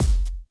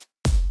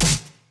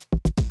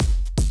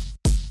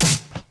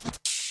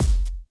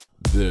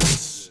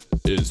This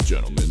is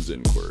Gentleman's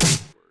Inquiry.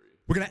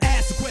 We're gonna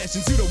ask the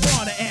questions you don't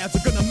wanna answer.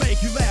 Gonna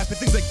make you laugh at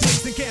things like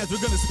dicks and cans.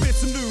 We're gonna spit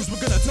some news, we're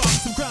gonna talk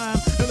some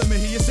crime. Now let me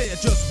hear you say it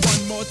just one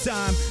more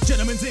time.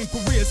 Gentleman's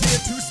Inquiry is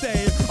here to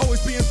stay. Always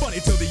being funny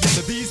till the end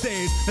of these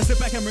days. Now sit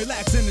back and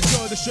relax and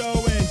enjoy the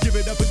show. And give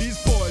it up for these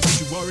boys that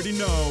you already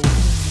know.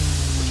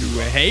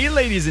 Hey,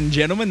 ladies and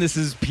gentlemen, this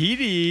is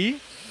PD.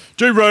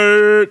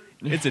 J-Rat!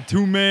 It's a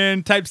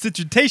two-man type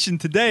situation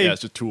today. Yeah,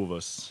 it's just two of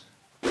us.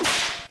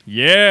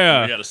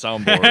 Yeah. We got a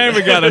soundboard. And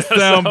we got a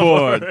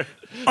soundboard.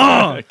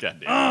 God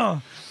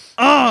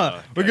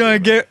damn. We're going to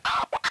get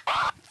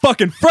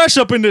fucking fresh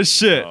up in this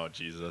shit. Oh,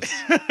 Jesus.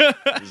 This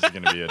is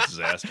going to be a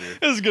disaster.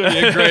 This is going to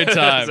be a great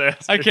time.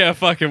 Disaster. I can't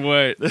fucking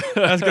wait.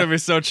 That's going to be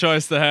so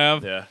choice to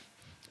have. Yeah.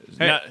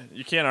 Hey.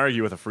 You can't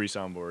argue with a free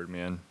soundboard,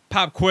 man.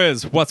 Pop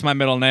quiz. What's my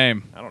middle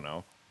name? I don't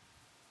know.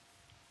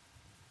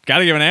 Got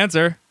to give an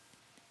answer.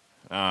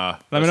 Let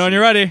me know when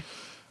you're ready.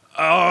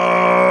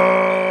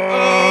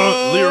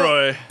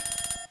 Leroy.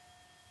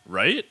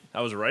 Right?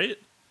 I was right?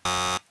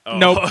 Oh.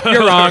 Nope,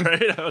 you're wrong.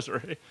 Right? I was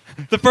right.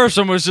 The first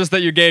one was just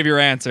that you gave your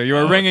answer. You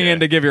were ringing okay. in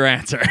to give your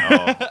answer.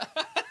 Oh.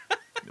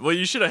 Well,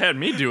 you should have had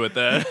me do it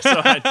then, so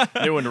I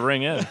knew when to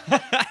ring in.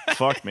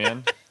 Fuck,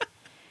 man.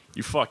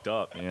 You fucked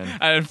up, man.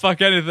 I didn't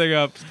fuck anything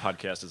up. This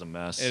podcast is a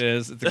mess. It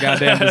is. It's a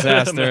goddamn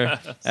disaster,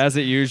 as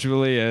it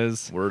usually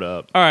is. Word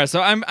up. All right,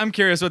 so I'm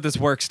curious what this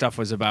work stuff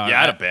was about. Yeah,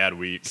 I had a bad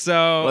week.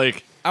 So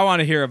like, I want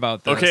to hear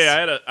about this.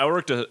 okay, I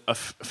worked a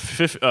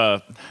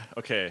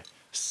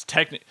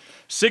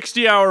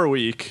 60-hour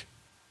week,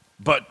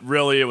 but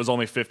really it was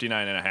only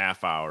 59 and a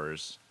half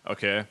hours.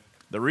 Okay,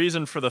 the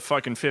reason for the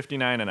fucking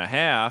 59 and a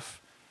half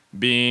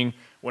being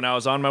when I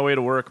was on my way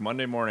to work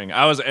Monday morning.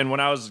 When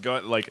I was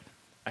going, like,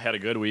 I had a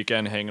good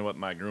weekend hanging with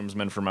my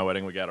groomsmen for my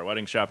wedding. We got our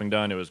wedding shopping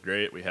done. It was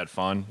great. We had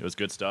fun. It was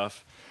good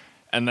stuff.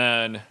 And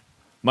then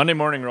Monday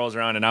morning rolls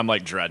around, and I'm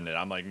like dreading it.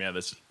 I'm like, man,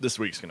 this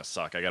week's gonna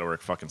suck. I got to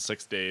work fucking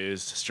 6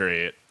 days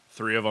straight.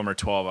 3 of them are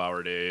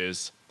 12-hour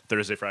days.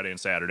 Thursday, Friday, and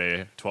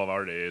Saturday,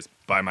 12-hour days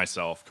by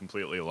myself,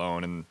 completely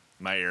alone in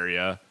my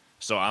area.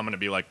 So I'm gonna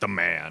be like the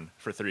man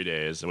for 3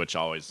 days, which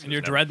always. And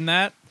you're dreading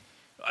that?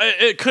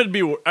 It could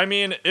be. I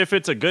mean, if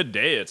it's a good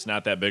day, it's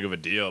not that big of a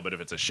deal. But if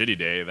it's a shitty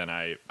day, then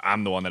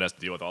I'm the one that has to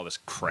deal with all this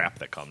crap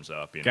that comes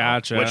up. You know?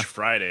 Gotcha. Which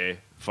Friday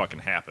fucking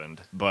happened,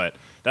 but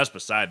that's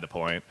beside the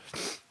point.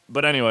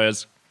 But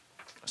anyways,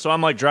 so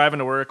I'm like driving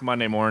to work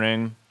Monday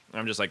morning.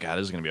 I'm just like, God,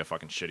 this is gonna be a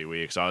fucking shitty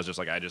week. So I was just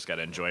like, I just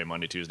gotta enjoy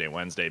Monday, Tuesday,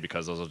 Wednesday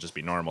because those will just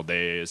be normal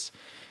days.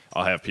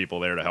 I'll have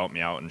people there to help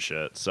me out and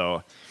shit.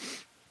 So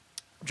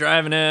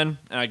driving in,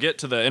 and I get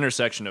to the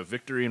intersection of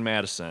Victory and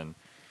Madison.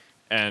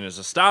 And it's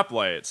a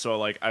stoplight, so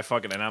like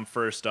and I'm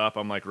first up.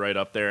 I'm like right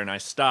up there, and I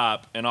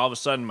stop, and all of a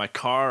sudden my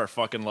car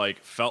fucking like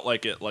felt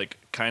like it like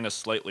kind of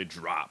slightly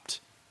dropped,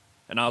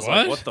 and I was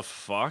like, what the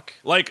fuck?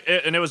 Like,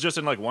 and it was just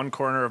in like one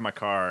corner of my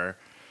car,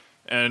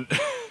 and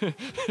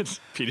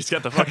Petey's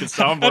got the fucking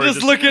soundboard I'm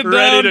just looking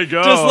ready down, to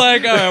go, just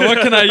like, all right, what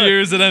can I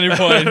use at any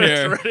point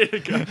here? It's ready to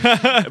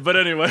go. But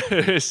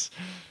anyways.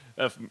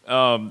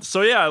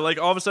 So yeah, like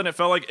all of a sudden it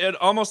felt like it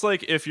almost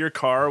like if your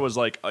car was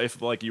like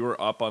if like you were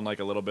up on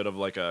like a little bit of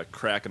like a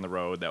crack in the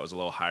road that was a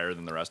little higher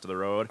than the rest of the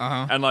road,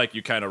 and like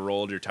you kind of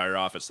rolled your tire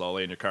off it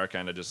slowly, and your car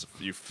kind of just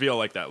you feel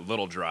like that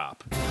little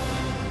drop,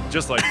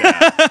 just like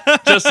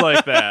that, just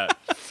like that,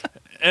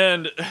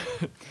 and.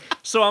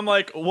 So I'm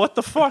like, what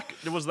the fuck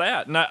was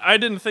that? And I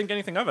didn't think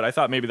anything of it. I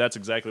thought maybe that's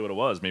exactly what it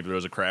was. Maybe there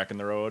was a crack in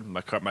the road.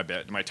 My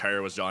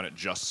tire was on it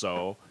just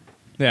so,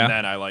 Yeah. and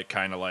then I like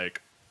kind of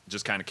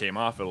just kind of came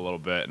off it a little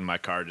bit, and my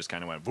car just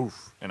kind of went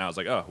woof, and I was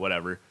like, oh,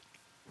 whatever.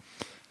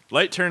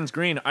 Light turns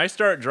green. I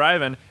start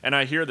driving, and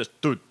I hear this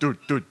doot,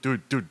 doot, doot,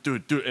 doot, doot,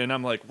 doot, doot, and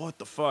I'm like, what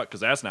the fuck?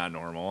 Because that's not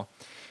normal.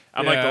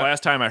 I'm like, the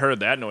last time I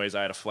heard that noise,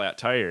 I had a flat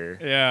tire.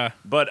 Yeah.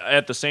 But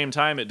at the same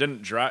time,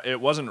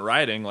 it wasn't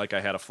riding like I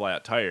had a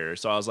flat tire.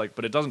 So I was like,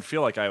 but it doesn't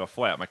feel like I have a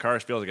flat. My car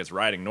feels like it's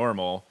riding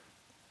normal,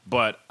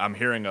 but I'm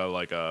hearing a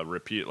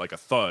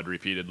thud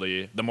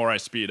repeatedly. The more I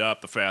speed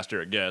up, the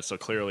faster it gets. So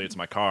clearly it's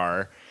my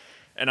car.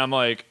 And I'm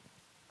like,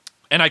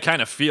 and I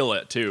kind of feel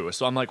it too.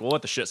 So I'm like, well,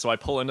 what the shit? So I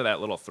pull into that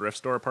little thrift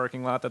store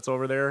parking lot that's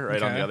over there,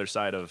 right on the other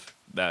side of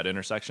that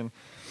intersection.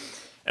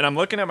 And I'm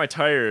looking at my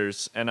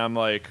tires, and I'm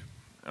like,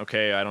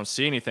 okay, I don't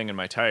see anything in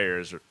my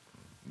tires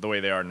the way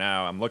they are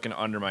now. I'm looking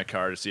under my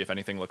car to see if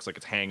anything looks like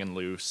it's hanging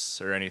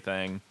loose or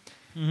anything.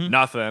 Mm-hmm.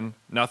 Nothing.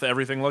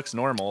 Everything looks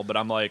normal, but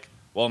I'm like,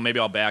 well, maybe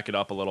I'll back it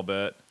up a little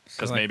bit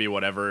because maybe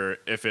whatever,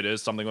 if it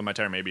is something with my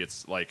tire, maybe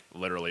it's like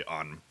literally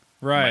on.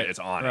 Right. It's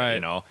on it, you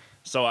know?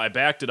 So I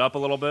backed it up a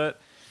little bit,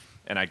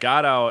 and I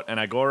got out, and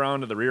I go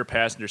around to the rear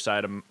passenger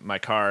side of my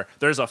car.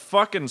 There's a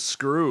fucking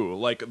screw,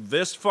 like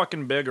this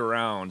fucking big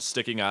around,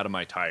 sticking out of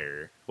my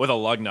tire with a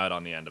lug nut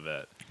on the end of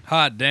it.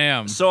 Hot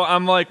damn. So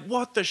I'm like,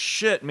 what the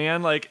shit,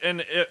 man? Like,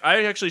 and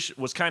I actually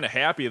was kind of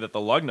happy that the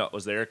lug nut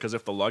was there, because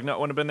if the lug nut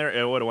wouldn't have been there,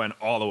 it would have went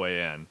all the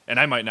way in, and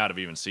I might not have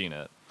even seen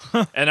it.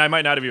 And I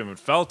might not have even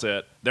felt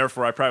it.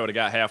 Therefore, I probably would have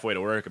got halfway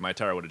to work, and my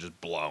tire would have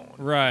just blown.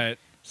 Right.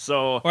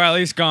 So Or at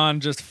least gone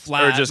just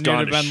flat. or just and you'd gone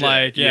have to been shit.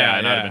 like, yeah,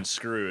 and I'd have been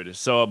screwed.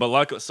 So, but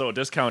luckily, so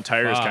Discount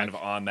Tire is kind of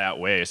Fuck. on that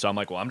way. So I'm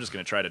like, well, I'm just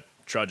gonna try to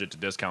trudge it to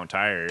Discount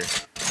Tire.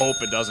 Hope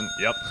it doesn't.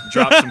 Yep,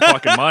 drop some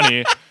fucking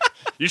money.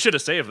 You should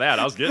have saved that.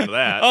 I was getting to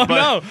that. Oh,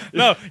 but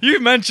no. You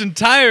mentioned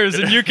tires,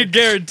 and you could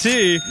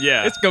guarantee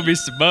Yeah. it's going to be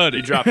some money.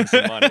 you dropping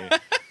some money.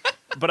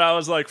 But I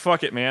was like,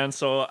 fuck it, man.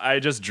 So I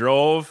just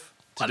drove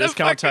to What a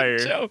Discount fucking Tire.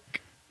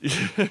 joke.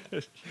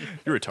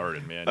 You're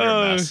retarded, man. You're a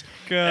Oh, mess.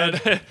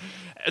 God.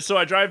 And so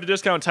I drive to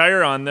Discount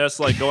Tire on this,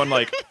 like going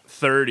like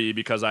 30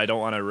 because I don't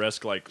want to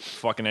risk like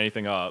fucking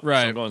anything up.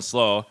 Right. So I'm going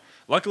slow.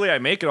 Luckily, I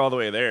make it all the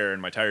way there,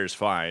 and my tire's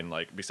fine.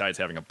 Like besides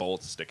having a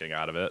bolt sticking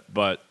out of it,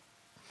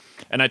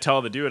 and I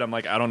tell the dude, I'm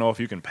like, I don't know if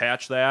you can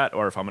patch that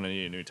or if I'm gonna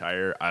need a new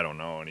tire. I don't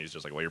know. And he's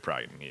just like, well, you're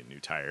probably gonna need a new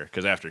tire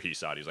because after he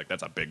saw it, he's like,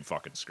 that's a big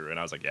fucking screw. And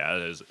I was like, yeah,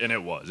 it is. And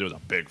it was a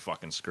big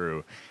fucking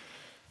screw.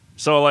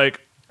 So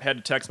like, had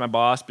to text my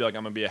boss, be like,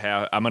 I'm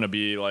gonna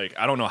be like,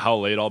 I don't know how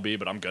late I'll be,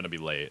 but I'm gonna be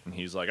late. And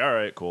he's like, all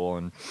right, cool.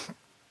 And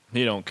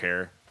he don't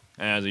care.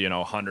 As you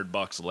know,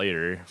 $100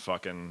 later,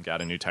 fucking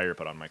got a new tire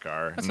put on my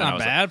car. That's And then I not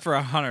was bad for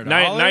 $100.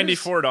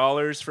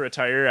 $94 for a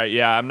tire.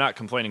 I'm not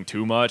complaining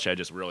too much. I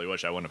just really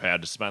wish I wouldn't have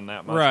had to spend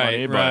that much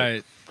money. But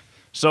Right.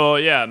 so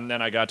yeah, and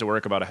then I got to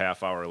work about a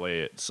half hour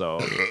late. So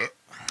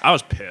I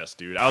was pissed,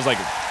 dude. I was like,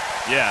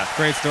 yeah.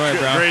 Great story,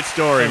 bro. Great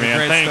story, That was a man.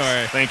 great Thanks.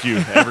 story. Thank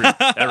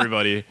you,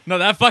 everybody. No,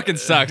 that fucking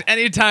sucks.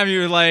 Anytime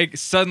you like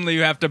suddenly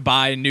you have to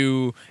buy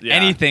new Yeah,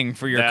 anything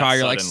for your that car,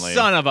 you're suddenly. like,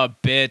 son of a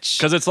bitch.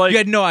 'Cause it's like- you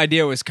had no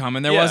idea it was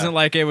coming. There Yeah. wasn't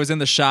like it was in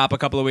the shop a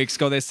couple of weeks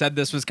ago. They said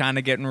this was kind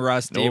of getting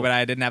rusty, Nope. but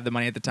I didn't have the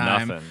money at the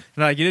time. Nothing.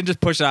 And, like you didn't just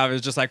push it off. It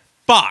was just like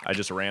fuck. I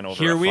just ran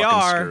over Here a we fucking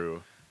are.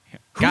 screw.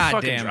 Who God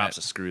fucking damn drops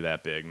it. a screw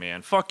that big,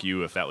 man? Fuck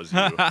you if that was you.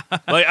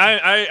 Like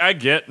I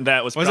get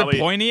that was probably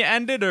it pointy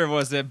ended or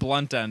was it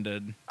blunt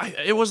ended?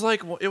 it was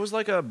like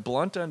a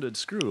blunt ended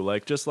screw,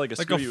 like just like a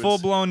Like screw a you would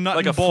full-blown nut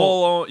like and a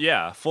bolt.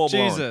 full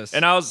blown. Jesus.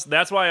 And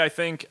that's why I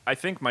think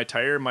my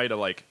tire might have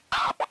like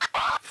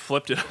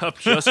flipped it up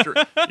just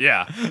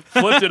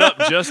flipped it up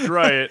just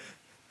right.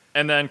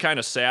 And then kind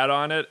of sat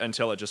on it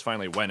until it just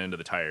finally went into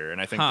the tire,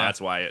 and I think Huh.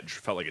 that's why it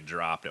felt like it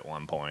dropped at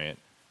one point.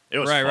 It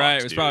was Right.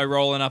 fucked, It was dude. probably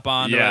rolling up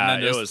onto Yeah, it. And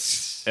then it just,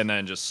 was, and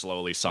then just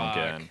slowly sunk Fuck.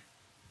 in.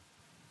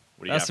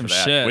 What do you That's got some for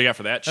that? shit. What do you got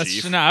for that, That's,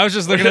 Chief? no, I was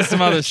just looking at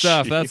some other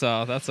stuff. Chief. That's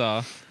all. That's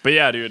all. But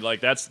yeah, dude,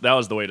 like that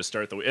was the way to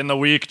start the week. And the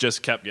week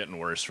just kept getting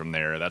worse from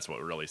there. That's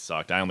what really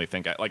sucked. I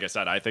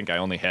think I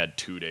only had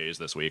 2 days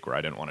this week where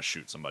I didn't want to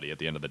shoot somebody at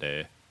the end of the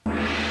day.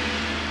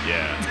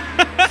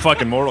 Yeah.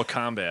 Fucking Mortal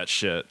Kombat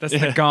shit. That's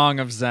the gong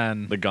of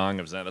Zen. The gong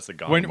of Zen. That's the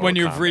gong of when Mortal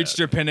you've Kombat. reached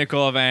your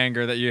pinnacle of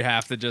anger that you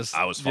have to just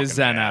I was you fucking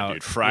zen mad, out. dude.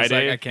 It was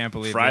Friday, like, I can't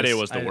believe Friday this.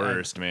 was the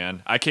worst,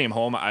 man. I came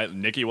home.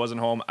 Nikki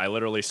wasn't home. I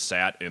literally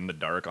sat in the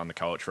dark on the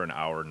couch for an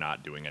hour,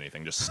 not doing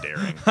anything, just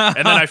staring. And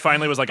then I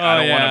finally was like, I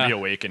don't want yeah. to be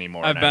awake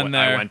anymore. I've and been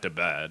I there. went to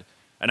bed,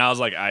 and I was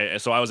like,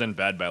 so I was in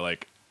bed by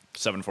like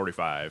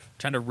 7:45.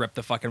 Trying to rip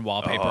the fucking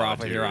wallpaper Oh, off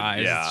with dude. your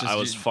eyes. Yeah, It's just, I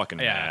was fucking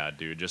yeah. mad,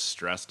 dude. Just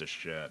stressed as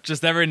shit.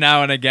 Just every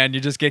now and again,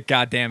 you just get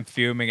goddamn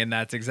fuming, and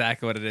that's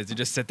exactly what it is. You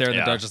just sit there in the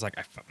Yeah. dark, just like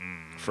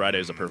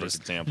Friday's a perfect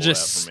example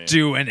just of that for me.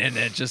 stewing in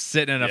it, just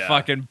sitting in a Yeah.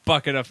 fucking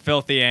bucket of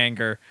filthy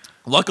anger.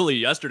 Luckily,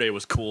 yesterday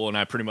was cool, and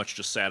I pretty much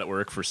just sat at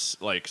work for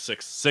like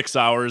six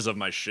hours of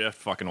my shift,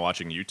 fucking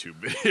watching YouTube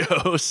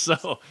videos.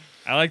 So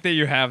I like that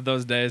you have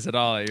those days at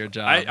all at your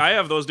job. I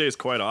have those days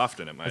quite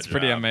often at my That's job.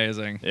 pretty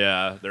amazing.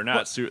 Yeah, they're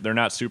not they're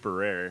not super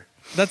rare.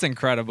 That's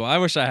incredible. I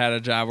wish I had a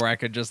job where I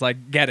could just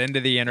like get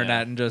into the internet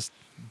Yeah. and just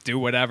do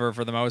whatever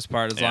for the most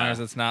part, as long Yeah. as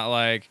it's not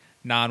like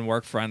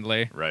non-work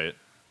friendly. Right.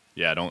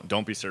 Yeah,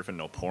 don't be surfing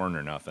no porn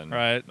or nothing.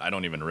 Right. I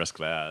don't even risk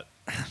that.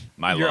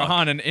 My You're luck.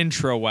 on an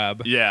intro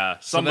web. Yeah,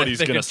 somebody's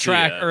they gonna can see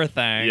track it.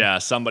 Earthang. Yeah,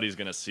 somebody's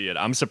gonna see it.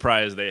 I'm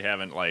surprised they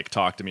haven't like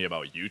talked to me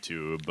about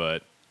YouTube,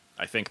 but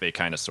I think they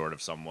kind of sort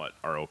of somewhat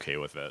are okay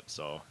with it,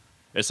 so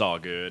it's all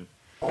good.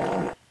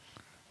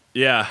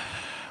 Yeah,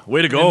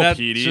 way to go, And that's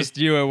Petey. just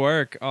you at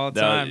work all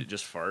the time.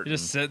 Just farting. You're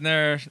just sitting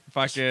there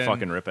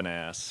fucking ripping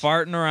ass.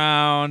 farting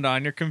around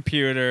on your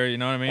computer. You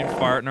know what I mean?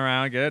 Farting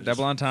around. Get it?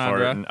 Double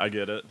entendre. Farting. I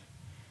get it.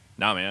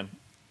 Nah, man.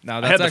 No,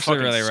 I that's had the actually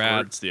fucking really rad.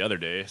 squirts the other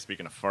day.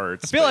 Speaking of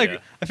farts,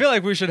 I feel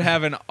like we should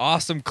have an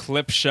awesome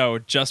clip show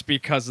just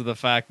because of the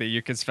fact that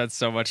you can spend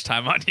so much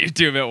time on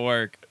YouTube at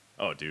work.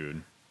 Oh,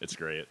 dude, it's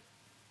great.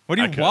 What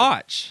do I you could.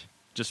 watch?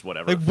 Like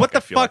what Like, I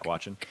feel like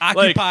watching.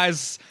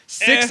 occupies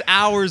 6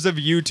 hours of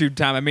YouTube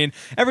time? I mean,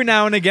 every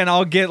now and again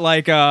I'll get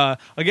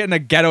in a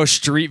ghetto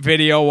street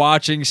video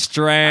watching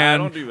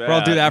Strand. I don't do Or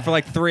I'll do that. that for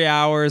like 3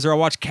 hours, or I'll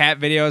watch cat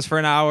videos for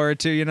an hour or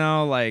two. You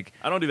know, like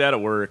I don't do that at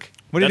work.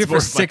 what do you That's do for more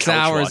of my 6 couch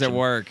hours at watching.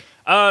 work?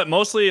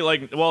 Mostly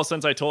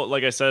since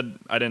like I said,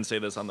 I didn't say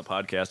this on the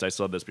podcast. I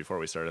said this before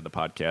we started the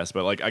podcast,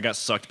 but like I got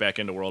sucked back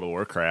into World of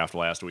Warcraft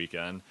last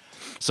weekend.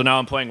 So now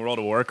I'm playing World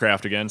of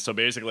Warcraft again. So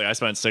basically I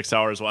spent 6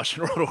 hours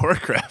watching World of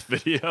Warcraft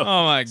video.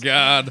 Oh my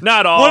god!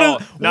 Not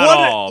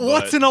all.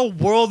 What's but- in a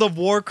World of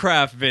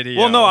Warcraft video?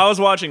 Well, no, I was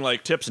watching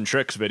like tips and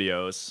tricks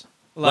videos.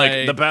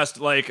 Like the best,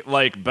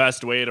 like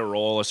best way to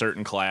roll a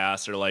certain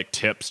class, or like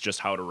tips just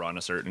how to run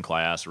a certain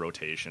class,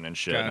 rotation and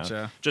shit.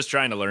 Gotcha. Just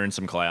trying to learn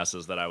some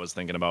classes that I was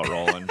thinking about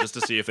rolling, just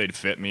to see if they'd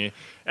fit me.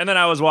 And then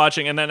I was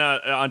watching, and then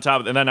and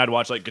then I'd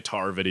watch like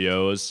guitar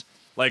videos,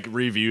 like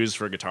reviews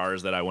for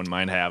guitars that I wouldn't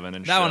mind having.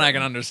 And that shit. one I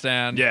can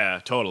understand. Yeah,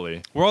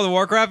 totally. World of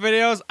Warcraft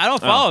videos? I don't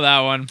follow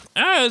that one.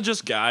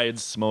 Just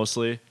guides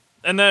mostly.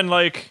 And then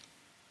like,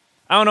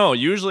 I don't know.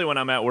 Usually when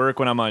I'm at work,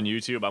 when I'm on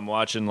YouTube, I'm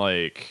watching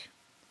like.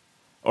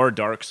 Or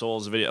Dark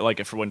Souls video, like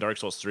when Dark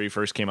Souls 3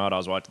 first came out, I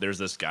was watching. There's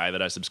this guy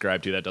that I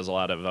subscribe to that does a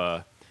lot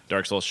of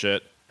Dark Souls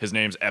shit. His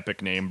name's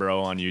Epic Name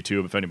Bro on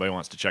YouTube. If anybody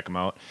wants to check him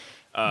out,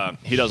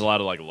 he does a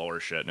lot of like lore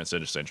shit, and it's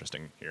just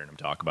interesting hearing him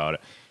talk about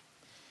it.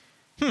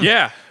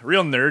 Yeah,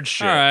 real nerd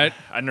shit. All right.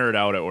 I nerd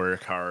out at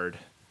work hard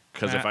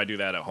because if Yeah. I do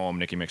that at home,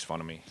 Nikki makes fun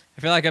of me.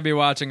 I feel like I'd be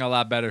watching a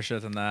lot better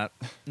shit than that.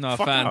 No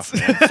Fuck offense. off,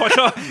 man. Fuck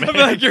off, man. I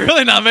feel like you're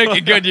really not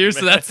making good use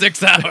of that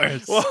 6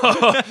 hours.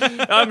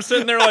 I'm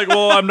sitting there like,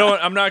 well, I'm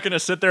not gonna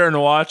sit there and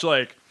watch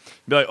like.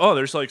 Be like, oh,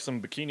 there's like some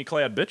bikini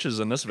clad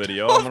bitches in this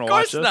video. I'm gonna watch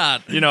course this.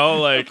 not. You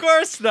know, like Of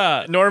course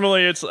not.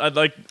 normally it's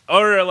like,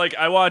 or like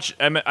I watch.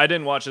 I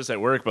didn't watch this at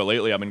work, but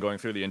lately I've been going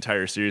through the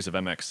entire series of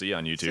MXC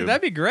on YouTube. Dude,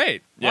 that'd be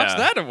great. Watch Yeah.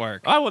 that at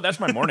work. Oh well, that's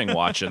my morning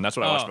watching. That's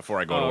what I watch before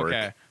I go to work.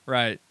 Okay,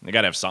 right. I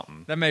gotta have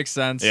something. That makes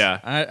sense. Yeah.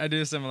 I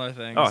do similar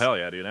things. Oh hell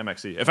yeah, dude!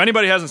 MXC. If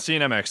anybody hasn't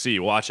seen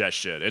MXC, watch that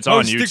shit. It's on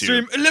Most YouTube.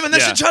 Extreme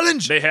Elimination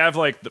Challenge. They have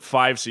like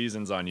 5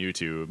 seasons on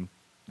YouTube.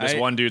 This I-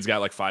 one dude's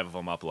got like 5 of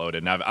them uploaded,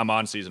 and I'm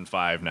on season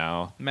 5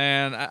 now.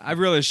 Man, I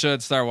really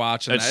should start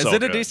watching It's that. so Is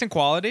it a good. decent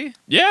quality?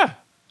 Yeah.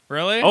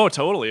 Really? Oh,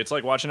 totally. It's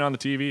like watching it on the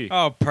TV.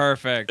 Oh,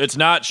 perfect. It's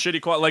not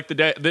shitty quality. Like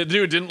the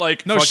dude didn't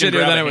like No fucking shittier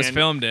grab than a it was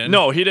filmed in.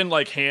 No, he didn't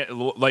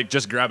like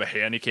just grab a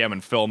handy cam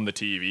and film the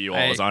TV while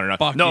I it was on or not.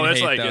 fucking No,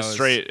 it's hate like those.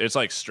 it's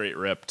like straight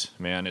ripped,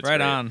 man. It's Right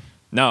great. on.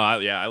 No,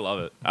 I love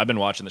it. I've been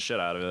watching the shit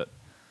out of it.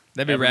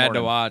 That'd be every rad to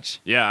morning. watch.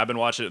 Yeah, I've been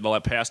watching it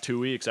the past 2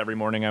 weeks. Every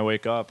morning I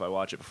wake up, I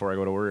watch it before I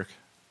go to work.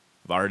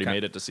 I've already Okay.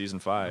 made it to season A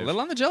 5.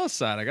 little on the jealous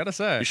side, I gotta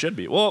say. You should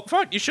be. Well,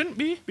 fuck, you shouldn't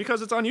be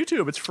because it's on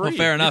YouTube. It's free. Well,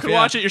 fair enough, You can yeah.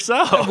 watch it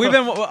yourself.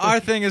 Our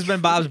thing has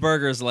been Bob's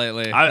Burgers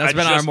lately. That's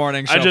been our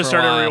morning show. I just for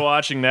a started while.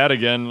 rewatching that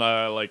again,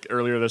 like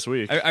earlier this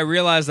week. I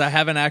realized I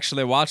haven't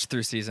actually watched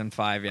through season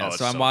 5 yet, Oh, it's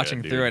so I'm so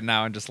watching good, through dude. it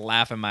now and just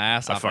laughing my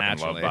ass I off fucking love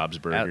naturally. Bob's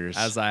Burgers.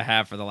 As I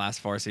have for the last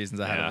 4 seasons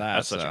ahead Yeah, of that.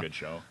 that's such so. a good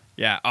show.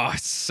 Yeah. Oh,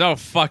 it's so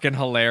fucking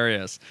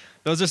hilarious.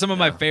 Those are some of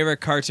my favorite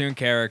cartoon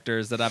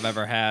characters that I've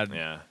ever had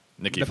Yeah,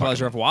 Nikki. the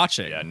pleasure of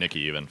watching. Yeah,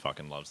 Nikki even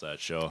fucking loves that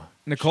show.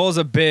 Nicole's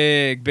a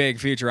big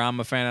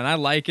Futurama fan, and I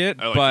like it,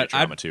 I like but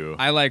Futurama too.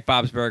 I like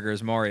Bob's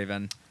Burgers more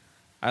even.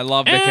 I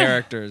love the Eh.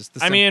 characters.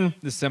 I mean,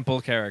 the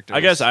simple characters.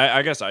 I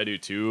guess I do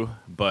too,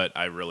 but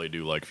I really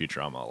do like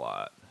Futurama a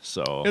lot.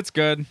 So it's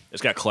good.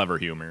 it's got clever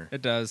humor.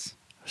 It does.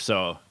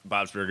 So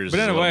Bob's Burgers But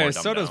is in a a little way, more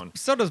so dumbed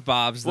down. does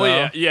Bob's. Though.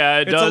 Well, yeah,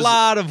 it it's does. a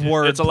lot of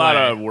word. It's a lot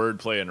of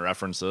wordplay and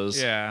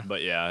references. Yeah.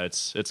 but yeah,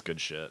 it's good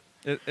shit.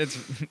 It's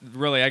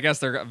really. I guess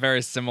they're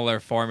very similar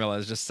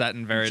formulas, just set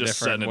in very Just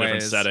set different in a ways.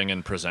 different setting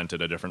and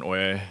presented a different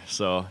way.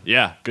 So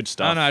yeah, good I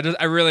stuff. don't know.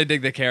 I really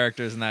dig the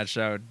characters in that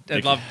show. I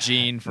Nikki- love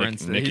Gene, for Nick-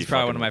 instance. Nikki He's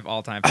probably one of fucking- my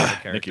all-time favorite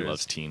characters. Nikki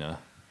loves Tina.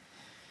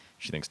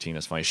 She thinks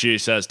Tina's funny. She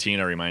says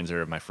Tina reminds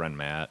her of my friend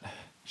Matt.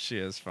 She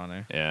is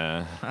funny.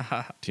 Yeah,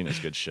 Tina's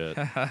good shit.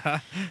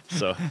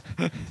 So,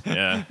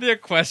 yeah, The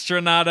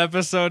Equestronaut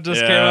episode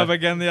just Yeah. came up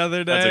again the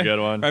other day. That's a good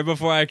one. Right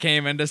before I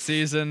came into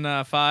season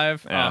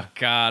 5. Yeah. Oh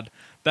God,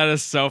 that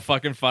is so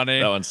fucking funny.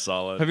 that one's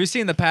solid. Have you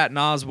seen the Patton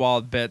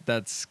Oswalt bit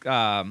that's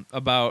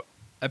about?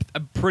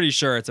 I'm pretty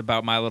sure it's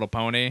about My Little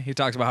Pony. He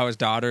talks about how his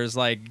daughter's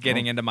like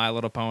getting into My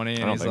Little Pony, and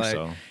don't he's think like,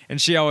 so. and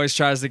she always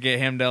tries to get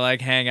him to like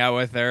hang out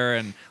with her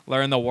and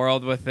learn the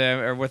world with him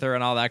or with her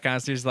and all that kind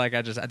of stuff. He's like,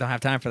 I don't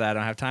have time for that. I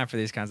don't have time for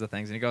these kinds of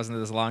things. And he goes into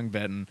this long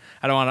bit, and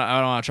I don't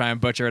want to try and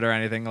butcher it or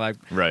anything like.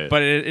 Right.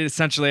 But it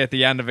essentially at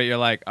the end of it, you're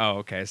like, oh,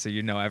 okay, so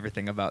you know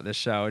everything about this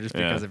show just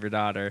because Yeah. of your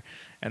daughter.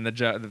 And the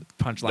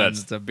punchline That's-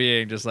 ends up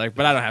being just like,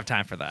 but I don't have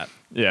time for that.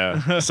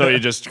 Yeah. So he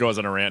just goes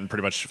on a rant and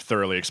pretty much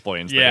thoroughly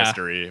explains the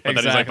history. But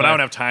then he's like, but I don't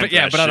have time But for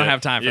yeah, that but I don't shit."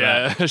 have time for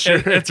yeah, that. Sure.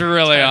 It's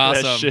really Time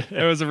for that awesome. shit.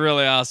 It was a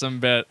really awesome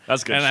bit.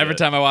 That's good And every shit.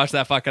 time I watch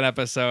that fucking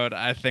episode,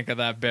 I think of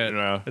that bit.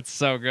 Yeah. It's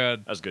so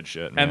good. That's good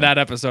shit, man. And that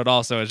episode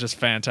also is just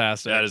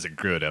fantastic. That is a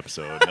good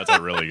episode. That's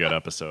a really good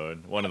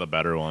episode. One of the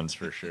better ones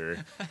for sure.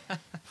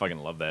 Fucking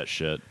love that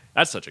shit.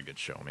 That's such a good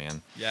show,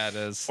 man. Yeah, it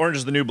is. Orange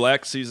is the New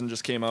Black season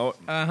just came out.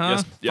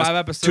 Uh-huh. Yes, 5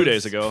 episodes. 2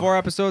 days ago. 4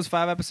 episodes,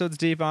 5 episodes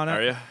deep on it.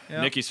 Are you?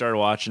 Yep. Nikki started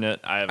watching it.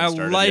 I haven't I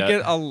started like yet.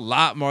 it a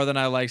lot more than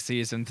I like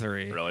season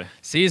 3. Really?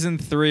 Season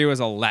 3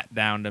 was a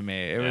letdown to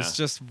me. It was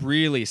Yeah. just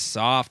really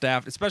soft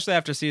after, especially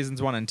after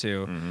seasons 1 and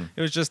 2. Mm-hmm.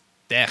 It was just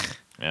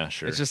Yeah,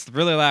 sure. It's just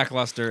really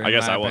lackluster. In I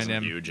guess my I wasn't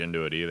opinion. huge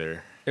into it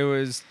either. It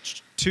was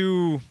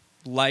too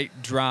light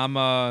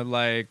drama,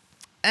 like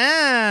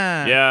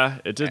ah. Yeah,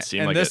 it did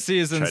seem and like this it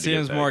season tried to get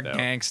seems back more down.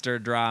 gangster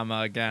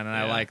drama again, and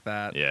I Yeah. like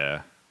that.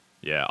 Yeah.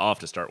 Yeah, I'll have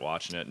to start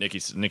watching it.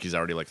 Nikki's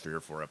already like 3 or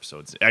 4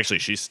 episodes. Actually,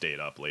 she stayed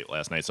up late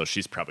last night, so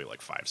she's probably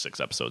like 5, 6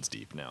 episodes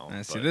deep now.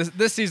 I see. but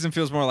This season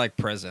feels more like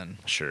prison.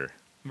 Sure.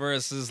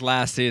 Versus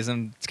last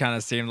season, it kind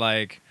of seemed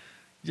like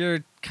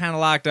you're kind of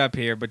locked up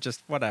here, but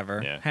just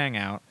whatever, Yeah. hang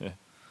out.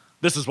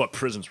 This is what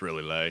prison's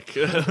really like.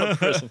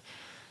 Prison.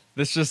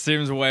 This just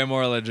seems way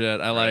more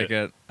legit. I like Right.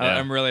 it. Yeah.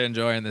 I'm really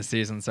enjoying this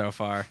season so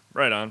far.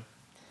 Right on.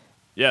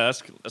 Yeah,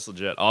 that's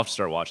legit. I'll have to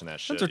start watching that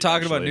shit. Since we're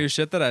talking about actually. new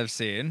shit that I've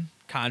seen,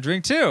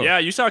 Conjuring 2. Yeah,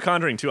 you saw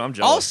Conjuring 2. I'm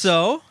jealous.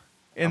 Also,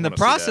 in I the wanna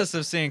see process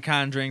of seeing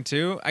Conjuring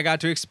 2, I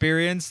got to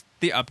experience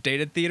the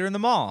updated theater in the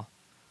mall.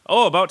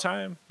 Oh, about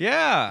time.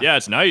 Yeah. Yeah,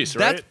 it's nice,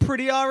 right? That's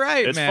pretty all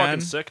right, it's man.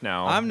 fucking sick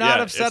now. I'm not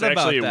Yeah, upset about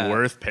It's actually that.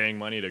 worth paying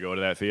money to go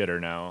to that theater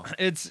now.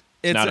 It's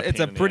not a it's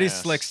pain a in the pretty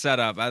ass. slick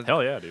setup.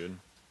 Hell yeah, dude.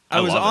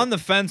 I was love on it. the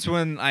fence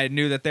when I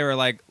knew that they were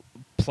like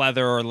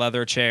pleather or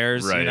leather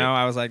chairs. You Right. know,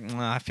 I was like,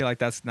 I feel like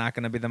that's not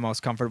going to be the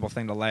most comfortable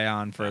thing to lay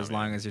on for No, as man.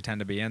 long as you tend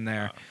to be in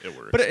there. It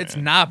works. But it's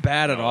man. not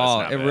bad at No, it's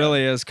all. not It bad.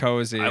 really is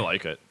cozy. I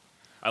like it.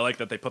 I like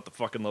that they put the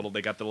fucking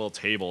they got the little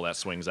table that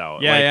swings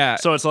out. Yeah, Like, yeah.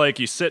 So it's like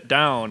you sit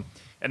down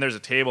and there's a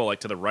table like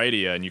to the right of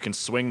you and you can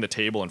swing the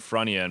table in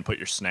front of you and put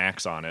your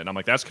snacks on it. And I'm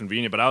like, that's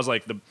convenient. But I was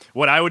like,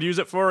 what I would use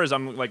it for is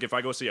I'm like, if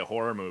I go see a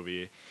horror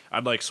movie,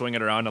 I'd like swing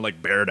it around and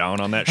like bear down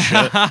on that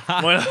shit.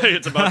 When like,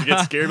 it's about to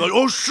get scared, like,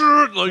 oh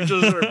shit, like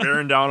just start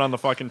bearing down on the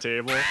fucking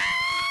table.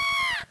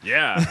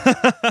 Yeah,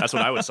 that's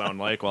what I would sound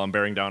like while I'm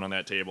bearing down on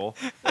that table.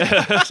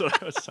 That's what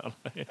I would sound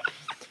like.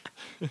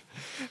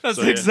 That's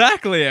So, yeah.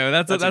 exactly it.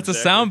 That's a exactly-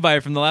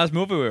 soundbite from the last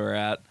movie we were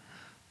at.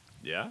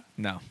 Yeah.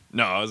 No.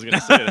 No, I was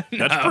gonna say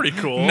that's pretty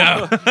cool.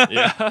 No.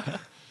 Yeah.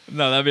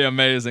 No, that'd be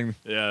amazing.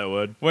 Yeah, it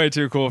would. Way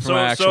too cool for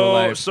my actual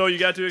life. So you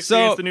got to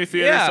experience So, the new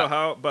theater. yeah. So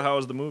how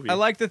was the movie? I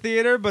like the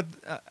theater, but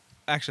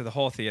actually the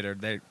whole theater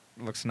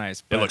looks nice.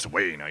 It But looks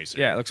way nicer.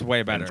 yeah, it looks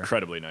way better.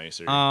 Incredibly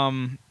nicer.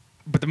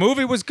 But the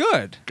movie was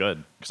good.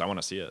 Good, because I want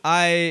to see it.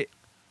 I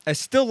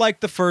still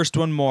like the first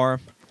one more.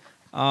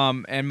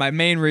 And my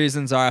main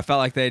reasons are I felt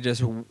like they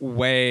just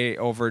way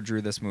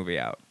overdrew this movie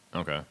out.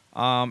 Okay.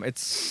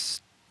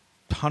 It's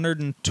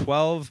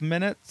 112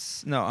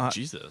 minutes. No,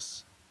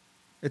 Jesus.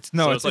 it's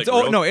like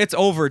real- it's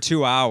over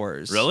 2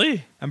 hours.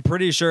 Really? I'm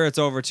pretty sure it's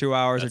over 2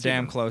 hours That's or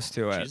damn even- close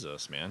to it.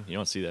 Jesus, man, you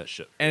don't see that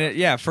shit. And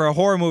yeah, for a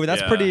horror movie,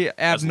 that's Yeah, pretty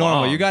that's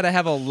abnormal. long. You got to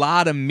have a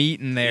lot of meat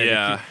in there. to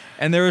Yeah. keep-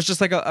 and there was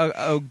just like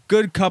a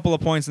good couple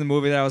of points in the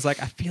movie that I was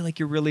like, I feel like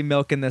you're really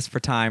milking this for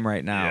time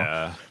right now.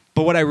 Yeah.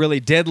 But what I really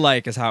did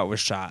like is how it was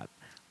shot.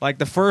 Like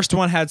the first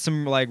one had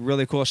some like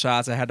really cool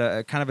shots. It had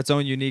a kind of its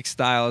own unique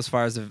style as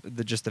far as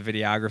just the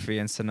videography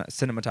and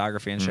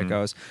cinematography and shit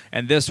goes.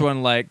 And this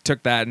one like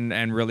took that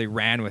and really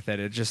ran with it.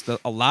 It just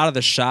a lot of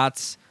the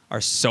shots are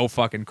so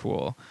fucking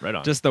cool. Right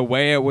on. Just the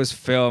way it was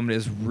filmed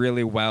is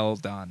really well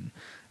done.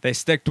 They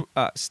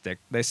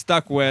They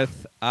stuck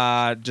with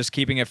just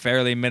keeping it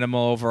fairly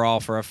minimal overall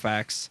for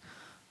effects.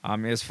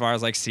 As far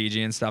as like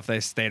CG and stuff,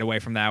 they stayed away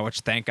from that, which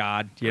thank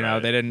God. You know,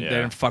 Right. they didn't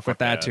Yeah. fuck with Fuck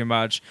that that. too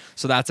much.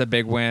 So that's a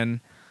big win.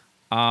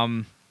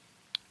 I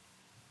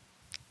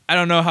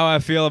don't know how I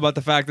feel about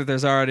the fact that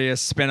there's already a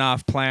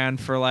spin-off plan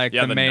for like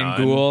Yeah, the main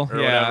Nun ghoul. or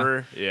Yeah.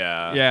 whatever.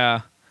 Yeah.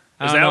 Yeah.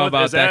 I Is don't that know what-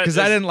 about is that that- because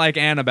I is- didn't like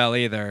Annabelle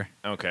either.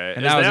 Okay.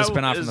 And Is that was a that-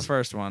 spin-off from the is-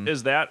 first one.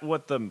 Is that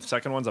what the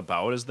second one's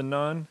about? Is the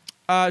nun?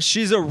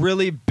 She's a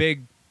really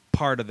big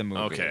part of the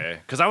movie. Okay.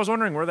 Because I was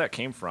wondering where that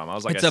came from. I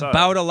was like, It's I saw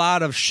about a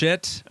lot of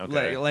shit.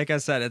 Okay. Like I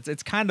said,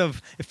 it's kind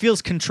of it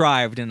feels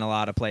contrived in a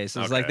lot of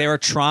places. Like Okay. they were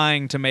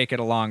trying to make it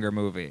a longer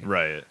movie.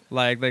 Right.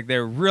 Like they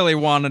really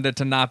wanted it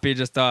to not be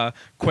just a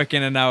quick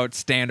in and out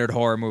standard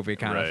horror movie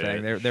kind of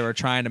Right. thing. They were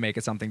trying to make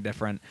it something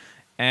different.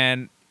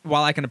 And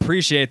while I can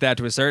appreciate that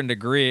to a certain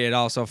degree, it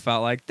also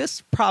felt like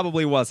this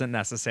probably wasn't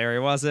necessary,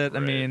 was it? I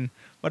Right. mean,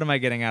 what am I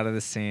getting out of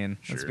this scene?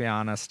 Let's Sure. be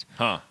honest.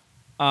 Huh.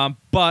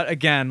 But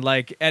again,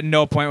 like at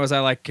no point was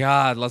I like,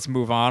 God, let's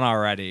move on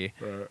already.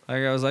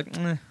 Like I was like,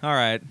 all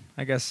right,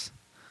 I guess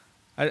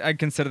I'd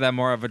consider that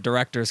more of a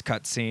director's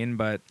cut scene,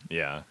 but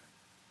Yeah.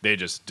 They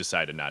just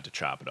decided not to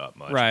chop it up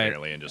much, Right.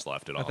 apparently, and just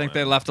left it all I think in.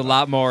 they left a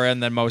lot more in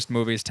than most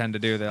movies tend to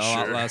do. A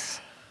lot Sure. less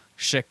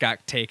shit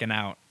got taken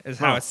out, is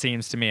how Huh. it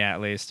seems to me at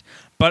least.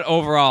 But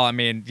overall, I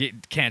mean, you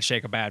can't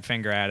shake a bad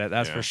finger at it,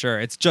 that's Yeah. for sure.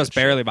 It's just Good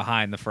shit. barely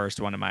behind the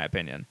first one, in my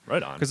opinion.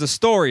 Right on. Because the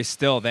story's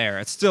still there.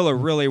 It's still a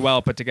really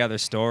well put together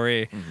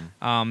story.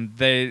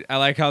 Mm-hmm. I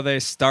like how they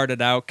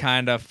started out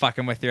kind of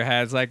fucking with your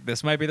heads, like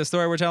this might be the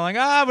story we're telling,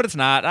 but it's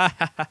not.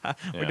 We're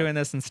Yeah. doing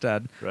this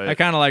instead. Right. I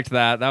kind of liked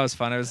that. That was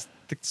fun.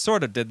 They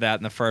sort of did that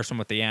in the first one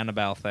with the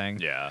Annabelle thing.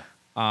 Yeah.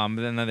 And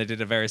then they did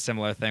a very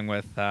similar thing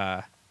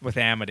with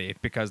Amity,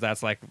 because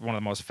that's like one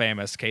of the most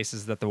famous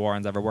cases that the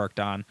Warrens ever worked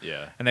on.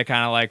 Yeah. And they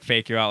kind of like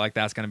fake you out like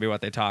that's going to be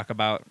what they talk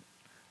about,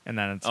 and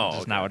then it's Oh,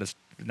 just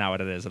okay. not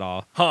what it is at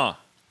all. Huh.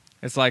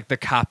 It's like the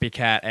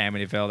copycat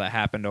Amityville that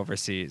happened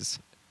overseas.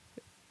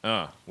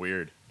 Oh,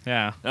 weird.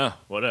 Yeah. Oh,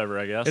 whatever,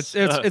 I guess.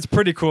 It's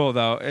pretty cool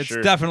though. It's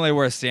Sure. definitely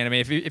worth seeing. I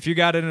mean, if you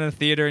got it in a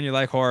theater and you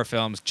like horror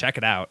films, check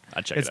it out.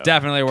 I'd check It's it out.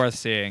 definitely worth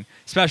seeing.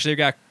 Especially if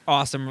you got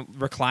awesome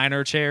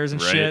recliner chairs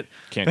and right. shit.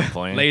 Can't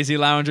complain. Lazy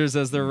loungers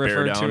as they're Bear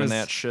referred down to in as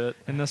that shit.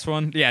 in this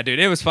one. Yeah, dude,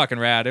 it was fucking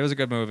rad. It was a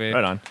good movie.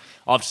 Right on.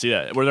 I'll have to see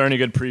that. Were there any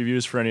good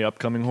previews for any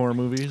upcoming horror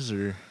movies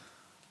or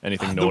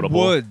anything notable?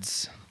 The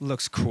Woods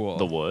looks cool.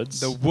 The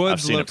Woods. The Woods.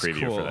 I've seen a looks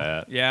preview cool. for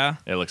that. Yeah.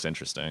 It looks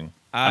interesting.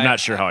 I'm not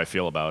sure how I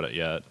feel about it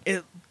yet.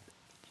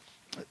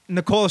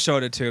 Nicole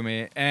showed it to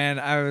me, and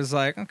I was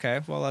like, okay,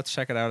 well, let's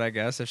check it out, I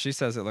guess, if she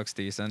says it looks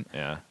decent.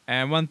 Yeah.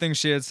 And one thing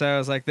she had said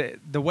was like,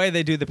 the way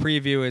they do the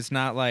preview is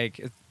not like,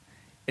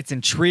 it's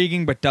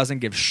intriguing, but doesn't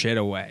give shit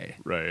away.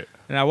 Right.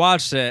 And I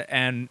watched it,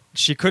 and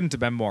she couldn't have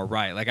been more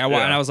right. Like and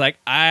Yeah. I was like,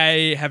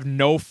 I have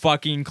no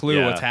fucking clue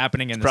Yeah. what's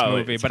happening in It's this probably-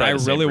 movie, it's but I probably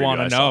the same really preview want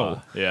to I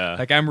know. saw. Yeah.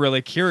 Like, I'm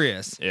really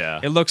curious.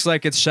 Yeah. It looks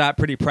like it's shot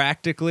pretty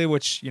practically,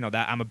 which,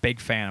 that I'm a big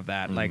fan of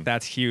that. Mhm. Like,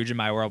 that's huge in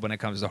my world when it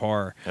comes to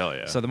horror. Hell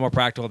yeah. So the more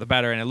practical, the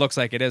better. And it looks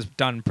like it is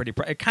done pretty.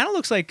 It kind of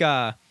looks like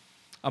a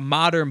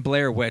modern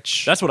Blair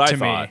Witch. That's what I to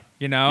thought. Me,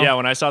 you know? Yeah,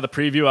 when I saw the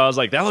preview, I was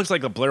like, that looks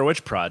like the Blair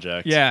Witch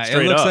Project. Yeah,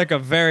 Straight it looks up. like a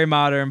very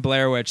modern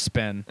Blair Witch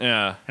spin.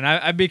 Yeah. And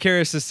I'd be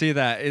curious to see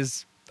that.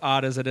 As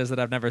odd as it is that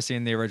I've never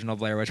seen the original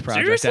Blair Witch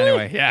Project. Seriously?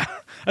 Anyway, yeah,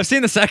 I've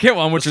seen the second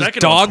one, which The was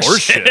second dog one's horse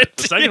shit.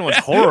 The second one's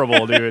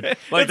horrible, dude.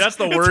 Like, that's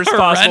the worst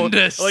possible.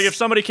 horrendous. Like, if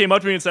somebody came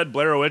up to me and said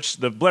Blair Witch,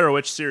 the Blair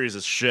Witch series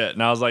is shit,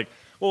 and I was like,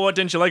 well, what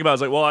didn't you like about it? I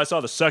was like, well, I saw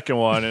the second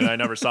one and I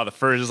never saw the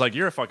first. It's like,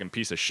 you're a fucking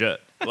piece of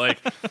shit. Like,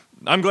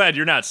 I'm glad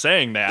you're not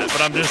saying that,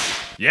 but I'm just,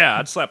 yeah,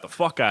 I'd slap the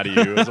fuck out of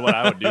you is what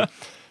I would do.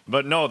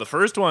 But no, the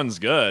first one's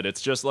good.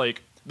 It's just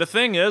like, the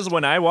thing is,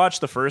 when I watched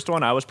the first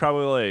one, I was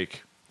probably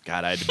like,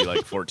 God, I had to be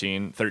like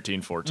 13,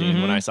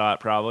 14 when I saw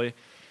it probably.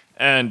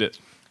 And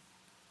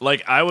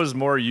like, I was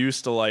more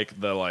used to like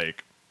the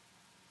like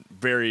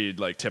very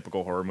like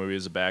typical horror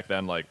movies back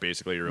then, like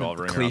basically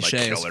revolving around like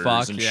Cliche as killers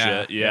fuck, and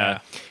yeah, shit. Yeah.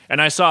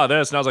 And I saw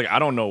this and I was like, I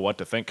don't know what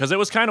to think. Because it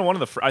was kind of one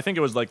of the, I think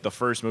it was like the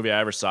first movie I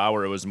ever saw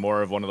where it was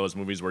more of one of those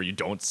movies where you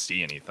don't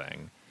see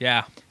anything.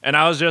 Yeah, And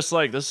I was just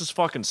like, this is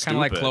fucking stupid.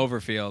 kind of like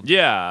Cloverfield.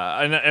 Yeah,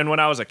 and when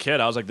I was a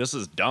kid, I was like, this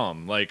is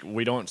dumb. Like,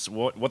 we don't,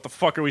 what the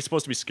fuck are we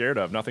supposed to be scared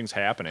of? Nothing's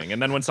happening.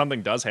 And then when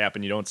something does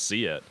happen, you don't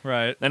see it.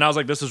 Right. And I was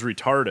like, this is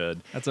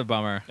retarded. That's a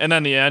bummer. And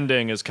then the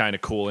ending is kind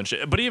of cool and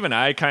shit. But even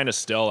I kind of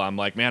still, I'm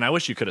like, man, I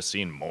wish you could have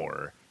seen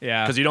more.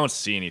 Yeah. Because you don't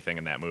see anything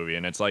in that movie.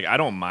 And it's like, I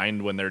don't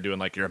mind when they're doing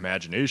like your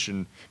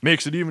imagination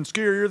makes it even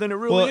scarier than it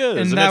really Well, is.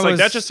 and And that it's like, was-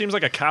 that just seems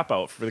like a cop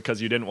out because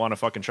you didn't want to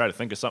fucking try to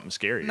think of something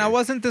scary. Now,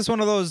 wasn't this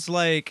one of those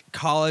like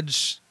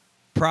college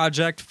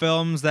project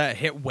films that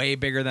hit way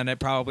bigger than it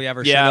probably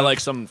ever should Yeah, have? like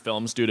some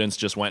film students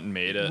just went and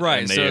made it.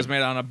 Right, And so they, it was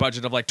made on a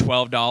budget of like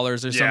 $12 or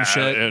some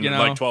shit, and you know?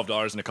 like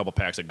 $12 and a couple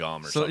packs of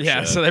gum or So some yeah,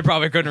 shit. so they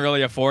probably couldn't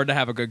really afford to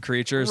have a good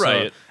creature.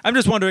 Right. So I'm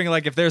just wondering,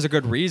 like, if there's a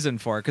good reason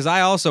for it, because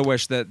I also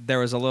wish that there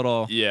was a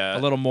little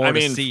more I to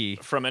mean, see.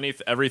 From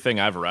everything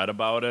I've read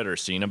about it or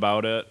seen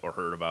about it or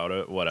heard about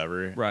it,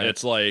 whatever. Right.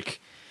 It's like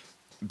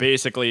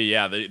basically,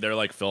 yeah, they're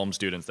like film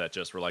students that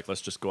just were like,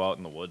 let's just go out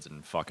in the woods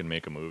and fucking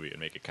make a movie and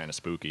make it kind of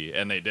spooky,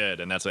 and they did,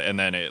 and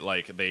then it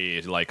like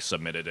they like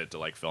submitted it to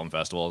like film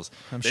festivals.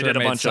 I'm they sure did it a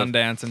made bunch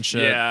Sundance of and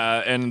shit.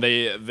 Yeah, and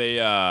they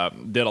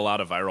did a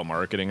lot of viral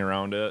marketing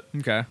around it.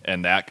 Okay.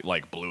 And that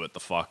like blew it the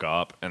fuck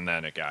up, and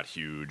then it got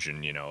huge,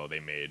 and they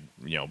made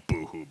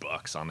boohoo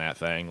bucks on that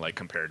thing, like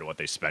compared to what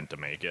they spent to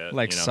make it.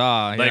 Like you know?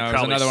 Saw, it was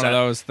probably another one of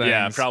those things.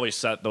 Yeah, probably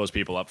set those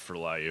people up for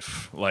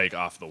life, like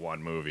off the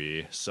one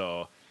movie.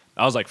 So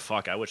I was like,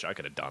 fuck, I wish I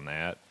could have done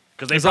that.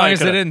 Because As long as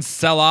they didn't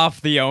sell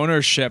off the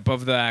ownership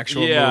of the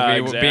actual movie,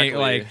 exactly. being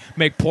like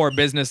make poor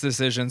business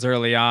decisions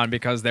early on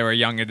because they were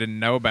young and didn't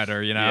know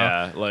better, you know?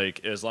 Yeah,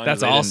 like as long That's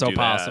as they also didn't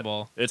do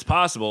possible. That, it's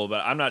possible,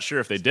 but I'm not sure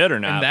if they did or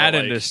not. In that but,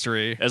 like,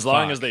 industry, as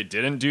long fuck. as they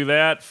didn't do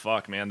that,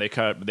 fuck, man, they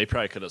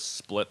probably could have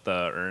split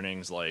the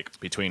earnings like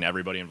between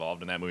everybody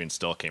involved in that movie and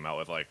still came out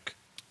with like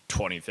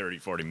 20, 30,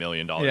 40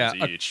 million dollars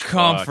yeah, each. a Fuck.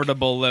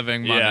 comfortable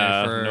living money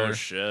Yeah, for no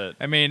shit.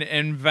 I mean,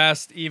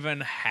 invest even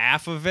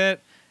half of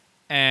it,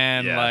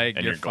 and Yeah, like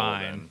and you're you're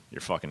fine. golden.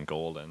 You're fucking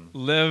golden.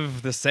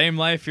 Live the same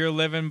life you're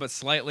living, but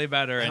slightly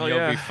better, and Hell you'll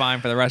yeah. be fine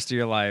for the rest of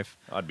your life.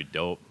 That'd be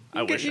dope. I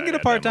You wish get I a had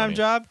that part-time money.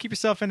 job, keep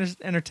yourself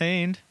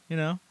entertained. You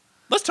know.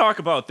 Let's talk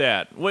about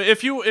that. Well,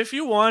 if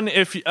you won,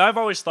 I've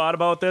always thought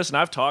about this, and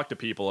I've talked to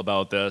people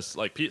about this.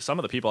 Like some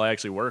of the people I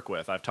actually work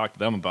with, I've talked to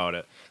them about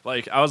it.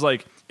 Like I was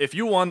like, if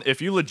you won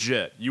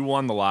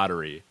the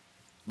lottery,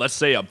 let's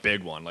say a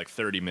big one, like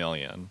 30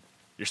 million,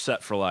 you're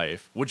set for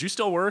life. Would you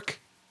still work?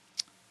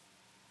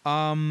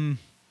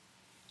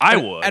 I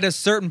would. At a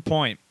certain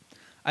point,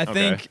 I Okay.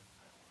 think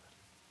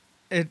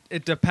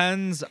it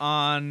depends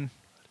on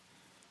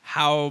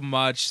how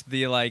much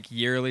the like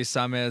yearly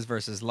sum is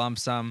versus lump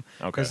sum.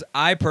 Okay. Because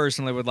I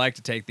personally would like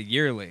to take the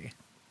yearly.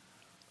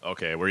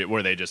 Okay,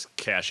 where they just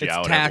cash you It's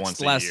out taxed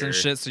once less a year. and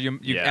shit, so you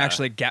Yeah.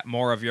 actually get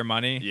more of your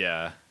money.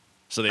 Yeah.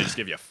 So they just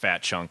give you a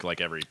fat chunk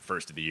like every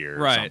first of the year or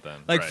Right.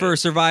 something. Like right. for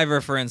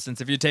Survivor, for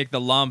instance, if you take the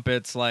lump,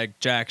 it's like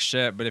jack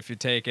shit. But if you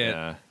take it,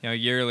 Yeah.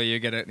 yearly, you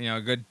get a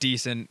good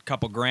decent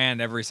couple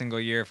grand every single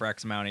year for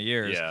X amount of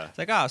years. Yeah. It's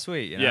like, oh,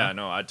 sweet. You know? Yeah,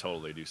 no, I'd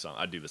totally do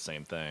something. I'd do the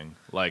same thing.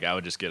 Like I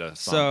would just get a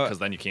So, because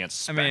then you can't I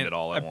spend mean, it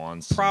all at I'd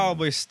once.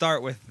 probably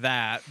start with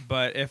that.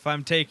 But if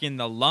I'm taking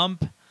the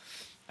lump,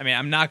 I mean,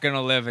 I'm not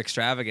gonna live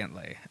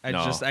extravagantly.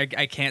 No.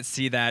 I can't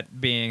see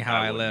that being how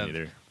I wouldn't live.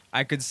 either.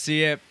 I could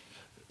see it.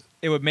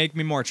 It would make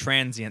me more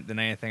transient than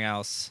anything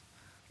else.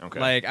 Okay.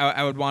 Like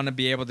I would want to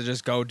be able to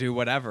just go do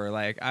whatever.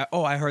 Like,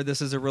 I heard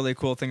this is a really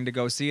cool thing to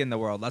go see in the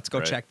world. Let's go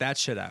Right. check that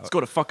shit out. Let's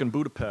go to fucking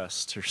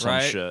Budapest or some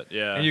Right? shit.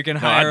 Yeah. And you can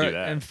No, I'd hire do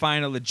that. and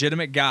find a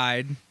legitimate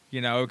guide, because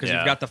Yeah.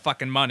 you've got the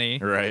fucking money.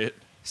 Right.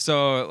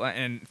 So,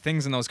 and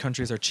things in those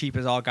countries are cheap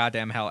as all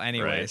goddamn hell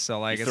anyway. Right. So,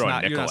 like, You it's throw a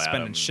not, you're nickel not at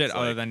spending 'em, shit it's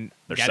other like than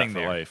They're getting set for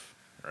there. life.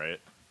 Right.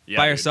 Yeah,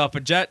 Buy dude. yourself a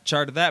jet,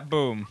 charter that,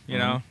 boom. You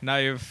Mm-hmm. know, now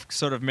you've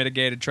sort of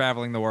mitigated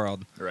traveling the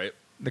world. Right.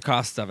 The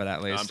cost of it,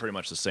 at least. I'm pretty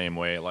much the same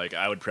way. Like,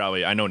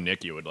 I know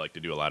Nikki would like to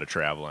do a lot of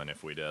traveling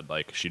if we did.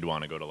 Like, she'd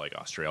want to go to like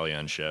Australia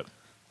and shit,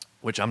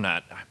 which I'm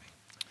not.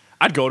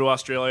 I'd go to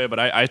Australia, but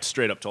I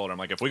straight up told her, I'm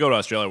like, if we go to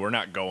Australia, we're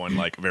not going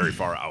like very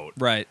far out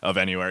Right. of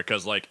anywhere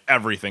because like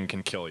everything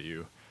can kill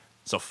you.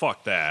 So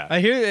fuck that. I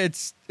hear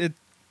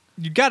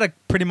you gotta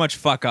pretty much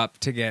fuck up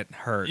to get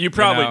hurt. You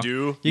probably know? do.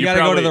 You You gotta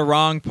go to probably- the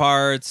wrong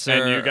parts,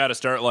 And or- you got to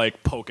start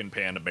like poking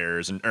panda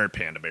bears. You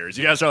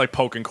got to start like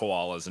poking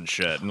koalas and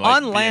shit. And, like,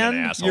 on being an land.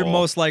 asshole. You're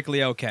most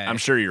likely okay. I'm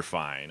sure you're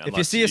fine. If you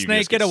unless see a snake,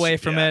 just get away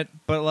from yeah. it.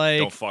 But like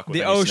Don't fuck with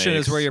the any ocean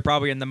is snakes. where you're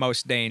probably in the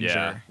most danger.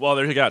 Yeah. Well,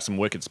 they got some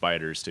wicked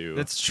spiders too.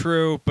 That's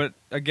true, but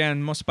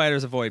again, most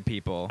spiders avoid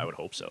people I would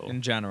hope so.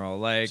 in general. I've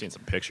Like, seen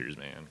some pictures,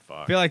 man. Fuck.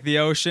 I feel like the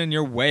ocean,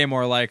 you're way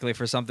more likely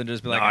for something to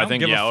just be like, No, I I don't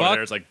think give a over fuck.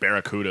 there's like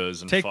barracudas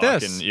and Take fucking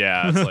this.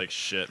 yeah. It's like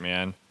shit,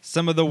 man.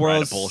 Some of the Ride a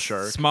world's bull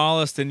shark.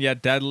 smallest and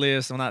yet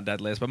deadliest, well, not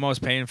deadliest, but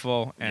most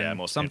painful, and Yeah,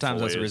 most sometimes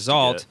painful as a ways to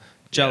result,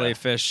 get-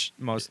 jellyfish,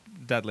 most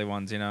deadly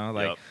ones, like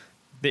Yep.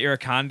 the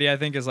irukandji, I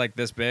think, is like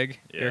this big.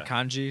 Yeah.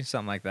 Irukandji,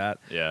 something like that.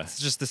 Yeah. It's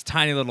just this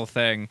tiny little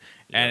thing,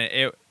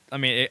 and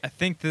I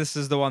think this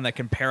is the one that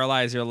can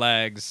paralyze your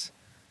legs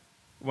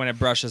when it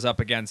brushes up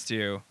against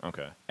you,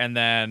 Okay. and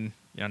then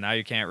now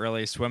you can't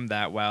really swim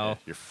that well. Yeah,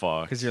 you're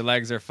fucked. Because your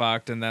legs are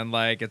fucked, and then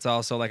like it's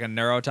also like a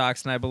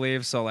neurotoxin, I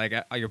believe. So like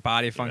your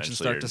body functions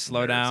Eventually start to your slow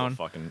nerves will down,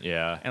 Fucking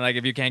yeah. and like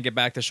if you can't get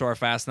back to shore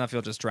fast enough,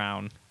 you'll just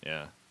drown.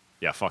 Yeah.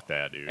 Yeah. Fuck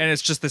that, dude. And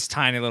it's just this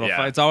tiny little.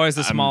 Yeah. It's always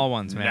the I'm small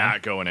ones, man.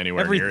 Not going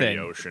anywhere near Everything.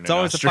 the ocean. It's in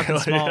always the fucking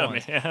Australia, small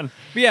ones. man.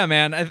 But yeah,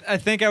 man. I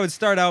think I would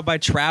start out by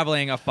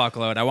traveling a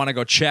fuckload. I want to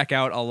go check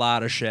out a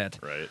lot of shit.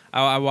 Right.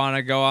 I want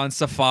to go on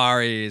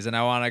safaris, and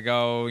I want to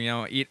go,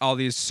 eat all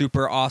these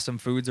super awesome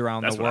foods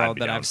around That's the what I'd world be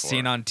that down I've for.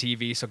 seen on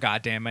TV so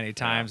goddamn many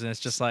times, and it's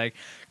just like,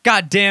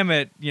 god damn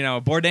it,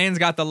 Bourdain's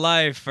got the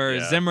life, or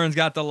Yeah. Zimmerman's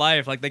got the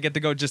life. Like they get to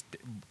go just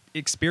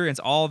experience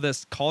all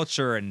this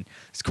culture and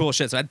this cool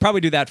shit. So I'd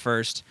probably do that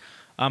first.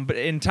 But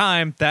in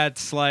time,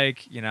 that's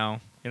like, you're not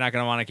going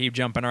to want to keep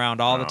jumping around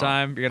all the No.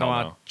 time. You're going to Hell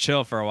want no. to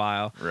chill for a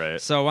while. Right.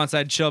 So once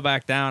I'd chill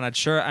back down,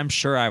 I'm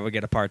sure I would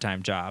get a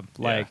part-time job.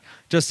 Like Yeah.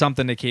 just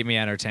something to keep me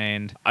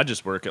entertained. I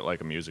just work at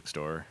like a music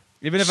store.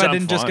 Even if I Sound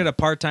didn't just fun. get a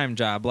part-time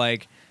job,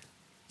 like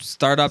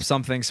start up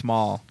something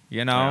small,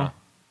 Yeah.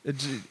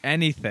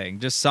 anything,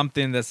 just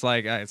something that's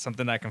like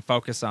something I can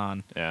focus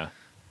on. Yeah.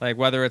 Like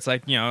whether it's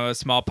like, a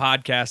small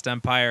podcast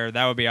empire,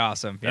 that would be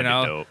awesome. That'd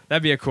be dope.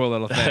 That'd be a cool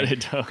little That'd thing.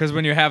 be dope. Because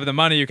when you have the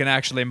money, you can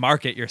actually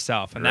market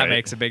yourself. And that Right.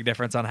 makes a big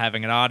difference on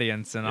having an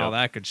audience and all Yep.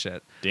 that good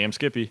shit. Damn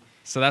Skippy.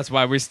 So that's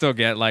why we still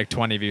get like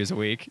 20 views a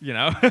week,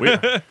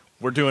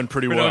 We're doing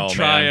pretty We well, don't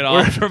try man. at all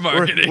we're, for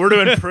marketing. We're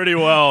doing pretty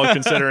well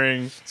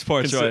considering. It's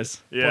poor choice.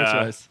 Yeah.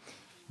 Poor choice.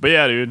 But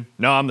yeah, dude.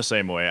 No, I'm the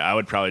same way. I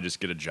would probably just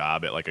get a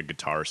job at like a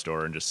guitar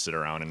store and just sit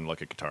around and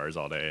look at guitars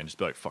all day and just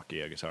be like, "Fuck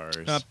yeah, guitars."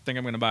 I think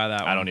I'm going to buy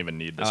that one. I don't even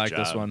need this I like job.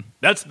 this one.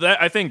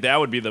 I think that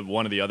would be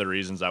one of the other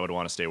reasons I would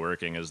want to stay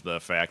working is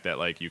the fact that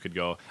like you could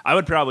go. I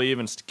would probably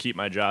even keep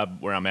my job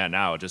where I'm at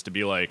now just to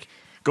be like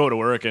go to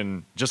work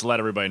and just let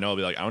everybody know.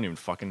 Be like, I don't even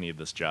fucking need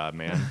this job,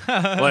 man.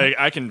 Like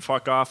I can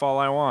fuck off all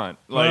I want.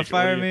 Want Like to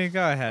fire what do you- me?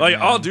 Go ahead. Like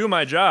man. I'll do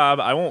my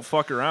job. I won't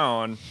fuck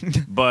around.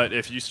 But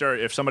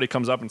if somebody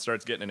comes up and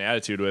starts getting an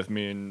attitude with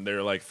me and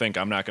they're like think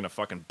I'm not gonna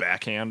fucking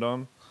backhand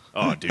them,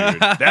 oh dude,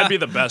 that'd be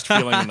the best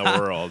feeling in the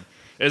world.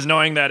 Is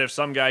knowing that if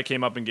some guy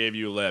came up and gave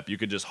you lip, you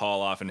could just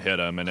haul off and hit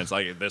him, and it's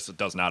like this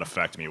does not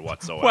affect me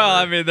whatsoever. Well,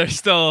 I mean, there's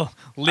still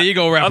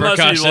legal Unless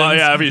repercussions.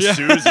 if he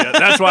sues you,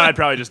 that's why I'd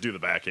probably just do the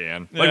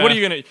backhand. Like, Yeah. what are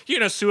you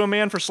gonna sue a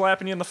man for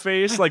slapping you in the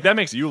face? Like that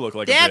makes you look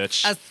like a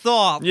bitch.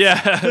 assault. Yeah,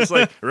 it's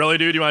like, really,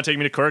 dude, you want to take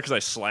me to court because I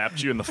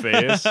slapped you in the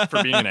face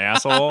for being an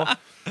asshole?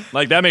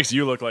 Like, that makes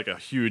you look like a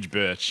huge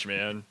bitch,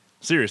 man.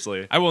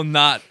 Seriously. I will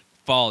not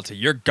fall to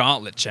your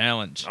gauntlet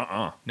challenge.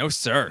 No,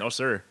 sir. No,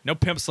 sir. No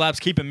pimp slaps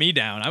keeping me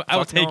down. I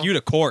will Fuck take no. you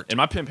to court. And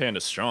my pimp hand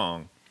is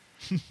strong.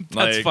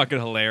 That's Like, fucking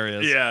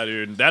hilarious. Yeah,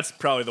 dude. That's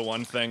probably the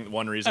one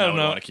reason I I don't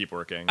would know. want to keep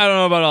working. I don't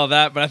know about all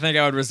that, but I think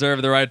I would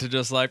reserve the right to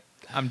just like,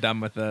 I'm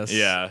done with this.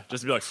 Yeah,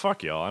 just be like,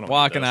 fuck y'all. I don't need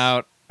Walking this.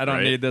 out. I don't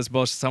Right? need this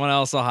bullshit. Someone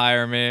else will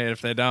hire me.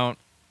 If they don't,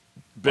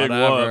 Big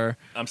whatever. whoop.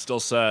 I'm still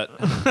set.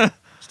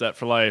 Set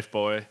for life,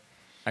 boy.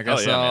 I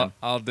guess yeah, man.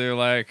 I'll do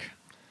like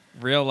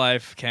real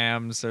life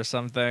cams or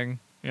something.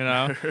 You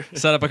know,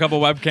 set up a couple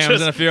webcams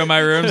in a few of my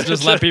rooms.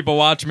 Just let people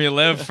watch me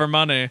live for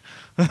money.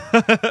 Is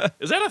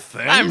that a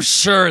thing? I'm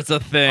sure it's a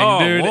thing, Oh,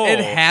 dude. whoa. It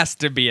has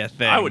to be a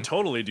thing. I would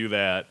totally do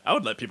that. I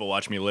would let people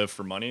watch me live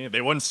for money.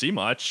 They wouldn't see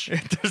much.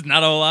 There's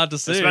not a whole lot to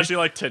see. Especially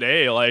like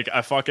today. Like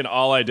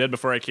all I did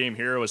before I came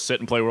here was sit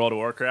and play World of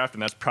Warcraft,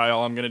 and that's probably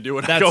all I'm gonna do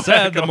when I That go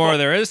said, back the more home.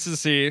 there is to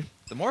see,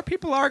 the more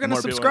people are going to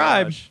More people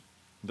subscribe. watch.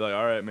 Be like,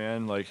 all right,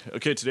 man. Like,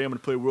 okay, today I'm gonna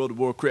play World of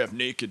Warcraft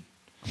naked.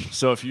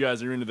 So if you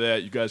guys are into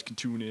that, you guys can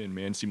tune in,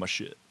 man. See my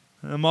shit.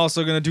 I'm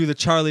also going to do the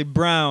Charlie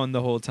Brown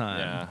the whole time.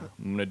 Yeah,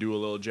 I'm gonna do a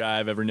little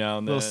jive every now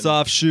and then. Little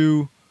soft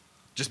shoe.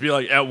 Just be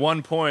like, at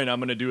one point, I'm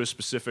gonna do a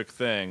specific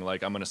thing.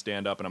 Like, I'm gonna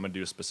stand up and I'm gonna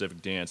do a specific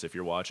dance. If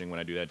you're watching when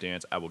I do that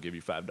dance, I will give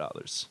you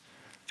 $5.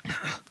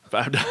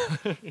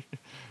 $5,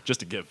 just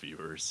to give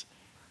viewers.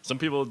 Some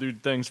people do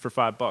things for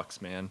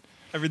 $5, man.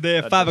 Every day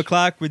at That 5 does-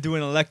 o'clock, we're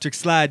doing an electric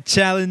slide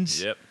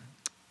challenge. Yep.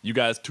 You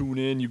guys tune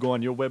in. You go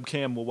on your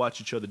webcam. We'll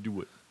watch each other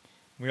do it.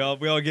 We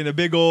all get a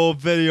big old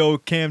video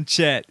cam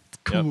chat. It's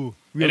Yep. cool.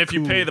 Real And if you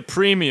cool. pay the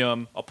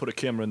premium, I'll put a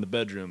camera in the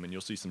bedroom and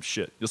you'll see some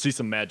shit. You'll see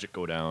some magic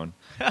go down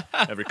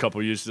every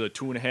couple years. Like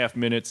 2.5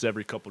 minutes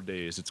every couple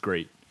days. It's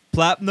great.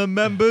 Platinum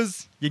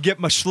members, you get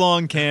my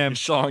schlong cam.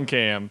 Sean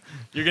Cam,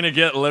 you're gonna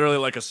get literally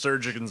like a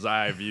surgeon's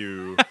eye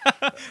view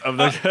of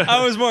the.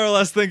 I was more or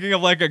less thinking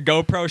of like a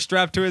GoPro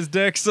strapped to his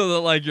dick so that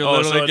like you're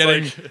Oh, so literally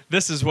it's getting like-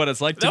 this is what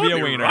it's like to That be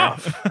would a wiener.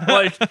 rough.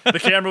 Like the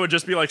camera would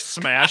just be like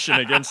smashing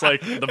against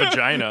like the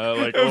vagina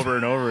like over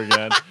and over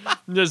again.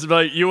 Just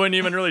like you wouldn't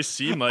even really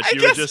see much. I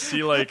You would guess- just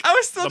see like. I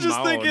was still the just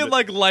mound. thinking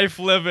like life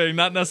living,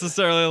 not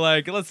necessarily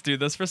like let's do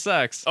this for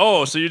sex.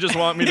 Oh, so you just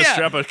want me to Yeah.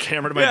 strap a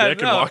camera to my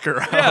dick and walk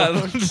around? Yeah,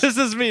 this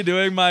is me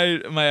doing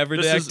my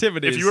everyday This is-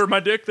 activities. If you were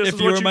my dick, this If is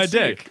you what were you'd my see.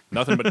 dick.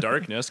 Nothing but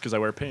darkness because I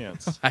wear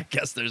pants. I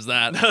guess there's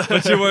that.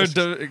 But you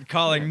were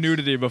calling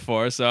nudity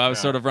before, so I was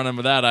Yeah. sort of running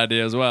with that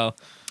idea as well.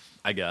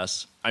 I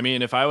guess. I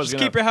mean, if I was Just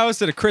gonna keep your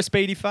house at a crisp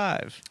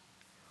 85.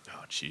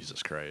 Oh,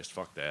 Jesus Christ.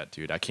 Fuck that,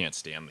 dude. I can't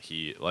stand the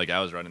heat. Like,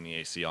 I was running the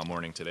AC all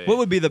morning today. What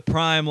would be the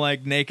prime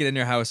like naked in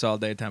your house all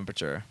day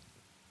temperature?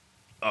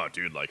 Oh,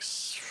 dude, like,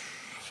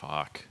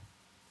 fuck.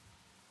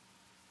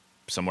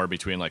 Somewhere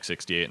between, like,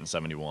 68 and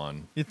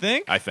 71. You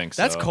think? I think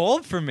so. That's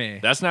cold for me.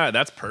 That's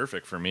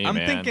perfect for me, I'm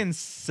man. thinking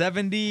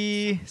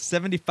 70,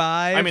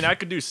 75. I mean, I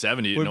could do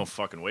 70. Would- No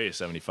fucking way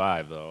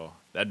 75, though.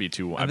 That'd be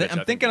too I'm, I bet you I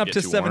think thinking it'd up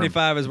get to too warm.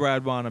 75 is where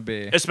I'd want to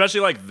be. Especially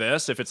like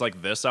this. If it's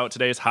like this out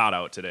today, it's hot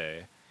out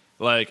today.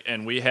 Like,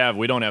 and we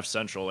don't have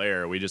central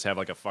air. We just have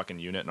like a fucking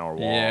unit in our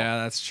wall. Yeah,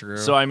 that's true.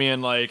 So I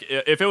mean, like,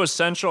 if it was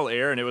central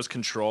air and it was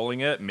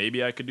controlling it,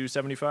 maybe I could do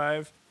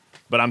 75.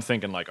 But I'm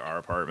thinking like our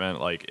apartment,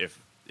 like if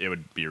it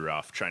would be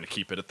rough trying to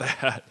keep it at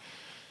that.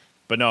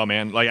 But no,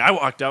 man, like I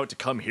walked out to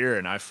come here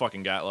and I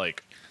fucking got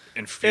like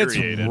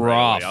infuriated. right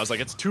rough. away. I was like,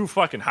 it's too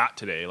fucking hot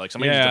today. Like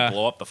somebody needs Yeah. to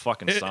blow up the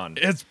fucking sun.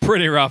 It's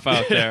pretty rough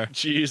out there.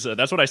 Jesus,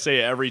 that's what I say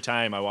every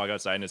time I walk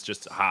outside and it's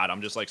just hot.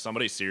 I'm just like,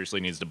 somebody seriously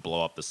needs to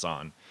blow up the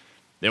sun.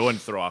 They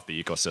wouldn't throw off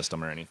the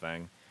ecosystem or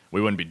anything.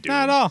 We wouldn't be doomed.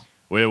 Not at all.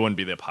 We wouldn't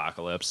be the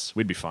apocalypse.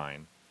 We'd be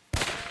fine.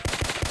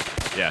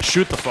 Yeah,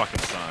 shoot the fucking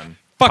sun.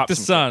 Fuck the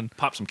sun.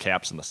 Pop some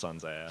caps in the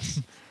sun's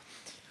ass.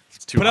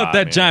 It's too Put out hot,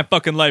 that man. giant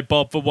fucking light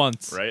bulb for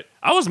once. Right?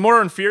 I was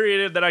more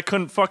infuriated that I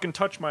couldn't fucking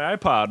touch my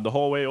iPod the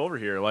whole way over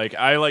here. Like,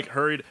 I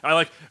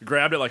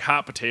grabbed it like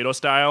hot potato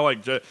style,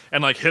 like,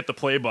 and like hit the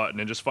play button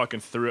and just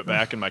fucking threw it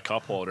back in my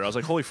cup holder. I was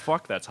like, holy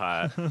fuck, that's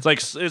hot. It's like,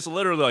 it's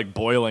literally like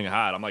boiling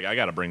hot. I'm like, I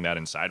gotta bring that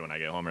inside when I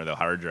get home or the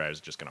hard drive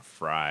is just gonna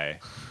fry.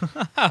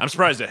 I'm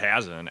surprised it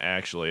hasn't,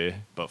 actually,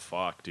 but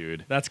fuck,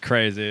 dude. That's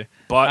crazy.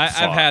 But I've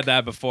fuck. had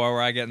that before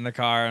where I get in the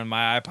car and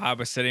my iPod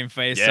was sitting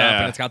face up Yeah.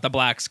 and it's got the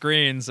black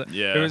screens.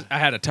 Yeah. I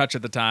had a touch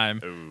at the time.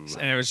 Ooh.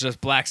 And it was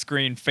just black screen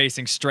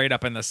facing straight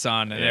up in the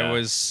sun. And Yeah. it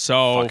was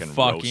so Fucking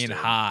fucking roasted.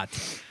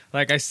 hot.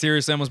 Like I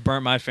seriously almost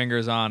burnt my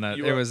fingers on it.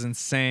 You It are- was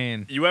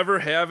insane. You ever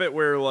have it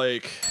where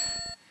like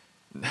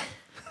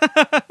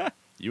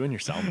you and your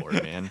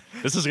soundboard, man?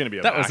 This is gonna be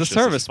That was a obnoxious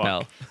service as fuck.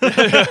 bell.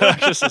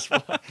 Obnoxious as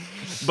fuck.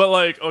 But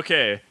like,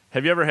 okay,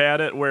 have you ever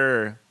had it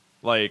where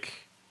like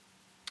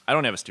I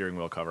don't have a steering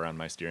wheel cover on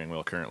my steering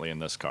wheel currently in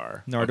this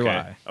car. Nor do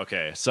okay? I.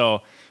 Okay,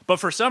 so but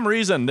for some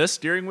reason this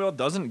steering wheel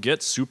doesn't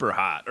get super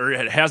hot, or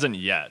it hasn't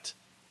yet.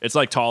 It's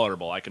like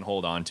tolerable. I can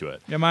hold on to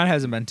it. Yeah, mine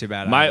hasn't been too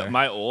bad My either.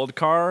 my old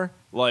car,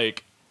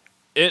 like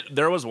it.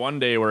 There was one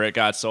day where it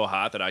got so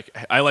hot that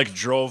I like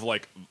drove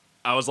like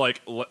I was like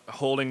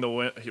holding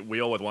the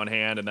wheel with one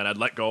hand and then I'd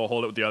let go,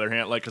 hold it with the other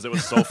hand, like because it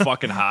was so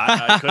fucking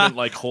hot. I couldn't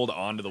like hold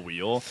on to the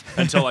wheel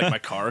until like my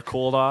car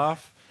cooled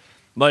off.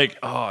 Like,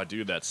 oh,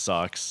 dude, that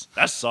sucks.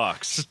 That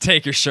sucks. Just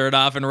take your shirt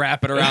off and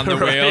wrap it around the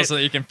Right. wheel so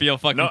that you can feel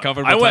fucking No,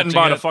 comfortable. I went and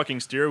touching bought it. a fucking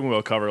steering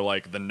wheel cover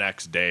like the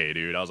next day,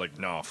 dude. I was like,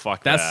 no,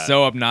 fuck That's that.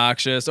 so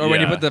obnoxious. Or when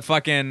you Yeah. put the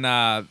fucking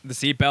the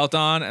seatbelt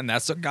on and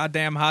that's so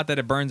goddamn hot that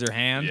it burns your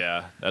hand.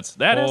 Yeah, that hasn't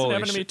Holy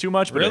happened to me shit. too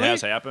much, but Really? it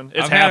has happened.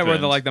 It's I've had it where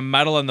happened. the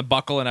metal and the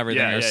buckle and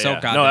everything are so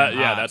goddamn No, hot.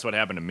 yeah, that's what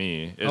happened to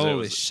me.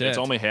 Holy shit. It's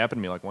only happened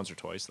to me like once or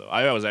twice though.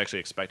 I was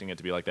actually expecting it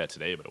to be like that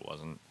today, but it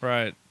wasn't.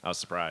 right. I was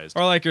surprised.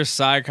 Or like your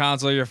side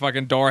console, your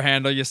fucking door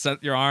handle, you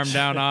set your arm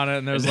down on it,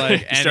 and there's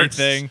like You start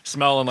anything.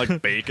 smelling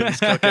like bacon's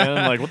cooking.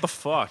 Like, what the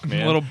fuck,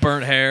 man? A little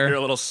burnt You're hair.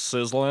 a little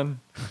sizzling.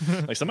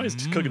 Like, somebody's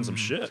cooking some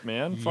shit,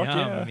 man. Fuck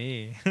yeah.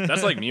 Yummy.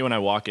 That's like me when I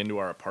walk into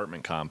our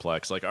apartment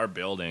complex, like our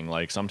building.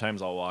 Like,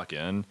 sometimes I'll walk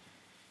in,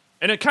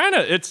 and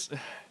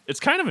it's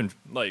kind of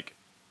like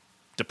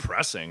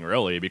depressing,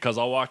 really, because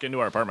I'll walk into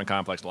our apartment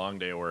complex, long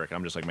day of work, and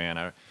I'm just like, man,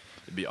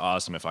 it'd be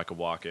awesome if I could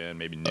walk in.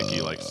 Maybe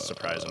Nikki like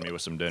surprising me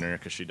with some dinner,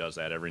 because she does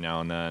that every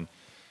now and then.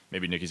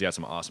 Maybe Nikki's got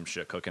some awesome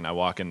shit cooking. I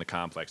walk in the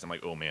complex, I'm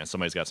like, oh man,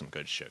 somebody's got some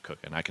good shit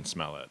cooking. I can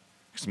smell it.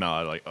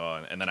 Like,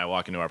 oh, and then I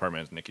walk into our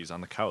apartment, and Nikki's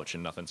on the couch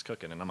and nothing's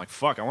cooking, and I'm like,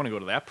 fuck, I want to go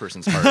to that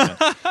person's apartment,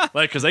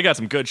 like, because they got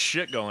some good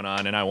shit going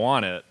on, and I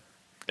want it.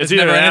 It's Is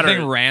either never that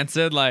anything or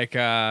rancid like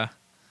I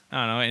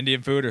don't know,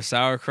 Indian food or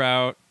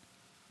sauerkraut.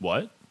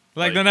 what?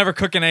 Like they're never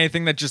cooking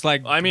anything that just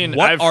like. I mean,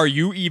 what are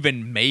you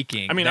even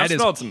making? I mean, that I've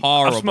smelled some.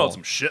 horrible. I've smelled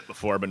some shit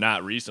before, but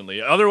not recently.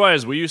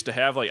 Otherwise, we used to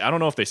have like, I don't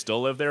know if they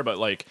still live there, but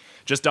like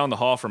just down the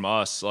hall from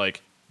us,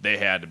 like they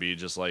had to be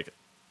just like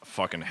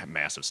fucking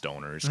massive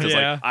stoners. Because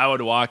Yeah. like I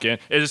would walk in,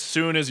 as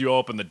soon as you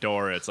open the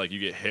door, it's like you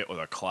get hit with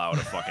a cloud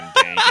of fucking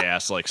dank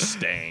ass like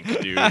stank,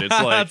 dude. It's like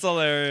That's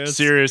hilarious.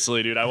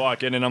 seriously, dude. I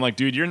walk in and I'm like,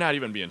 dude, you're not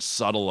even being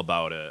subtle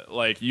about it.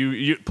 Like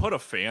you put a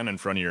fan in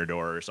front of your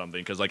door or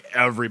something, because like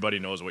everybody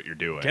knows what you're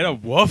doing. Get a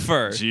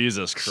woofer.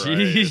 Jesus Christ.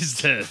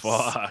 Jesus.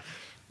 Fuck.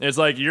 It's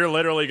like you're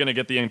literally going to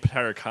get the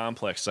entire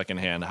complex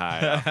secondhand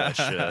high off that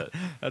shit.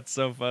 That's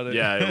so funny.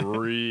 Yeah, it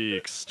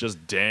reeks.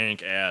 Just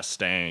dank ass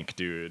stank,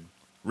 dude.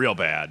 Real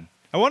bad.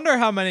 I wonder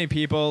how many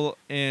people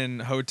in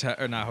not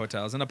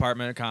hotels, in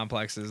apartment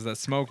complexes that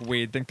smoke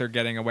weed think they're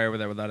getting away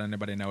with it without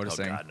anybody Oh,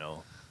 noticing. God,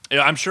 no.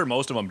 Yeah, I'm sure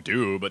most of them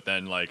do, but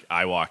then like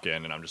I walk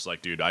in and I'm just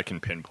like, dude, I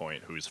can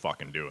pinpoint who's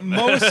fucking doing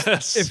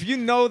this. If you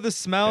know the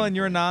smell and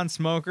you're a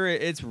non-smoker,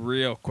 it's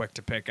real quick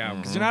to pick out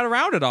because you're not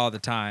around it all the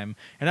time,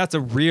 and that's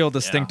a real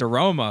distinct Yeah.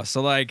 aroma.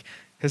 So like,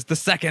 it's the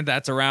second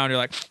that's around, you're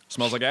like,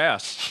 Smells like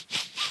ass.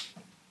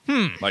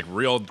 Like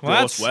real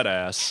gross that's- wet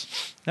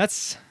ass.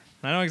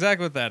 I know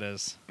exactly what that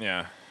is.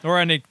 Yeah. Or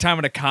any time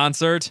at a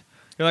concert,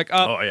 you're like,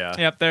 oh, Oh, yeah.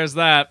 yep, there's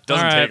that.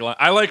 Doesn't All right. take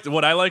long.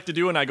 What I like to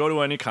do when I go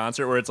to any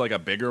concert where it's like a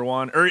bigger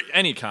one, or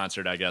any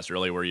concert, I guess,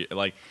 really, where you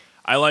like,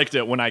 I like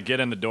to, when I get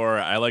in the door,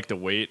 I like to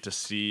wait to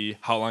see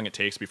how long it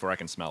takes before I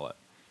can smell it.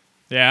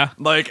 Yeah.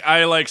 Like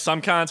I like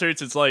some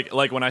concerts, it's like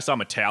when I saw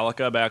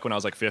Metallica back when I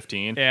was like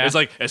 15. Yeah. It's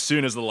like as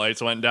soon as the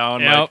lights went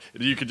down, Yep. like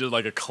you could just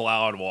like a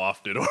cloud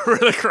wafted over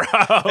the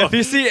crowd. If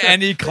you see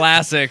any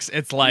classics,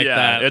 it's like yeah,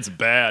 that. it's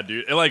bad,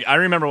 dude. Like I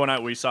remember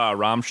when we saw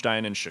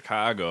Rammstein in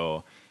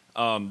Chicago.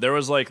 There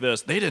was like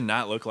this. They did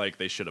not look like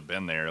they should have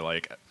been there.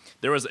 Like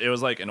it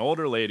was like an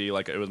older lady.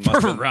 Like it was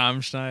must have been,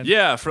 Rammstein.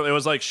 yeah. It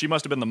was like she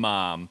must have been the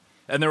mom.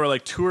 And there were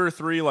like 2 or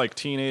 3 like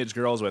teenage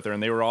girls with her,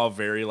 and they were all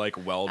very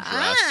like well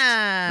dressed,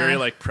 very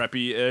like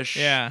preppy-ish.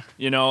 Yeah.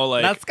 You know,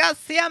 like Let's go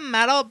see a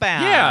metal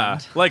band. yeah,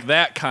 like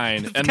that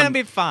kind. It's gonna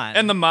be fun.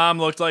 And the mom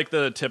looked like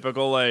the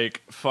typical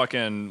like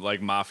fucking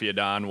like mafia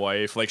don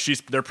wife. Like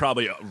they're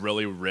probably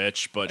really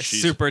rich, but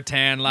she's super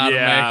tan, lot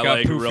yeah, of makeup,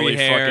 like poofy really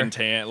hair, fucking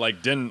tan.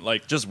 Like didn't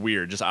like just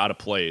weird, just out of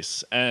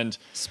place. And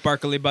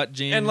sparkly butt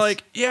jeans. and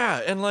like yeah,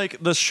 and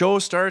like the show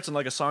starts and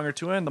like a song or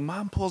two in, the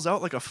mom pulls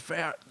out like a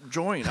fat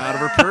joint out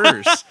of her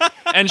purse.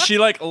 And she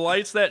like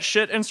lights that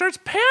shit and starts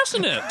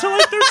passing it to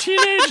like their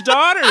teenage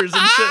daughters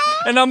and shit.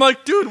 And I'm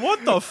like, dude,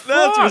 what the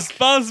fuck? that's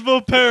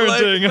responsible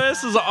parenting. Like,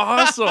 this is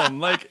awesome.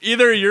 Like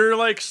either you're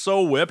like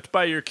so whipped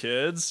by your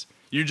kids,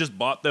 you just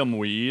bought them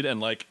weed and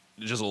like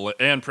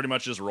and pretty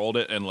much just rolled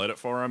it and lit it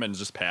for them and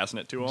just passing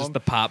it to them. Just the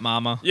pop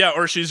mama. Yeah,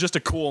 or she's just a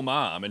cool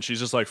mom and she's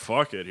just like,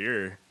 fuck it,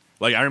 here.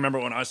 Like I remember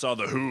when I saw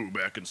The Who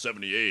back in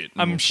 '78.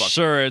 I'm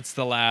sure it's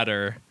the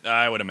latter.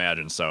 I would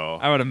imagine so.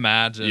 I would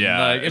imagine. Yeah,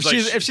 Like, if it's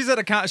like if she's at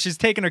a she's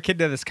taking her kid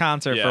to this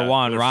concert Yeah, for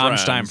one, with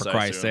Rammstein friends, for I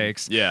Christ's assume.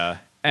 sakes. Yeah. Which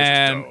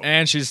is dope.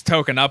 And she's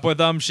token up with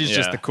them. She's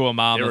just Yeah. the cool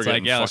mom They were that's like,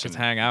 getting yeah, let's just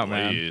fucking hang out,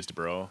 man. blazed,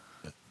 bro.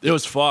 It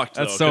was fucked.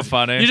 That's though, so 'cause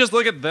funny. You just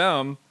look at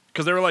them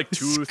because they were like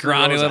 2-3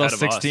 Scrawny rows little ahead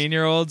of us.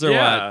 16-year-olds or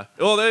Yeah. what?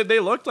 Well, they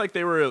looked like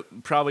they were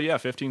probably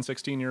 15,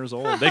 16 years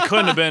old. They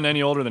couldn't have been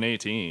any older than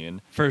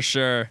 18. For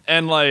sure.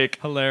 And like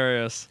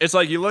Hilarious. it's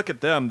like you look at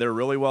them, they're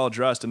really well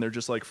dressed and they're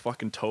just like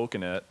fucking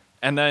toking it.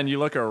 And then you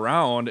look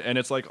around and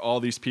it's like all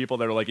these people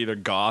that are like either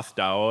gothed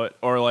out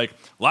or like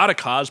a lot of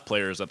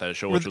cosplayers at that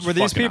show, which was Were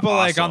these fucking people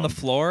like on the awesome.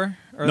 floor?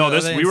 Or No, are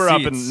they we in were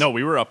up seats? in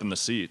we were up in the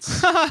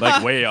seats,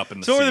 like way up in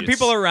the So seats. were the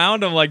people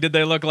around them like? Did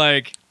they look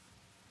like?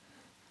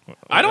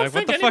 I don't like,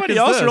 think what the fuck anybody is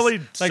else this? really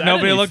Like, said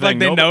nobody looked like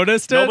anything. they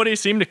noticed it? Nobody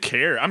seemed to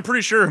care. I'm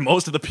pretty sure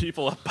most of the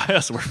people up by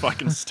us were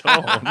fucking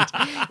stoned,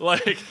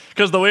 like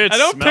because the way it I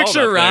don't smelled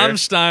picture up there.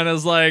 Rammstein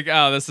as like,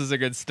 oh, this is a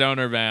good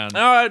stoner band.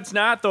 No, it's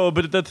not though.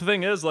 But the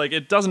thing is, like,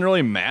 it doesn't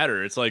really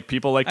matter. It's like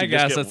people like to I just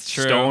guess get that's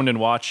true. stoned and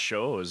watch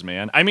shows,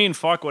 man. I mean,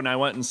 fuck, when I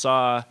went and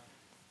saw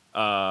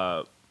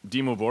Dimmu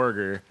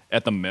Borgir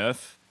at the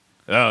Myth,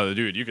 Oh,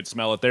 dude, you could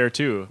smell it there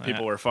too.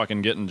 People Yeah. were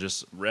fucking getting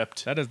just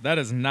ripped. That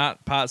is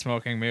not pot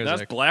smoking music.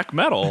 That's black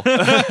metal,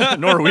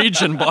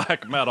 Norwegian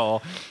black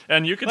metal,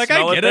 and you could like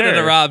smell I get it at a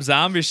there. Rob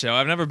Zombie show.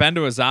 I've never been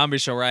to a zombie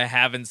show where I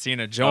haven't seen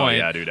a Oh joint.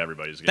 yeah, dude,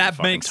 everybody's getting That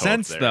fucking makes toked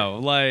sense there. though.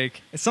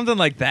 Like it's something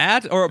like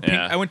that, or Pink,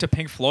 Yeah. I went to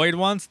Pink Floyd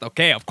once.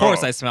 Okay, of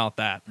course Oh. I smelled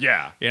that.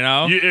 Yeah, You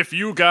know? if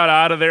you got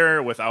out of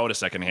there without a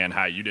secondhand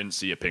high, you didn't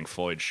see a Pink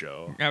Floyd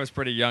show. I was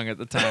pretty young at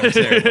the time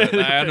too, but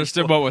I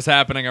understood what was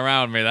happening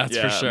around me. That's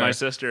Yeah, for sure. my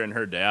sister and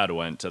her dad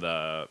went to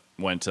the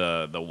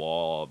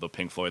Wall, the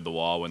Pink Floyd The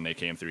Wall when they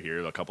came through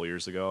here a couple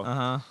years ago.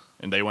 Uh-huh.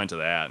 And they went to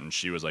that, and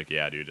she was like,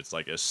 "Yeah, dude, it's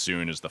like as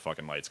soon as the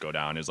fucking lights go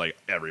down, it's like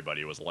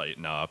everybody was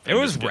lighting up." It and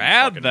was just getting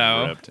rad, fucking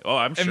though. ripped. Oh,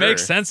 I'm sure It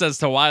makes sense as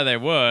to why they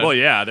would. Well,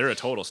 yeah, they're a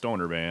total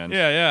stoner band.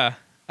 yeah.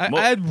 Well-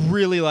 I'd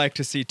really like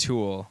to see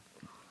Tool.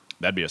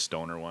 That'd be a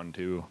stoner one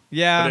too.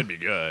 Yeah. But it'd be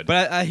good.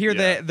 But I hear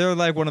Yeah. they're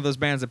like one of those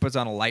bands that puts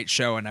on a light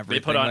show and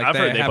everything. they put on. Like I've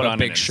heard they have put a on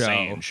big an show.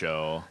 insane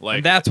show. Like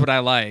And that's what I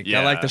like.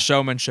 I like Yeah. the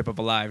showmanship of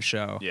a live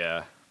show.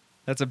 yeah,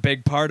 That's a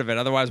big part of it.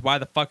 Otherwise, why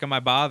the fuck am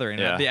I bothering?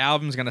 Yeah. The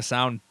album's gonna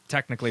sound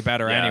technically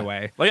better yeah.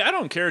 anyway. Like I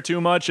don't care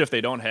too much if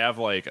they don't have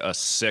like a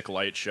sick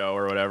light show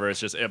or whatever. It's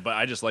just, but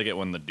I just like it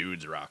when the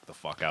dudes rock the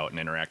fuck out and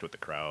interact with the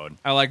crowd.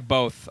 I like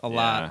both a Yeah,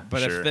 lot.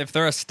 But sure. if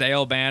they're a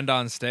stale band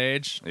on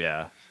stage,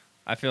 Yeah,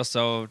 I feel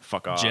so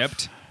fuck off.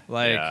 gypped.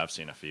 Like yeah, I've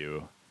seen a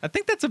few. I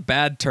think that's a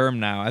bad term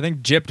now. I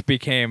think gypped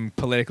became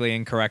politically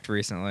incorrect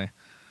recently.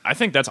 I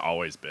think that's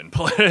always been.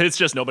 It's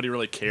just nobody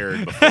really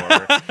cared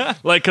before.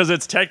 Like, because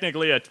it's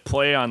technically a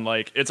play on,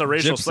 like, it's a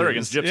racial slur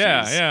against gypsies.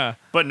 Yeah.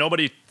 But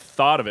nobody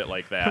thought of it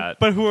like that.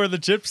 But who are the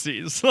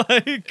gypsies?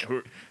 Like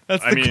Who-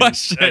 that's I the mean,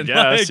 question. I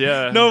guess, Like,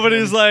 yeah.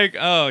 Nobody's like,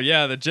 oh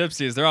yeah, the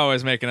gypsies. They're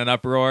always making an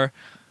uproar.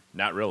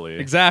 Not really.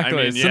 Exactly.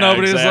 I mean, So yeah,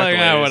 nobody's exactly.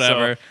 like,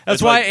 whatever. So That's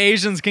it's why like-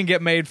 Asians can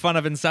get made fun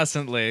of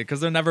incessantly because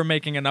they're never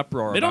making an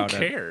uproar. They don't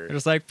about it. care. They're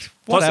just like,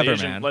 Plus, whatever,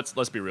 Asian, man.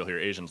 let's be real here.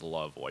 Asians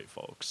love white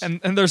folks.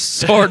 And they're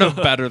sort of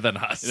better than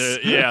us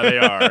Yeah, they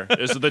are.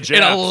 It's the in a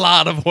Japs-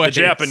 lot of ways.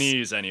 The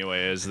Japanese,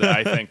 anyways.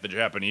 I think the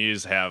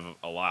Japanese have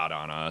a lot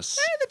on us.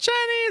 The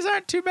Chinese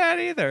aren't too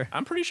bad either.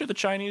 I'm pretty sure the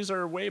Chinese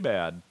are way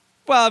bad.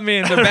 Well, I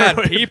mean, they're bad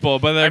people,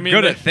 but they're I mean,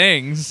 good they- at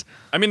things.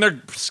 I mean,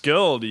 they're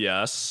skilled,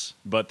 yes,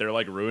 but they're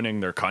like ruining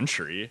their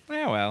country.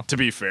 Yeah, well. To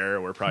be fair,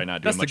 we're probably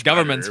not doing That's the much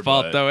government's better,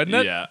 fault, but though, isn't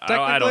it? Yeah, I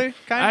Technically, don't.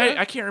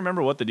 kinda? I can't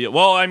remember what the deal.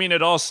 Well, I mean,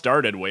 it all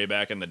started way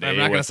back in the day. I'm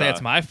not going to with, say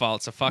it's my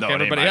fault, so fuck no, it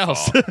ain't everybody my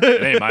else. fault.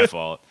 It ain't my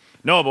fault.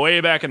 No, but way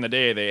back in the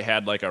day, they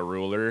had like a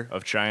ruler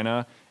of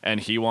China, and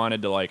he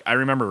wanted to like. I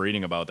remember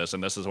reading about this,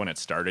 and this is when it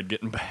started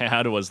getting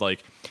bad. Was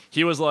like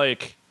he was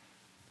like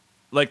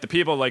the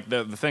people like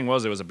the thing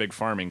was it was a big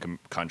farming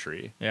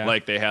country. Yeah.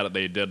 Like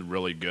they did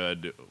really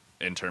good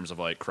in terms of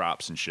like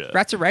crops and shit.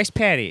 That's a rice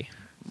patty.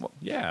 Well,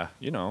 yeah,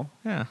 you know,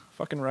 Yeah.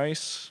 fucking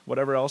rice,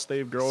 whatever else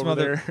they grow Some over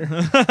other-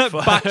 there.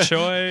 Bok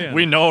choy. and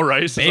We know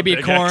rice, baby is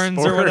a big corns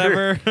or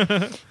exporter.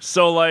 whatever.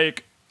 So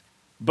like,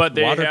 but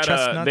Water they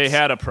chestnuts?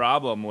 had a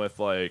problem with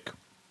like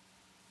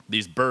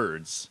these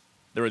birds.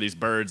 There were these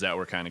birds that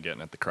were kind of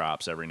getting at the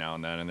crops every now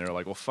and then, and they were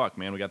like, "Well, fuck,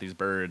 man, we got these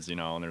birds, you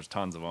know, and there's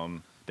tons of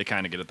them. They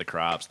kind of get at the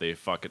crops. They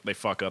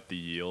fuck up the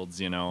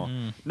yields, you know.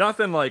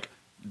 Nothing like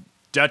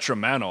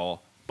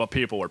detrimental." But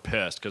people were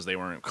pissed because they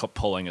weren't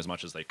pulling as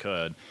much as they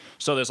could.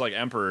 So this like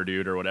emperor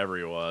dude or whatever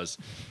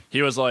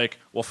he was like,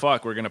 well,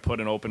 fuck, we're gonna put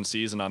an open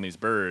season on these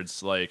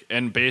birds, like,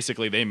 and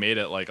basically they made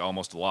it like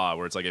almost a law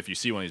where it's like if you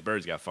see one of these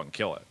birds, you gotta fucking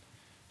kill it.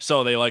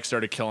 So they like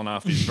started killing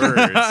off these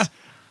birds,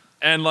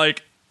 and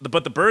like.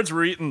 But the birds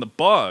were eating the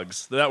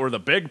bugs that were the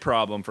big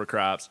problem for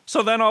crops.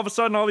 So then all of a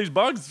sudden, all these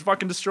bugs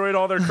fucking destroyed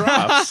all their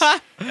crops.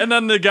 And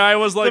then the guy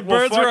was like, The well,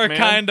 birds fuck, were a man.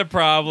 kind of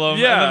problem,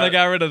 Yeah. and then they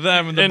got rid of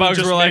them, and the bugs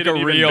just were like made a an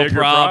even real bigger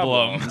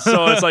problem.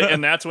 So it's like,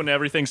 and that's when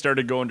everything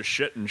started going to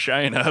shit in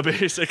China,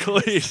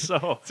 basically.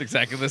 So It's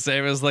exactly the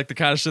same as like the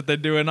kind of shit they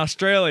do in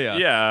Australia.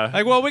 yeah,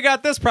 Like, well, we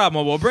got this problem.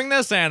 Well, we'll bring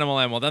this animal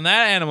in. Well, then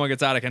that animal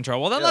gets out of control.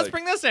 Well, then Yeah, let's like-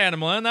 bring this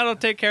animal in. That'll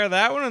take care of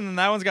that one, and then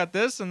that one's got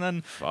this, and then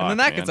Fuck,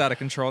 that gets man. out of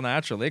control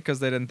naturally because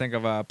they didn't think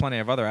of plenty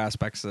of other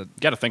aspects that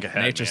got to think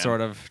ahead. nature man.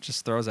 sort of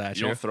just throws at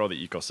You you. don't throw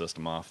the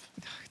ecosystem off.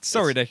 It's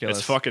so ridiculous.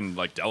 It's fucking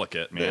like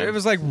delicate, man. It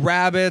was like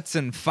rabbits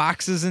and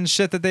foxes and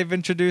shit that they've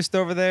introduced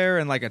over there,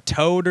 and like a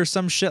toad or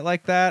some shit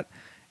like that,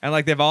 and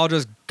like they've all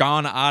just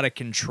gone out of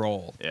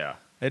control. yeah.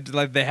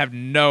 Like they have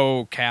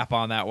no cap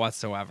on that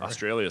whatsoever.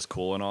 Australia's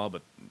cool and all,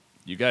 but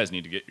you guys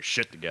need to get your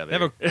shit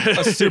together. They have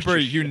a super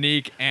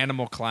unique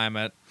animal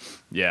climate.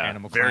 yeah,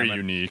 animal very climate.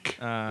 unique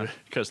Uh,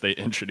 because they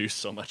introduce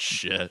so much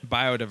shit.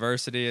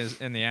 Biodiversity is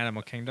in the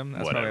animal kingdom.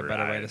 That's Whatever, probably a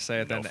better way I to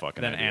say it no than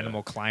fucking idea.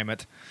 animal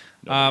climate.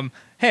 No.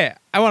 Hey,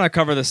 I want to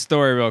cover this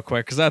story real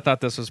quick because I thought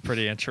this was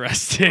pretty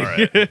interesting. All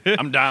right,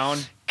 I'm down.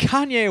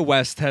 Kanye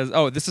West has.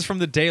 Oh, this is from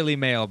the Daily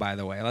Mail, by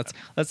the way.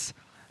 Let's.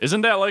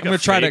 Isn't that like I'm a gonna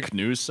try to- fake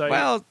news site?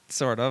 Well,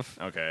 sort of.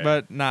 Okay.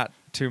 But not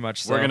too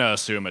much. So. we're gonna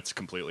assume it's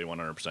completely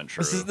 100%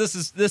 true.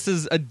 This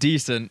is a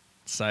decent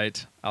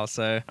site. I'll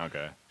say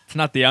okay. it's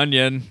not The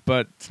Onion,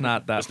 but it's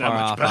not that It's far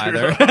not off much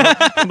either.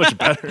 better. much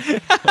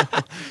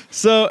better.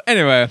 So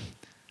anyway,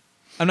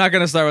 I'm not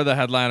going to start with the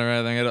headline or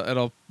anything.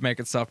 It'll make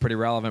itself pretty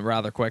relevant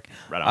rather quick.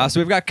 Right on.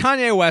 So we've got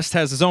Kanye West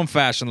has his own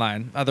fashion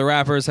line. Other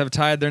rappers have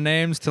tied their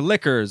names to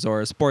liquors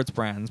or sports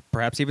brands,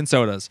 perhaps even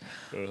sodas.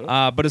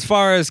 But as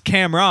far as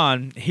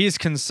Cameron, he's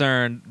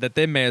concerned that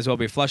they may as well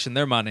be flushing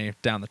their money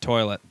down the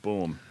toilet.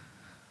 Boom.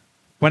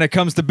 When it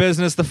comes to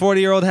business, the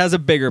 40-year-old has a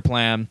bigger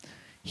plan.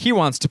 He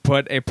wants to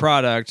put a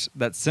product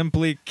that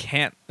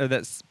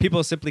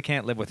people simply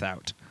can't live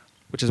without,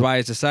 which is why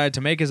he's decided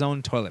to make his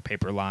own toilet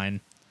paper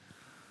line.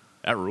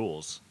 That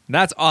rules.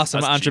 That's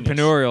awesome That's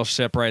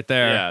entrepreneurship right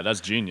there. Yeah,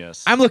 that's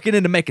genius. I'm looking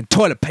into making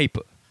toilet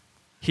paper.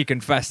 He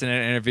confessed in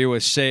an interview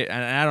with Shay,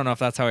 and I don't know if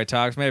that's how he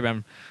talks. Maybe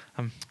I'm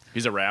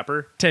He's a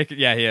rapper? taking.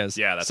 Yeah, he is.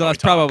 Yeah, that's so how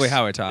that's he talks. probably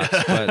how he talks.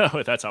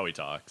 But That's how he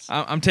talks.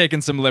 I'm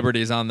taking some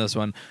liberties on this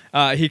one.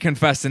 He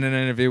confessed in an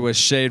interview with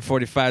Shade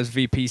 45's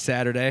VP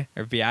Saturday,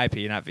 or VIP,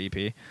 not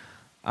VP.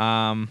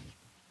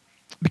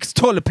 Because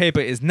toilet paper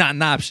is not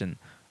an option.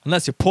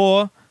 Unless you're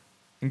poor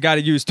and got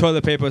to use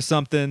toilet paper or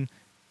something,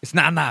 it's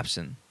not an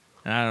option.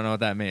 And I don't know what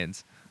that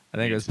means. I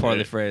think it was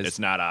poorly phrased. It's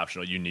not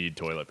optional. You need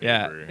toilet paper.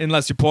 Yeah,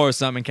 unless you're poor or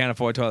something and can't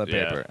afford toilet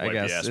Yeah, paper, I wipe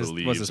your guess ass with was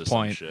leaves his or some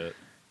point. shit.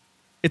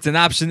 It's an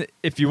option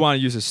if you want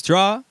to use a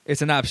straw.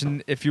 It's an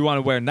option if you want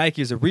to wear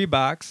Nikes or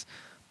Reeboks,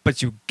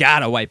 but you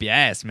gotta wipe your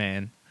ass,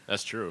 man.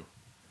 That's true.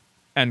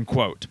 End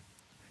quote.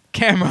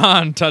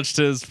 Cameron touched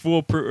on his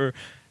foolproof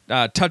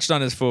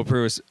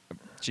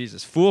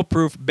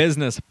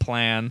business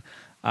plan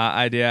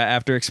idea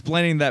after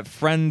explaining that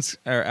friends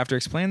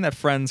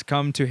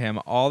come to him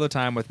all the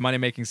time with money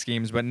making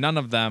schemes, but none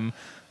of them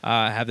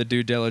have the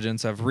due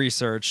diligence of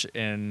research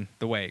in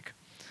the wake.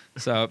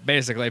 So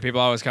basically,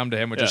 people always come to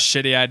him with just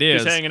shitty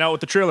ideas. He's hanging out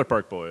with the Trailer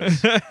Park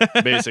Boys,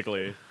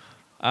 basically.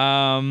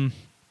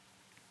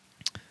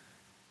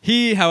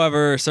 He,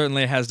 however,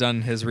 certainly has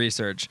done his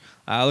research,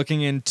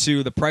 looking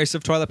into the price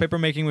of toilet paper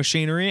making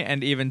machinery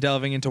and even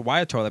delving into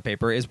why toilet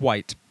paper is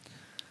white.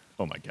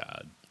 Oh my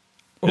god.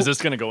 Is this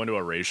going to go into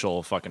a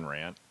racial fucking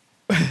rant?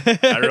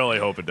 I really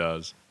hope it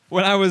does.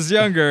 When I was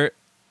younger,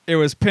 it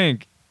was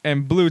pink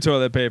and blue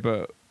toilet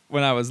paper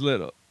when I was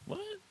little. What?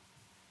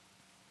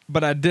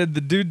 But I did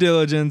the due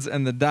diligence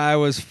and the dye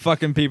was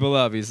fucking people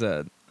up, he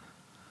said.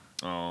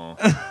 Oh.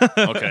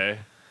 Okay.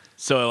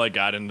 So it like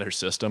got in their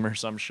system or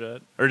some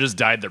shit? Or just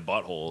dyed their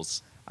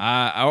buttholes?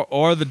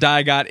 Or the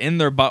dye got in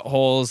their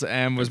buttholes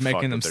and was And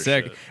making fucked them with their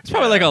sick. shit. It's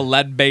probably Yeah. like a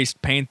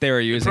lead-based paint they were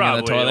using in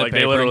the toilet like, they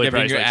paper and literally giving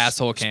probably, you like,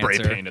 asshole spray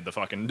cancer. painted the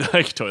fucking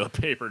like toilet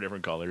paper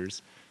different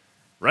colors.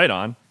 Right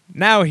on.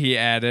 Now he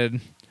added,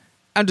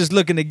 I'm just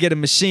looking to get a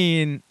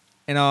machine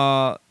and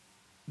all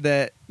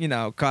that,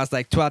 costs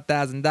like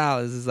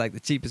 $12,000 is like the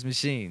cheapest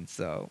machine.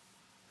 So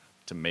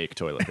To make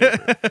toilet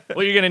paper.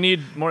 Well, you're going to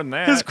need more than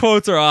that. his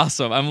quotes are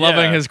awesome. I'm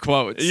loving Yeah. his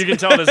quotes. You can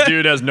tell this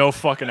dude has no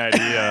fucking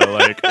idea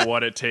like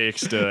what it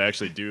takes to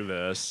actually do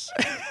this.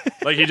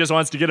 Like he just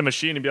wants to get a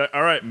machine and be like,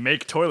 all right,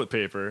 make toilet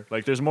paper.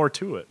 Like there's more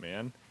to it,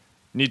 man.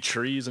 Need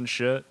trees and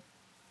shit.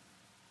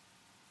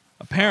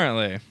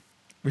 Apparently,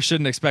 we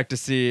shouldn't expect to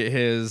see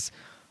his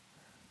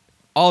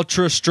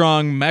ultra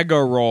strong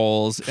mega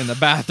rolls in the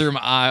bathroom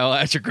aisle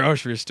at your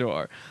grocery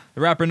store.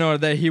 The rapper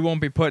noted that he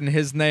won't be putting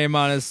his name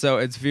on it, so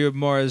it's viewed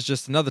more as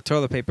just another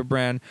toilet paper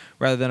brand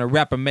rather than a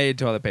rapper-made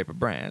toilet paper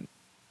brand.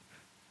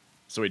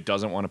 So he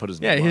doesn't want to put his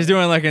Yeah, name he's on it.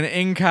 doing like an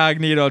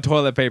incognito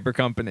toilet paper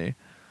company.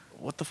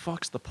 What the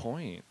fuck's the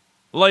point?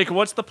 Like,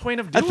 what's the point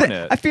of doing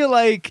it? I feel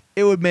like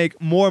it would make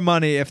more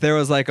money if there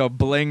was like a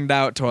blinged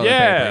out toilet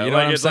paper. You know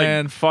like what I'm it's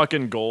saying? like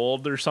fucking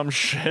gold or some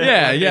shit.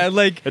 Yeah,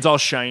 like it's all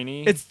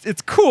shiny.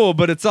 it's cool,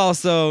 but it's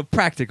also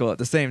practical at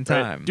the same Right?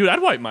 time. Dude,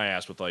 I'd wipe my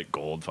ass with like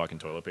gold fucking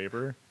toilet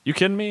paper. You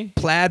kidding me?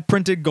 Plaid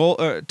printed gold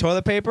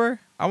toilet paper.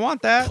 I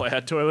want that.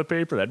 Plaid toilet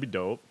paper, that'd be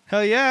dope.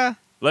 Hell yeah.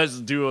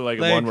 Let's do like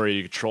Like, one where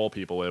you troll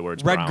people with where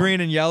it's Red, brown.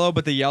 green, and yellow,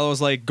 but the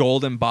yellow's like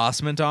gold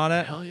embossment on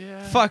it. Hell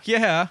yeah. Fuck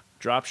yeah.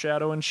 Drop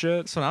shadow and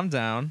shit. That's what I'm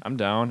down. I'm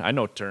down. I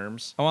know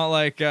terms. I want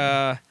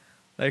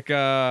like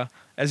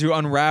as you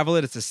unravel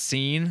it, it's a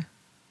scene.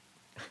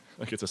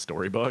 Like it's a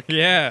storybook.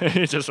 Yeah.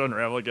 You just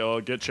unravel it, go, I'll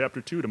get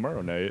chapter 2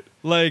 tomorrow night.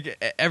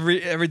 Like every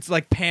it's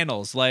like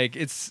panels. Like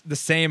it's the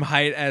same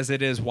height as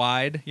it is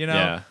wide,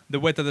 Yeah. The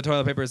width of the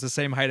toilet paper is the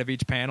same height of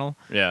each panel.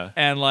 Yeah.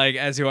 And like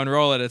as you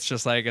unroll it, it's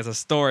just like it's a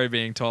story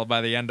being told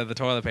by the end of the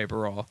toilet paper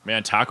roll.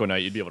 Man, taco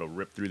night, you'd be able to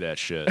rip through that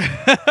shit.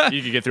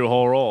 You could get through a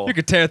whole roll. You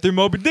could tear through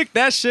Moby Dick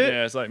that shit.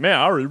 Yeah, it's like, man,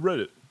 I already read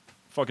it.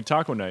 Fucking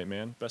taco night,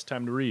 man. Best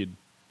time to read.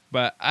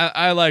 But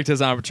I liked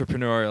his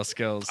entrepreneurial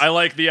skills. I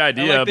like the I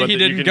idea, like that but he you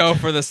didn't can- go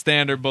for the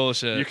standard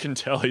bullshit. You can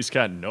tell he's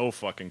got no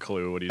fucking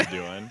clue what he's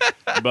doing.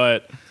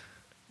 But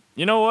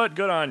you know what?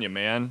 Good on you,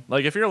 man.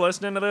 Like, if you're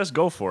listening to this,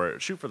 go for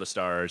it. Shoot for the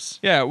stars.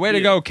 Yeah, way to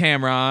Yeah. go,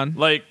 Cameron.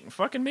 Like,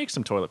 fucking make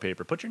some toilet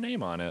paper. Put your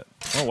name on it.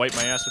 I'll wipe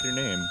my ass with your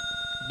name.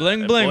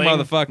 Bling, bling, Bling,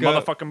 motherfucker.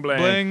 motherfucking bling.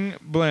 Bling,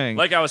 bling.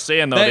 Like I was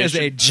saying, though, that they is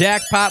should, a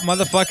jackpot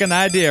motherfucking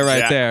idea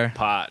right there.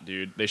 Pot,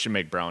 dude. They should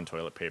make brown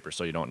toilet paper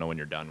so you don't know when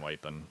you're done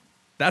wiping.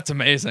 That's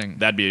amazing.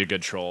 That'd be a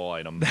good troll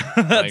item.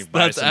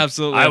 That's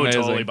absolutely I would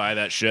amazing. totally buy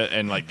that shit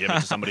and like give it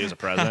to somebody as a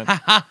present.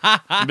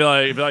 And be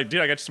like,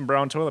 dude, I got you some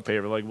brown toilet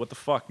paper. Like, what the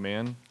fuck,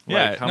 man?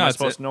 Yeah, Like, how no, am I it's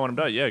supposed to know when I'm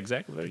done? Yeah,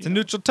 exactly. There It's you a go.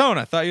 neutral tone.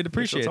 I thought you'd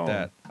appreciate Neutral tone.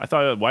 that. I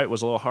thought white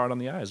was a little hard on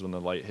the eyes when the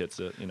light hits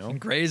it. You know. And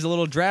gray's a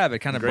little drab. It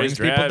kind of Gray's brings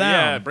people drab,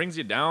 Yeah, down. it brings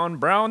you down.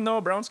 Brown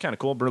though, brown's kind of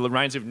cool. But it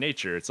reminds you of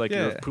nature. It's like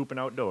you're Yeah. pooping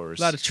outdoors.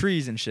 A lot of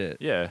trees and shit.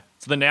 Yeah,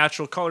 it's the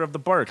natural color of the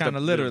bark. Kinda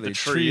the literally,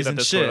 tree trees that and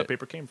this shit. toilet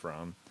paper came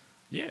from.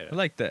 Yeah, I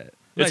like that.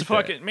 it's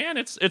like fucking man.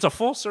 It's a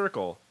full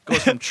circle.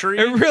 Goes from tree.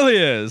 That. It really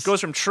is. Goes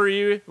from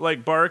tree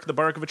like bark. The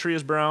bark of a tree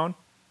is brown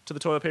to the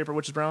toilet paper,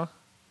 which is brown.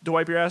 To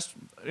wipe your ass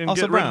and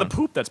Also get rid of brown. the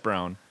poop that's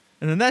brown.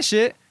 And then that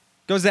shit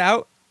goes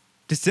out,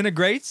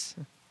 disintegrates,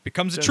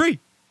 becomes a tree.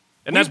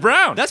 And that's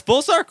brown. That's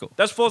full circle.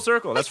 That's full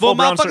circle. That's full full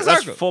brown motherfucking circle.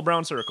 That's circle. full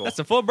brown circle. That's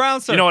a full brown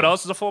circle. You know what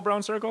else is a full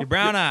brown circle? Your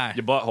brown eye.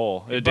 Your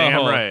butthole. Your Damn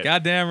butthole. right.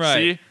 Goddamn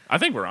right. See, I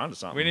think we're onto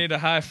something. We need a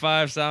high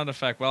five sound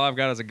effect. Well, I've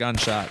got it as a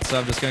gunshot, so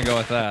I'm just gonna go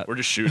with that. We're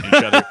just shooting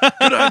each other.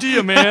 Good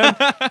idea, man.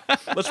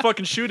 Let's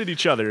fucking shoot at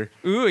each other.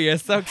 Ooh, you're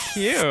so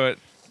cute.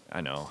 I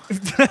know.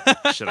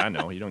 Shit, I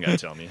know. You don't gotta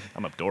tell me.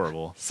 I'm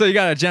adorable. So you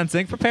got a Gen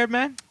Sync prepared,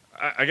 man?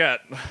 I got,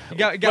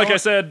 got like one- I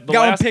said, the got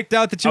one last, picked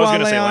out that you I was wanna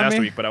gonna lay say on last me?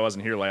 week, but I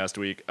wasn't here last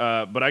week.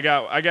 But I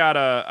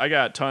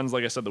got tons.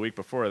 Like I said the week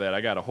before that,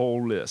 I got a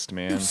whole list,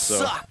 man.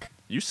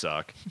 You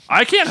suck.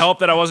 I can't help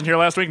that I wasn't here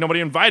last week. Nobody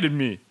invited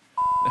me.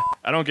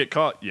 I don't get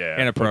caught. Yeah,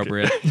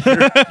 Inappropriate.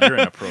 okay. You're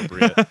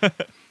inappropriate.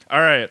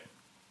 All right.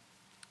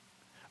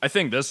 I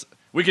think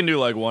we can do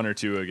like one or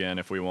two again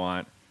if we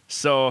want.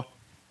 So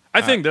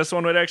I think this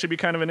one would actually be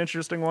kind of an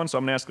interesting one. So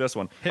I'm gonna ask this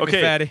one. Hit me,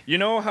 Okay, fatty. you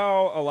know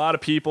how a lot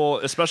of people,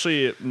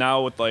 especially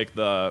now with like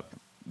the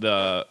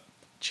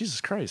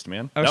Jesus Christ,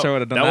 man. I wish I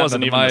would've done that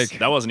wasn't into the even mic.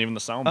 that wasn't even the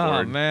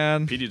soundboard. Oh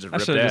man, PD just I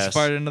ripped should have ass. just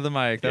farted into the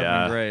mic. That would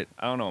have been great.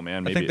 I don't know, man. I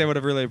Maybe think they would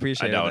have really I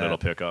appreciated doubt that. it'll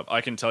pick up.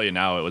 I can tell you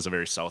now, it was a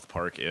very South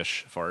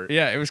Park-ish fart.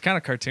 Yeah, it was kind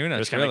of cartoonish.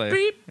 was kinda really. like,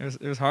 beep.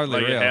 It was hardly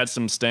Like real. it had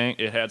some stank.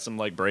 It had some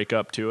like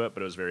breakup to it,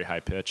 but it was very high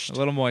pitched. a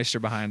little moisture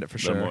behind it for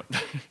sure.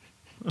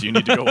 Do you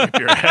need to go wipe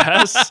your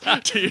ass?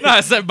 Do you No,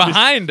 I said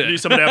behind need it.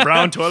 some of that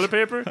brown toilet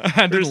paper?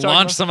 I did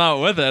launch some out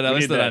with it, at We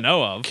least need that I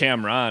know of.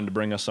 Cameron to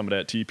bring us some of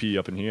that TP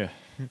up in here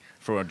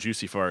for our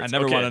juicy farts. I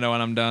never Okay. want to know when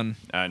I'm done.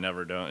 I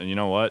never do. And you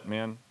know what,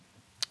 man?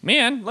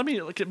 Let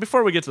me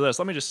before we get to this,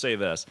 let me just say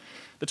this: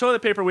 the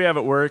toilet paper we have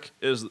at work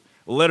is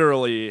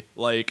literally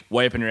like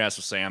wiping your ass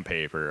with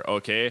sandpaper.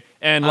 Okay,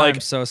 and like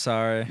I'm so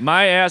sorry.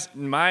 my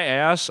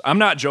ass. I'm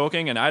not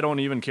joking, and I don't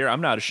even care.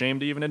 I'm not ashamed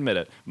to even admit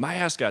it. My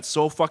ass got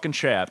so fucking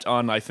chapped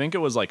on. I think it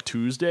was like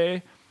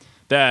Tuesday,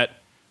 that.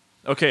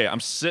 Okay, I'm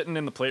sitting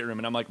in the plate room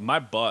and I'm like, my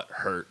butt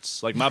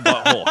hurts. Like my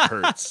butthole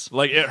hurts.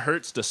 Like it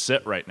hurts to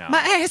sit right now.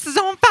 ass is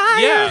on fire.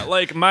 Yeah,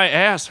 like my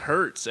ass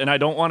hurts and I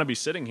don't want to be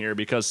sitting here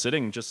because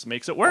sitting just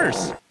makes it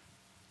worse.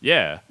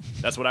 Yeah,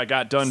 that's what I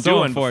got done So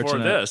doing before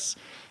unfortunate. this.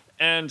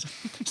 And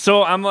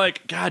so I'm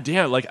like, God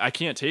damn, like I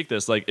can't take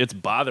this. Like it's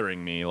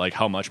bothering me, like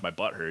how much my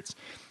butt hurts.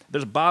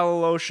 There's a bottle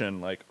of lotion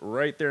like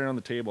right there on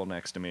the table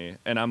next to me.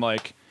 And I'm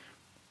like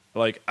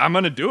I'm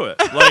gonna do it.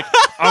 Like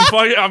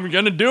I'm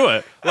gonna do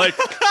it. Like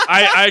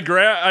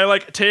I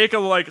like take a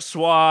like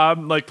swab,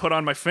 like put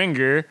on my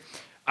finger.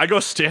 I go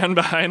stand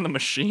behind the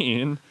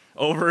machine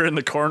over in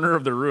the corner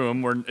of the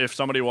room where if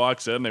somebody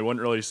walks in, they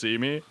wouldn't really see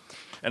me.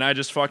 And I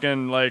just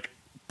fucking like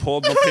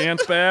pulled my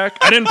pants back.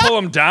 I didn't pull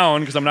them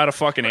down because I'm not a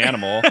fucking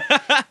animal.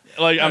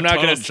 Like I'm not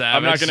total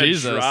gonna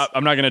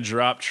Jesus.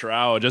 drop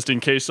trow just in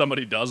case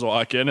somebody does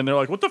walk in and they're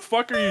like, "What the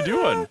fuck are you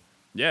doing?"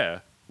 Yeah.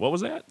 What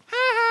was that?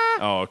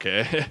 Oh,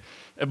 okay.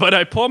 But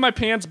I pulled my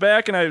pants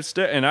back and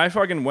I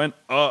fucking went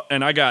up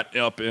and I got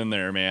up in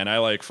there, man. I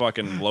like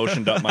fucking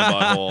lotioned up my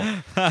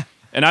butthole.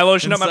 And I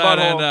lotioned up my Inside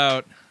and butthole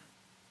out.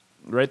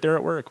 right there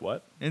at work.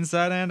 What?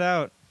 Inside and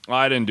out. Well,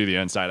 I didn't do the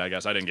inside, I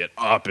guess. I didn't get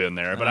up in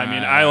there. But I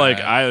mean,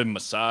 I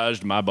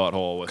massaged my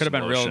butthole with Could have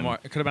some been real lotion. more.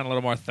 It could have been a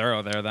little more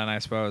thorough there, then I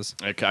suppose.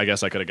 I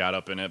guess I could have got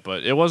up in it,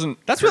 but it wasn't.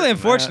 That's really hurting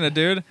unfortunate,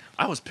 that. dude.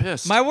 I was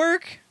pissed. My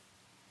work,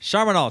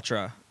 Charmin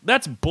Ultra,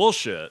 That's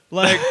bullshit.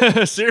 Like,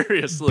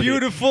 seriously.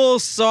 beautiful,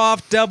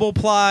 soft, double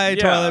ply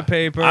Yeah. toilet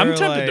paper. I'm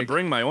tempted to like,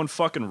 bring my own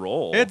fucking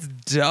roll. It's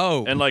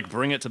dope. and like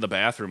bring it to the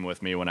bathroom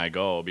with me when I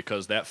go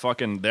because that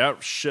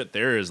shit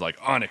there is like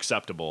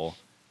unacceptable.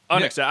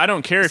 I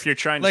don't care if you're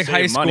trying to like save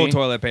high school money.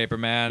 toilet paper,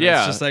 man. Yeah.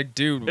 It's just like,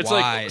 dude, It's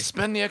why? like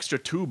spend the extra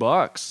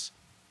 $2.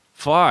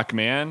 Fuck,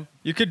 man.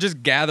 You could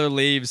just gather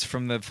leaves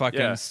from the fucking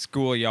Yeah.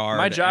 schoolyard.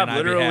 My job and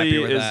I'd be literally happy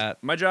with is that.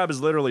 my job is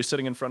literally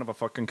sitting in front of a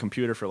fucking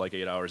computer for like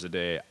 8 hours a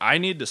day. I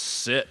need to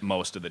sit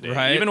most of the day.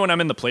 Right. Even when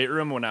I'm in the plate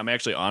room, when I'm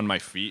actually on my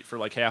feet for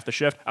like half the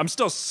shift, I'm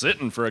still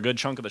sitting for a good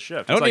chunk of the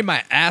shift. I don't It's need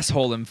like, my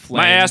asshole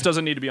inflamed. my ass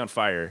doesn't need to be on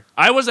fire.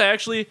 I was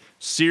actually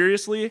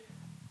seriously,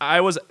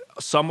 I was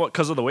somewhat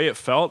because of the way it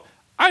felt.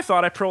 I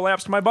thought I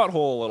prolapsed my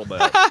butthole a little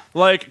bit.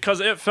 Like, because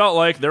it felt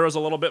like there was a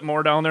little bit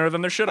more down there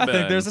than there should have I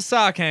been. think there's a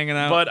sock hanging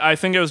out. But I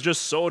think it was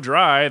just so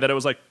dry that it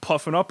was like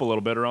puffing up a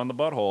little bit around the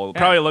butthole. It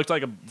probably looked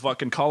like a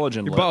fucking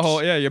collagen your lips.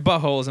 butthole, yeah, your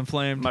butthole is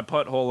inflamed. My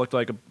butthole looked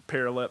like a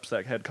pair of lips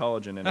that had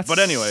collagen in it. That's But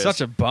anyways,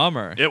 such a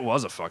bummer. it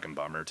was a fucking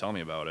bummer. Tell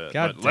me about it.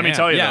 God But let me damn.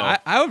 tell you yeah,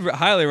 though. I would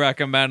highly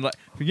recommend. Like,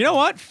 you know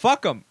what?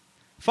 Fuck them.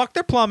 Fuck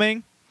their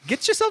plumbing.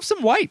 Get yourself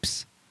some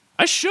wipes.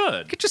 I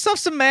should. Get yourself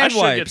some I man should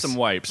wipes. get some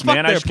wipes, Fuck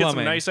man. I their should get some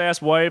plumbing. nice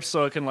ass wipes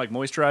so it can like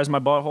moisturize my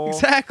butthole.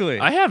 Exactly.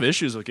 I have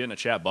issues with getting a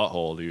chapped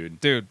butthole,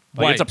 dude. Dude,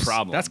 Like, it's a wipes.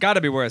 problem. That's got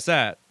to be where it's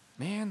at.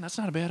 Man, that's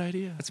not a bad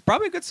idea. It's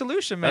probably a good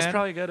solution, man. That's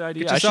probably a good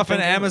idea. Get I should yourself an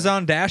think of it.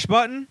 Amazon Dash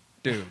button,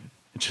 dude.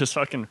 Just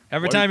fucking.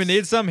 Every time you wipes.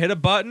 need some, hit a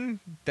button.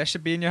 That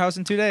should be in your house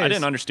in 2 days. I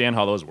didn't understand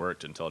how those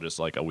worked until just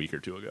like a week or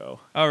two ago.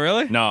 Oh,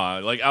 really?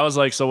 No, like I was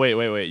like, so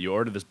wait. You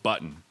order this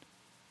button,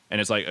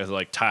 and it's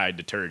like Tide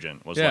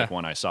detergent was Yeah. like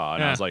one I saw,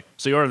 and Yeah. I was like,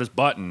 so you order this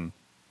button,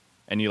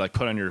 and you like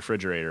put it on your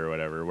refrigerator or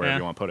whatever, wherever Yeah.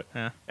 you want to put it,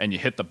 Yeah. and you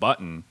hit the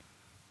button,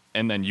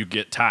 and then you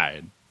get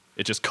Tide.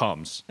 It just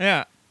comes.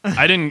 Yeah.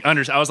 I didn't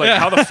understand. I was like, Yeah.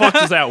 how the fuck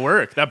does that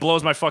work? That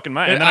blows my fucking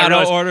mind. It And then I auto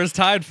realized, orders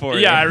Tide for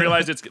you. yeah, I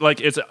realized it's like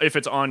if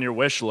it's on your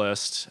wish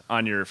list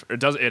on your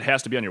it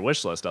has to be on your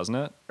wish list, doesn't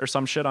it, or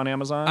some shit on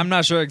Amazon? I'm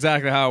not sure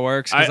exactly how it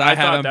works because I I thought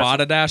haven't that's-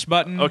 bought a Dash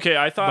button. Okay,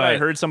 I thought I But-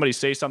 heard somebody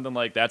say something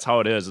like that's how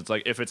it is. It's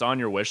like if it's on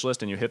your wish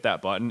list and you hit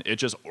that button, it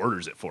just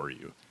orders it for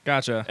you.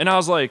 Gotcha. And I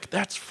was like,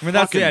 that's I mean,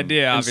 that's the fucking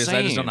idea, obviously.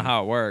 I just don't know insane.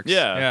 how it works.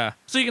 Yeah. Yeah.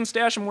 So you can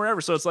stash them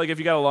wherever. So it's like if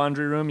you got a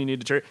laundry room, you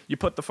need to you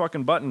put the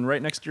fucking button right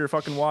next to your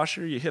fucking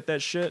washer, you hit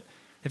that shit.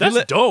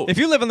 That's dope. If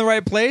you live in the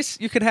right place,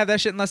 you could have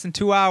that shit in less than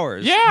 2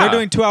 hours. Yeah. They're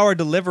doing 2-hour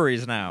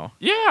deliveries now.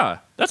 Yeah,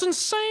 that's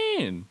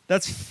insane.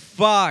 That's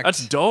fucked.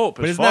 That's dope.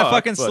 But as isn't that fuck,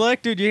 fucking but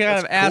slick, dude? You gotta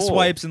have that's ass cool.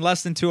 wipes in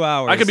less than 2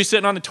 hours. I could be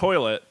sitting on the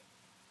toilet,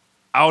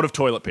 out of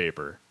toilet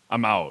paper.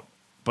 I'm out.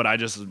 But I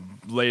just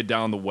laid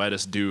down the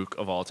wettest Duke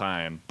of all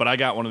time. But I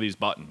got one of these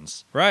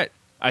buttons. right.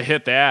 I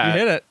hit that. You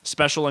hit it.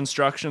 Special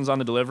instructions on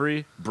the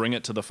delivery. Bring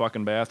it to the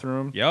fucking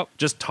bathroom. Yep.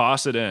 Just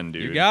toss it in,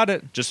 dude. You got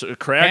it. Just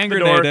crack Hand the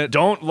grenade door. it.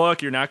 Don't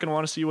look. You're not gonna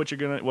want to see what's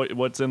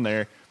in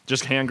there.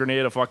 Just hand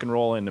grenade a fucking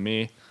roll into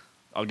me.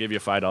 I'll give you a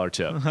 $5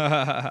 tip.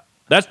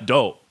 That's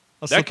dope.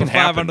 I'll that slip can a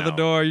 5 happen under the now.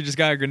 door. You just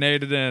got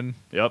grenaded in.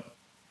 Yep.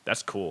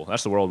 That's cool.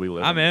 That's the world we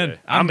live I'm in. in.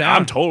 Today. I'm down.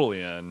 I'm totally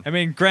in. I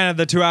mean, granted,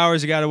 the 2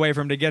 hours you got to wait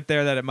for him to get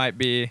there, that it might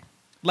be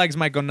legs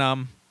might go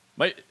numb,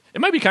 It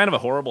might be kind of a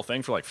horrible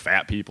thing for like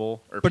fat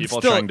people or but people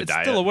it's still trying to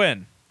diet. still a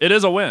win. It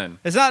is a win.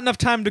 It's not enough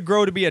time to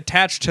grow to be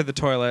attached to the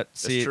toilet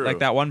seat true. like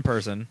that one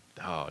person.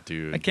 Oh,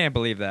 dude. I can't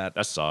believe that.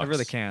 That sucks. I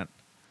really can't.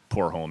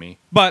 Poor homie.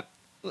 But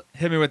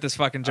hit me with this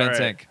fucking All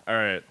ginseng. right. All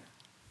right.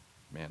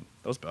 Man,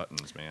 those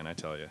buttons, man, I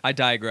tell you. I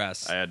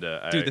digress. I had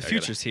to. Dude, I the gotta-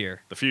 future's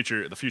here. The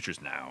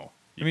future's now.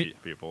 You I mean,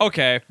 people.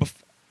 Okay.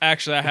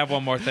 Actually, I have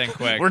one more thing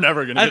quick. We're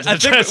never gonna. Get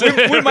to I the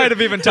think we might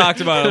have even talked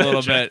about it a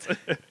little bit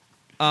Okay.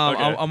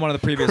 on one of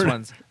the previous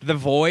ones. The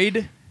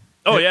Void.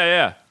 Oh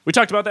yeah. We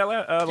talked about that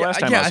last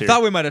time. Yeah, I was I here.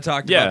 thought we might have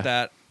talked Yeah. about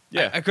that.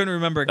 Yeah. I couldn't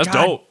remember. That's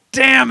God dope.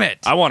 Damn it!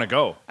 I want to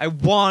go. I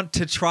want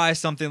to try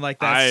something like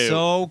that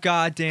so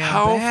goddamn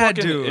How bad,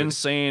 fucking dude.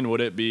 insane would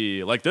it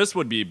be? Like this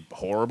would be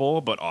horrible,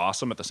 but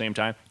awesome at the same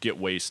time. Get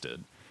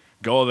wasted.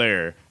 Go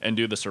there and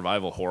do the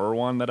survival horror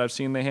one that I've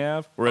seen they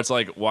have, where it's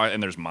like why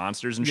and there's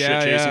monsters and Yeah,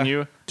 shit chasing yeah.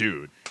 you,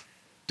 dude.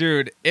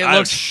 Dude, it I would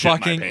looks shit my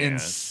fucking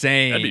pants.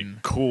 insane. That'd be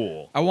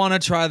cool. I want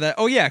to try that.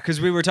 Oh yeah, because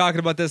we were talking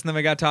about this, and then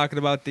we got talking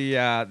about the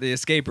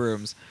escape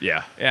rooms.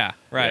 Yeah. Yeah,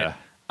 right.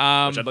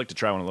 Which I'd like to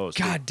try one of those.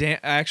 too. God damn!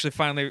 I actually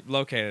finally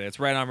located it. It's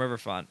right on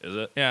Riverfront. Is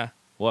it? Yeah.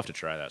 We'll have to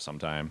try that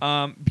sometime.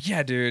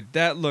 Yeah, dude,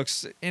 that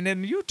looks. And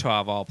in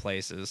Utah of all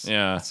places.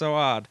 Yeah. It's so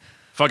odd,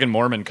 Fucking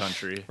Mormon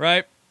country.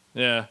 right?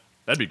 Yeah.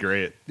 That'd be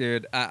great.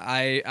 Dude,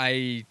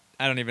 I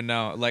don't even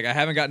know. Like, I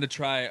haven't gotten to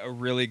try a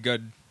really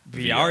good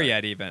VR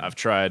yet. Even I've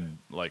tried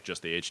like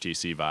just the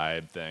HTC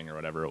Vibe thing or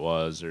whatever it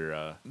was,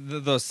 or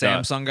those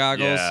Samsung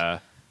goggles. Yeah,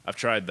 I've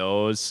tried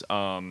those.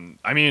 I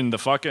mean the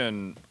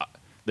fucking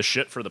the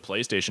shit for the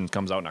PlayStation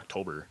comes out in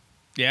October.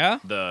 Yeah?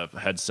 The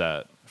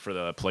headset for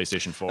the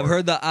PlayStation 4. I've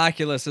heard the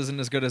Oculus isn't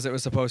as good as it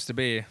was supposed to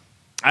be.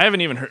 I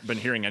haven't even been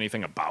hearing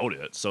anything about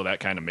it, so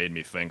that kind of made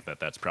me think that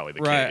that's probably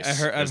the Right.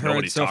 case. I've There's heard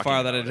nobody so talking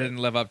far that it about didn't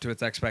live up to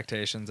its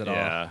expectations at all.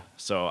 Yeah,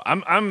 so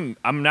I'm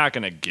not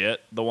gonna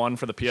get the one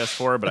for the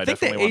PS4, but I, think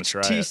definitely the want to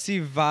try it.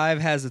 HTC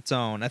Vive has its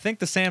own. I think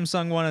the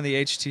Samsung one and the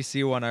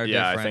HTC one are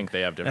Yeah, different. I think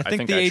they have different. I I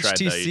think think the I tried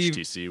the HTC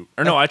HTC,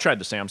 or no, I tried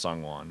the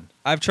Samsung one.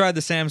 I've tried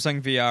the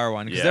Samsung VR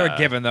one because they were Yeah.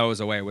 giving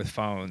those away with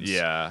phones.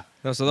 Yeah,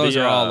 So those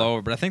The, are all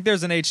over. But I think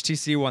there's an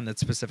HTC one that's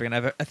specific.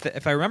 And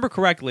if I remember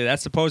correctly,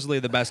 that's supposedly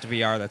the best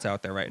VR that's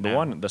out there right the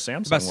now. the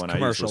Samsung best one I used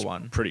commercial was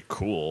one. pretty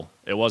cool.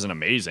 It wasn't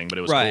amazing, but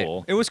it was right.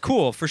 cool. It was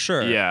cool for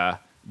sure. Yeah,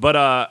 but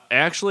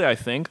actually, I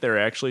think they're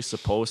actually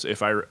supposed.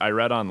 If I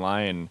read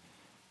online,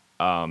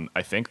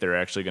 I think they're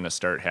actually going to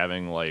start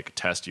having like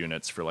test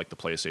units for like the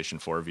PlayStation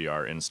 4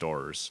 VR in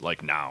stores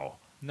like now.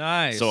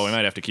 Nice. So we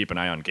might have to keep an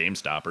eye on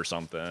GameStop or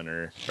something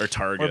or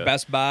Target or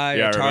Best Buy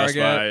yeah, or or Target.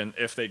 Best Buy. And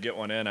if they get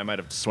one in, I might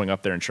have to swing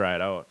up there and try it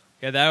out.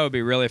 Yeah, that would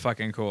be really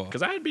fucking cool.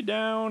 Because I'd be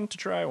down to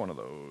try one of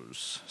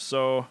those.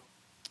 So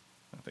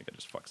I think I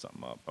just fucked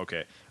something up.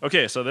 Okay.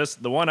 So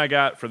the one I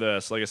got for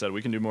this, like I said,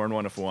 we can do more than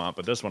one if we want,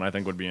 but this one I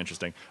think would be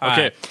interesting. All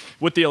Okay, right.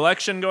 with the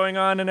election going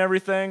on and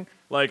everything,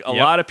 like a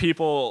Yep. lot of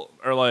people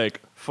are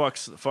like, fuck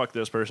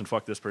this person,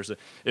 fuck this person.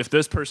 If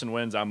this person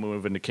wins, I'm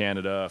moving to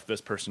Canada. If this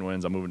person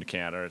wins, I'm moving to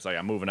Canada. It's like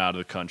I'm moving out of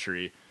the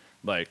country.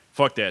 Like,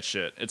 fuck that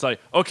shit. It's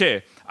like,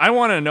 okay, I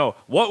want to know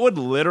what would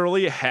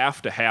literally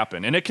have to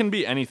happen. And it can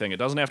be anything. It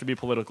doesn't have to be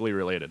politically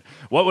related.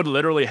 What would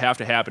literally have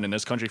to happen in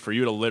this country for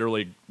you to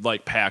literally,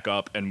 like, pack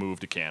up and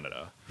move to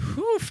Canada?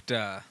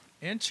 Hoofda.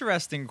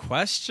 Interesting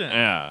question.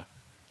 Yeah.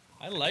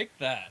 I like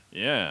that.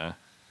 Yeah.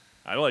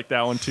 I like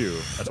that one, too.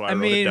 That's why I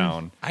wrote it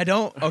down. I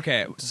don't.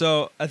 Okay,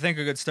 so I think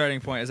a good starting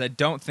point is I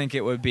don't think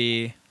it would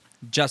be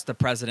just the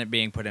president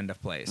being put into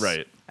place.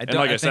 Right. I And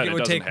don't. like I I think said, it would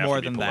doesn't take have more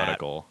to be than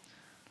political. that.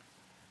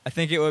 I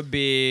think it would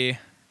be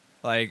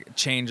like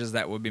changes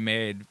that would be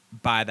made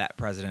by that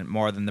president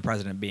more than the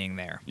president being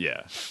there.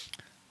 Yeah.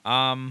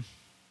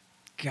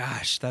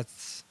 Gosh,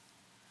 it's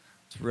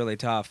really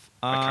tough.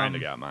 I kind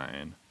of got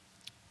mine.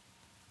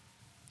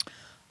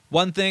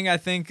 One thing I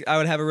think I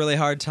would have a really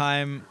hard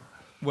time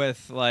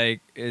with, like,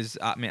 is,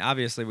 I mean,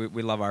 obviously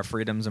we love our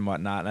freedoms and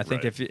whatnot, and I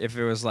think Right. if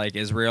it was like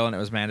Israel and it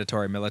was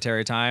mandatory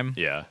military time,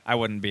 Yeah. I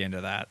wouldn't be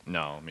into that.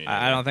 No, me I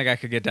neither. don't think I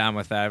could get down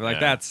with that. I'd be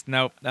like, Yeah.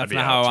 nope, that's be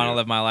not how I out want to too.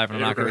 live my life, and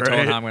I'm not going to be told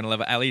Right. how I'm going to live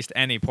at least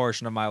any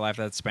portion of my life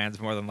that spans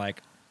more than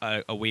like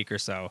a week or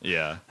so.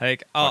 Yeah.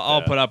 Like, Fuck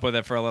I'll that. put up with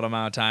it for a little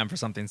amount of time for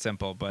something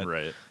simple, but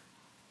Right.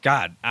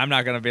 God, I'm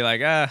not going to be like,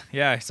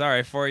 yeah,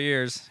 sorry, 4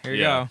 years, here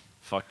you Yeah. go.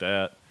 Fuck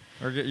that.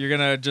 You're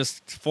gonna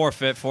just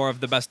forfeit 4 of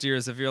the best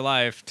years of your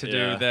life to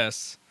Yeah. do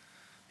this.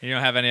 You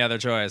don't have any other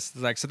choice.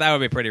 It's like, so that would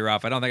be pretty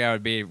rough. I don't think I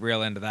would be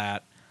real into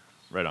that.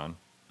 Right on.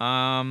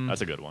 That's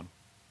a good one.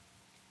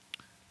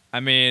 I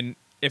mean,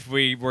 if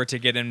we were to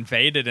get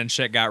invaded and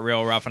shit got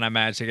real rough and I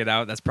managed to get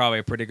out, that's probably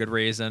a pretty good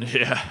reason.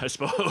 Yeah, I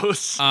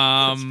suppose.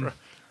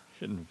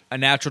 A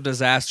natural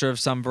disaster of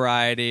some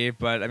variety,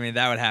 but I mean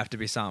that would have to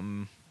be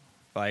something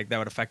like that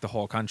would affect the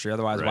whole country.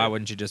 Otherwise, why Right.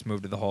 wouldn't you just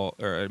move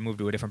to move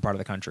to a different part of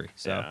the country?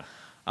 So. Yeah.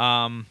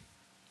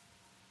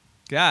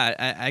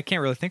 Yeah, I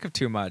can't really think of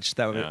too much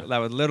that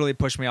would literally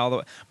push me all the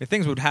way. I mean,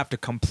 things would have to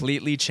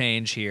completely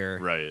change here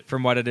Right.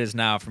 from what it is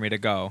now for me to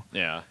go.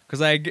 Yeah.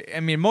 Because I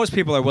mean, most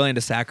people are willing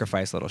to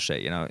sacrifice little shit,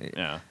 you know.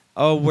 Yeah.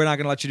 Oh, we're not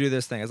gonna let you do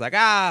this thing. It's like,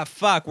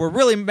 fuck, we're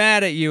really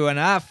mad at you,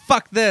 and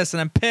fuck this,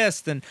 and I'm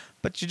pissed,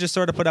 but you just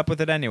sort of put up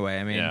with it anyway.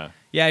 I mean,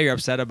 yeah, you're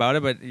upset about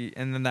it,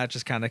 and then that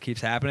just kind of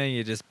keeps happening.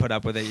 You just put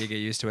up with it, you get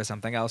used to it.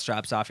 Something else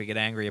drops off, you get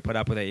angry, you put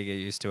up with it, you get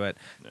used to it.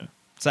 Yeah.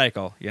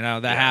 Cycle, you know,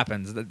 that Yeah.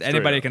 happens.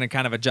 Anybody up. can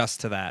kind of adjust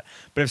to that.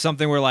 But if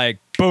something were like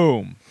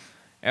boom,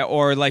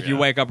 or like you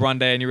Yeah. wake up one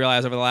day and you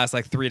realize over the last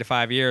like 3 to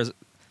 5 years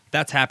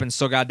that's happened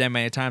so goddamn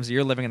many times that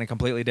you're living in a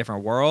completely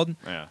different world,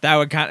 Yeah. that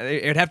would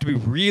it'd have to be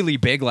really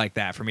big like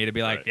that for me to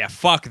be like, Right. yeah,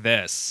 fuck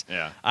this.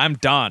 Yeah. I'm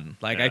done.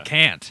 Like Yeah.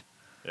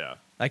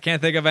 I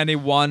can't think of any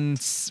one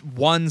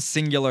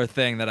singular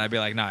thing that I'd be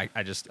like, no,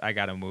 I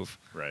gotta move.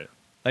 Right.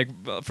 Like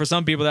for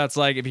some people, that's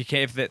like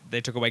if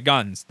they took away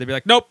guns, they'd be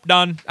like, nope,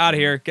 done, out of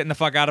here, getting the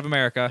fuck out of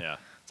America. Yeah.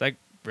 It's like,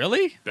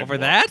 really? Big Over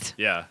whoop. that?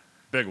 Yeah.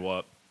 Big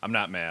whoop. I'm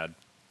not mad.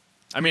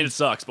 I mean, it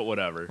sucks, but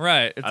whatever.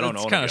 Right. I don't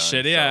it's own a kind of gun,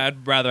 shitty. so-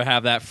 I'd rather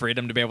have that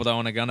freedom to be able to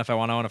own a gun if I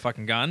want to own a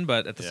fucking gun,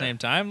 but at the Yeah. same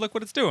time, look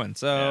what it's doing.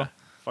 So, Yeah.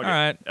 Fuck all it.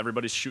 right.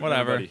 Everybody's shooting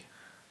Whatever. everybody.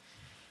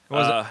 What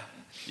was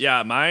it?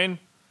 Yeah, mine.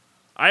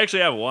 I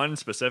actually have one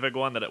specific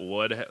one that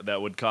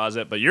would cause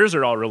it, but yours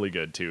are all really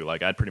good too.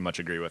 Like I'd pretty much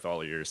agree with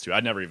all of yours too.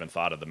 I'd never even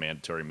thought of the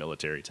mandatory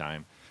military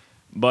time,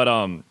 but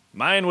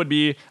mine would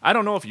be. I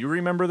don't know if you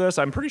remember this.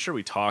 I'm pretty sure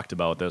we talked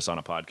about this on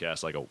a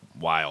podcast like a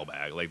while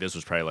back. Like this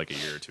was probably like a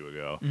year or two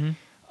ago.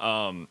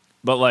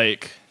 But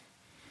like,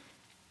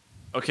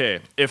 okay,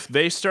 if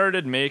they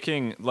started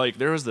making like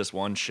there was this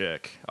one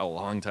chick a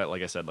long time,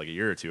 like I said, like a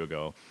year or two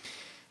ago.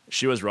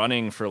 She was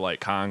running for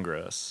like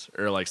Congress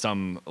or like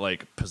some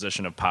like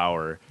position of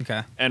power.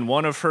 Okay. And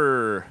one of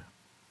her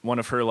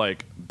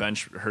like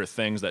her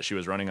things that she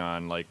was running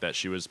on, like that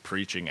she was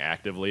preaching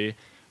actively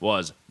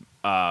was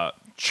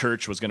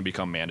church was going to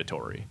become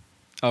mandatory.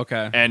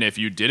 Okay. And if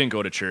you didn't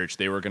go to church,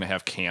 they were going to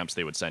have camps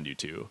they would send you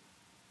to.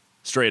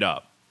 Straight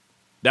up.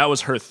 That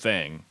was her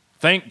thing.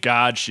 Thank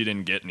God she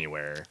didn't get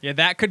anywhere. Yeah,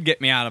 that could get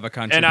me out of a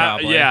country, And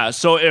probably.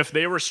 so if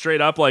they were straight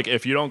up like,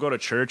 if you don't go to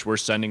church, we're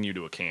sending you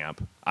to a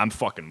camp. I'm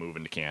fucking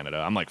moving to Canada.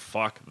 I'm like,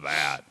 fuck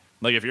that.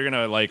 Like, if you're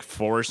gonna like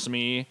force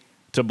me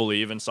to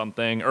believe in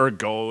something or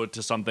go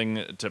to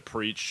something to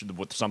preach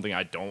with something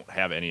I don't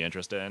have any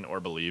interest in or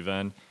believe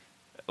in,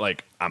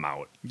 like, I'm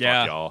out.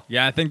 Yeah. Fuck y'all.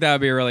 Yeah, I think that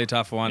would be a really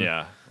tough one.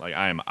 Yeah, like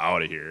I am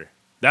out of here.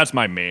 That's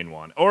my main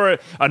one. Or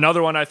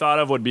another one I thought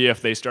of would be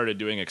if they started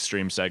doing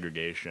extreme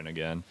segregation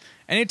again.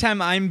 Anytime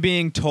I'm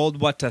being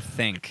told what to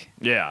think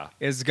Yeah.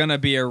 is gonna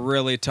be a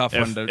really tough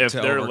one to If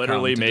they're overcome,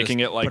 literally to making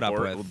just it like put up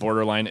with.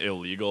 borderline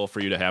illegal for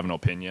you to have an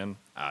opinion,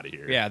 out of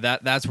here. Yeah,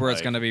 that's where it's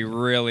Like, gonna be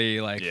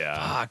really like,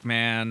 yeah. fuck,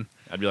 man.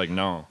 I'd be like,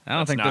 no. I don't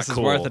that's think not this is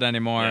cool. worth it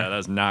anymore. Yeah,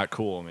 that's not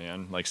cool,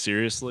 man. Like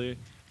seriously.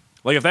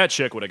 Like if that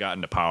chick would have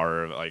gotten to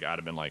power, like I'd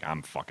have been like,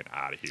 I'm fucking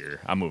out of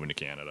here. I'm moving to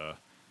Canada.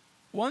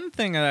 One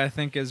thing that I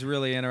think is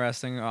really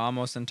interesting,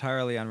 almost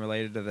entirely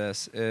unrelated to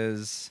this,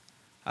 is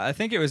I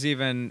think it was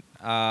even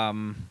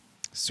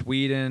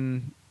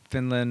Sweden,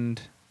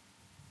 Finland,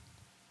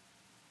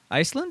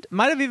 Iceland?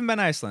 Might have even been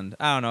Iceland.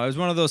 I don't know. It was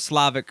one of those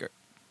Slavic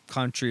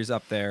countries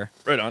up there.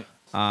 Right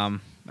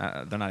on.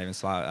 They're not even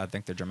Slavic. I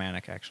think they're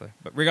Germanic, actually.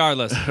 But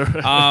regardless,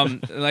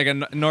 like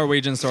a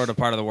Norwegian sort of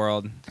part of the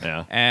world.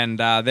 Yeah. And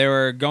they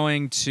were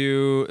going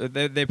to...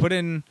 They put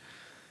in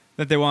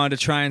that they wanted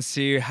to try and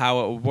see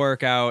how it would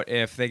work out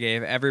if they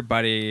gave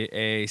everybody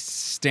a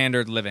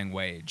standard living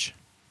wage.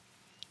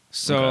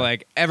 So, Okay.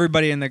 like,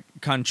 everybody in the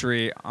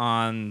country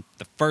on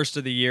the first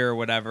of the year or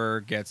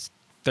whatever gets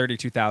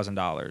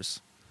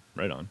 $32,000.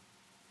 Right on.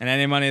 And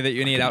any money that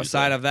you need could use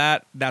outside that. of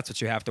that, that's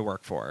what you have to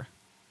work for.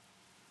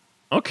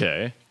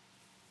 Okay.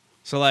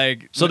 So,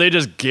 like, So they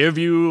just give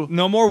you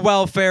no more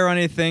welfare or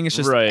anything. It's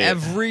just Right.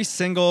 every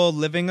single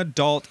living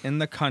adult in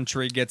the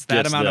country gets that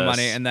Gets amount of this.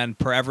 money, and then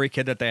per every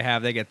kid that they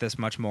have, they get this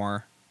much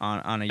more on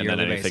a and yearly then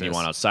anything basis. you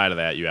want outside of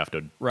that, you have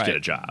to Right. get a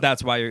job.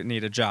 That's why you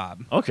need a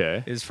job.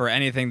 Okay. Is for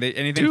anything.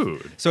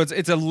 Dude. So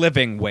it's a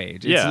living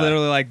wage. It's Yeah.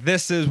 literally like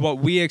this is what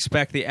we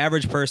expect the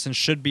average person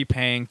should be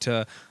paying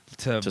to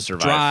survive for a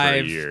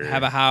drive, year.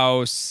 have a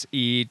house,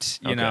 eat.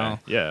 You Okay. know,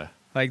 Yeah.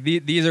 like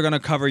these are going to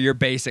cover your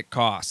basic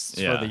costs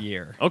Yeah. for the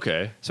year.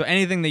 Okay. So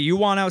anything that you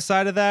want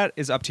outside of that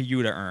is up to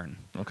you to earn.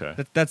 Okay.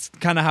 That's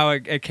kind of how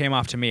it came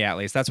off to me, at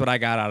least. That's what I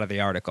got out of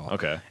the article.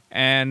 Okay.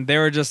 And they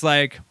were just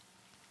like,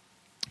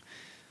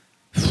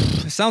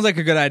 it sounds like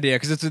a good idea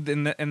because it's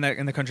in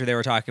the country they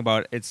were talking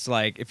about. It's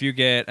like if you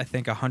get, I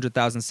think,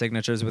 100,000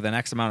 signatures within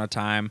X amount of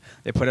time,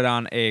 they put it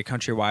on a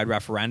countrywide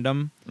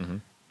referendum,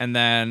 and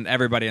then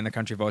everybody in the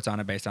country votes on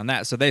it based on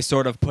that. So they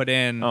sort of put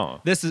in,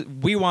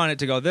 we want it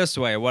to go this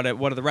way. What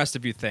do the rest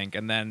of you think?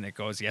 And then it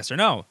goes yes or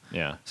no.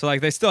 Yeah. So like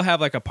they still have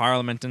like a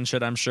parliament and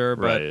shit, I'm sure,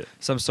 but Right.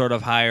 some sort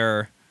of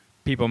higher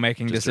people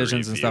making Just to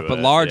decisions and review stuff. But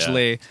it,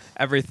 largely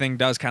everything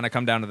does kind of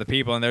come down to the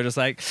people, and they're just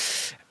like,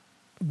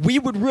 we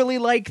would really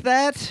like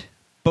that,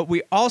 but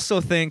we also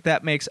think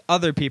that makes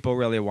other people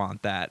really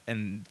want that,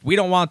 and we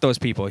don't want those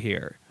people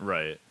here.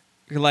 Right.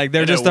 Like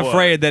they're And it just would.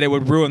 afraid that it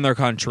would ruin their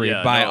country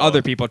Yeah, by no.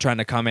 other people trying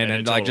to come in And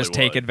and it like just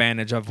totally take would.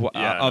 advantage of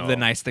Yeah, of the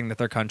no. nice thing that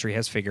their country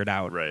has figured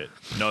out. Right.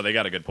 No, they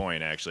got a good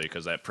point actually,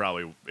 because that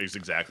probably is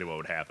exactly what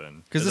would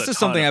happen. Because There's this a is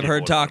ton something of I've people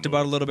heard would wanna talked about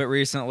a move. little bit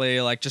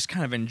recently, like just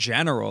kind of in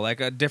general.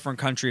 Like different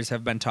countries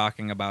have been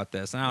talking about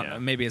this. And I don't Yeah. know,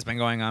 maybe it's been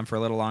going on for a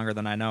little longer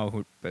than I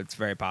know. It's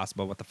very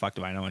possible. What the fuck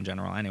do I know in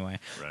general anyway?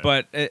 Right.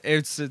 But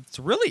it's a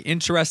really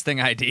interesting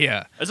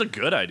idea. It's a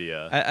good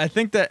idea. I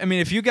think that, I mean,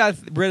 if you got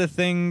rid of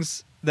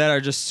things that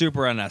are just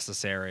super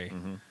unnecessary,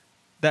 Mm-hmm.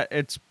 that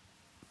it's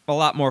a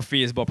lot more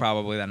feasible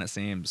probably than it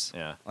seems.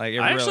 Yeah. Like it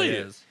I really actually,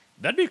 is.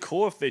 That'd be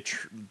cool if they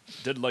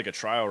did like a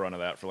trial run of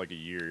that for like a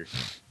year,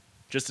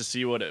 just to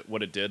see what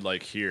it did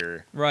like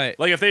here. Right.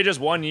 Like if they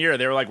just 1 year,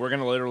 they were like, we're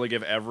gonna literally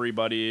give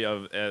everybody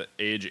of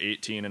age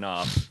 18 and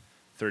up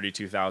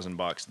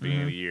 $32,000 at the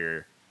beginning of the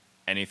year.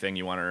 Anything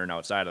you want to earn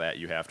outside of that,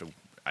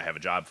 I have a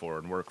job for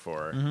and work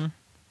for.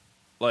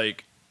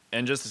 Like,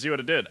 and just to see what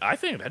it did, I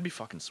think that'd be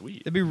fucking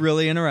sweet. It'd be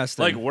really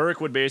interesting. Like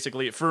work would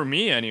basically, for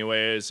me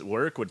anyways,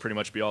 work would pretty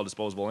much be all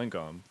disposable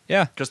income.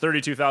 yeah. Because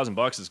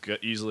 $32,000 is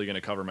easily going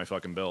to cover my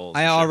fucking bills.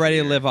 I and shit for the already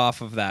year. live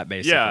off of that,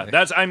 basically.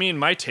 Yeah, I mean,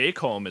 my take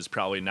home is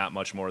probably not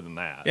much more than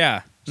that.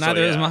 Yeah. So,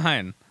 Neither is yeah.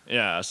 mine.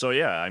 Yeah, so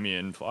yeah, I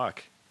mean,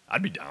 fuck.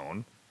 I'd be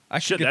down. I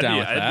should Shit, get down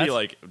with I'd that. be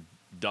like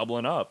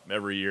doubling up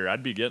every year.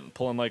 I'd be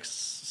pulling like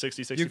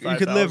 60, you 65,000.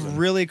 could live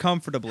really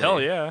comfortably.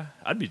 Hell yeah.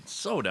 I'd be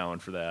so down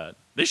for that.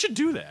 They should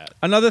do that.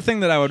 Another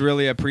thing that I would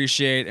really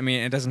appreciate, I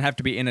mean, it doesn't have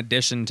to be in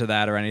addition to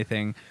that or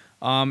anything,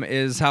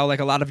 is how like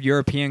a lot of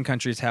European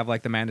countries have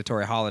like the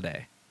mandatory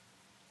holiday.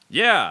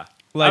 Yeah.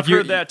 Like I've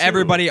heard that too.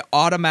 everybody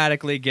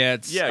automatically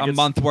gets Yeah, a gets-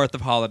 month worth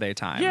of holiday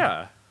time.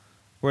 Yeah.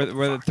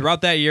 Where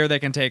throughout that year they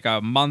can take a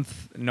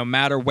month, no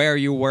matter where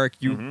you work,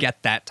 you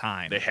get that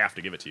time. They have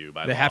to give it to you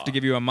by They law. have to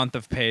give you a month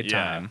of paid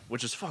Yeah, time.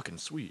 which is fucking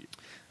sweet.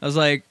 I was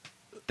like,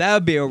 that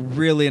would be a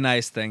really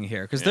nice thing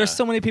here because there's Yeah.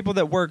 so many people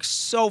that work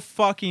so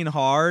fucking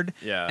hard,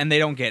 Yeah. and they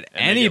don't get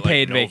And they any get, like,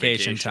 paid no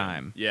vacation vacation.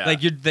 time. Yeah.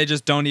 like they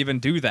just don't even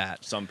do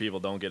that. Some people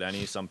don't get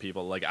any. Some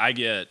people, like, I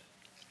get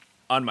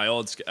on my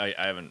old I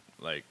haven't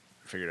like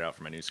figured it out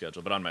for my new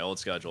schedule, but on my old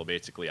schedule,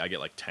 basically, I get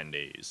like 10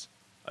 days.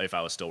 If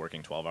I was still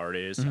working 12-hour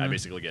days, I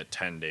basically get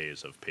 10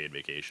 days of paid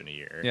vacation a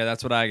year. Yeah,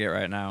 that's what I get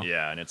right now.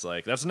 Yeah, and it's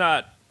like, that's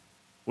not.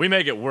 We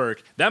make it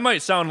work. That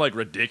might sound like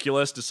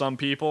ridiculous to some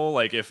people,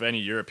 like if any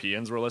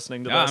Europeans were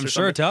listening to Yeah, this. I'm or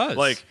sure it something. does.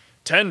 Like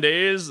 10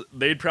 days,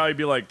 they'd probably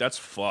be like, that's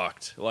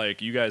fucked.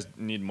 Like, you guys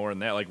need more than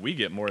that. Like, we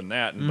get more than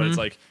that. But it's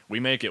like, we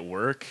make it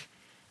work.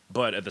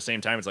 But at the same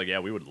time, it's like, yeah,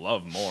 we would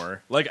love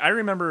more. Like, I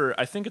remember,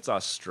 I think it's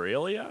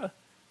Australia.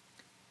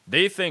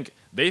 They think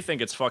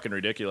it's fucking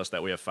ridiculous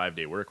that we have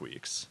 5-day work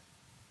weeks.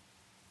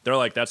 They're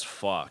like, that's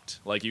fucked.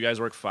 Like, you guys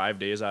work 5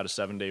 days out of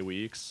 7-day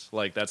weeks.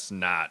 Like, that's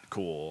not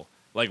cool.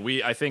 Like,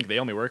 I think they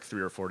only work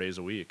 3 or 4 days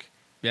a week.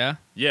 Yeah,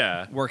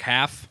 Yeah. work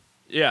half.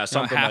 Yeah,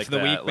 something half like the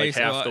that. week, like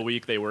basically. half the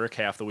week they work,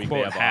 half the week Quote,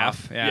 they have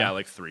half, off. yeah.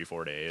 Like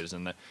 3-4 days,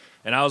 and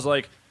I was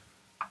like,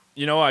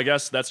 I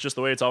guess that's just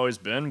the way it's always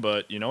been.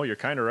 But you're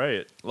kind of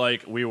right.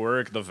 Like we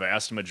work the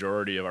vast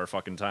majority of our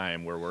fucking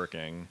time. We're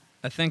working.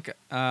 I think,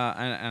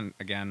 and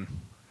again,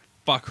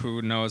 fuck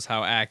who knows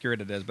how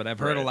accurate it is, but I've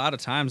heard a Right. lot of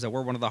times that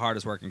we're one of the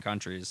hardest working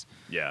countries.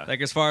 Yeah. Like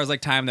as far as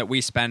like time that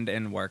we spend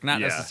in work, not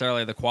Yeah.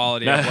 necessarily the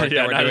quality Not- of work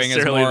yeah, that we're not doing is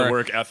necessarily more the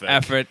work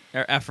ethic.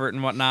 effort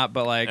and whatnot,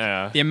 but like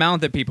Yeah. the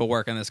amount that people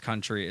work in this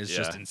country is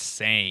just Yeah.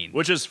 insane.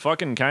 Which is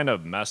fucking kind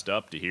of messed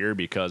up to hear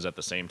because at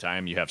the same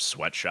time you have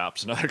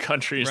sweatshops in other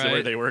countries where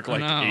Right. they work I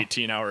like know.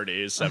 18-hour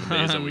days, 7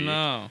 days a week.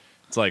 No.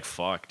 It's like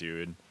fuck,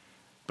 dude.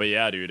 But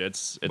yeah, dude,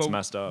 it's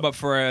messed up. But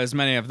for as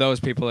many of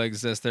those people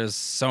exist, there's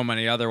so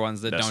many other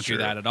ones that That's don't true.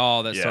 do that at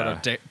all. That sort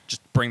Yeah. of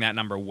just bring that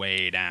number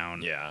way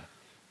down. Yeah.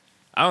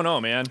 I don't know,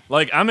 man.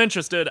 Like, I'm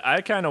interested.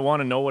 I kind of want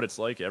to know what it's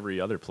like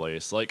every other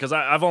place. Like, because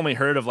I've only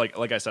heard of,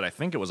 like I said, I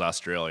think it was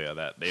Australia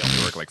that they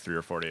only work like 3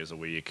 or 4 days a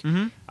week.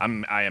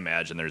 Mm-hmm. I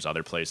imagine there's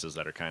other places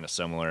that are kind of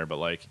similar, but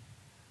like,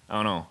 I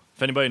don't know.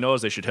 If anybody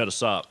knows, they should hit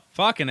us up.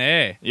 Fucking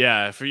A.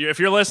 Yeah, if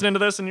you're listening to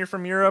this and you're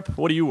from Europe,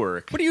 what do you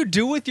work? What do you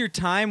do with your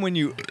time when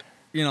you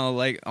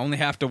like only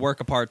have to work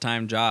a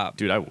part-time job?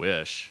 Dude, I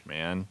wish,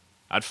 man.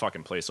 I'd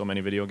fucking play so many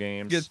video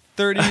games. Get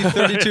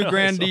 32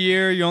 grand a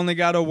year. You only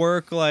got to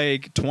work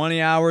like 20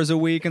 hours a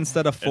week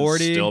instead of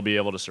 40. And still be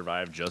able to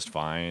survive just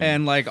fine.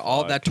 And like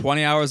all Fuck. that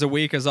 20 hours a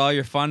week is all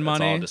your fun That's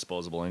money. all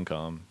disposable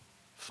income.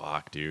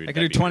 Fuck, dude. I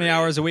could do 20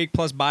 hours a week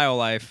plus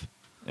BioLife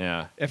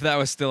Yeah. if that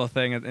was still a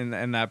thing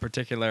in that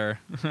particular.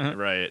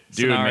 Right.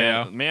 Dude,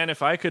 Scenario. man,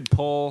 if I could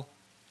pull,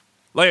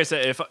 like I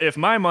said, if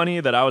my money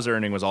that I was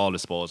earning was all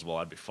disposable,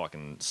 I'd be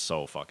fucking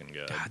so fucking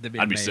good. God, that'd be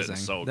I'd amazing. be sitting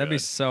so That'd be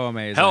good. so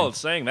amazing. Hell,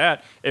 saying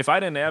that, if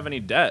I didn't have any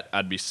debt,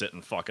 I'd be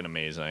sitting fucking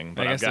amazing.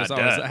 But I I've guess got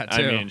there's always debt. that,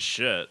 too. I mean,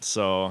 shit.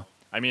 So,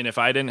 I mean, if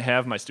I didn't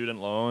have my student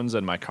loans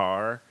and my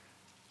car,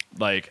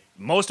 like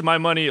most of my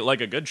money,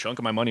 like a good chunk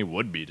of my money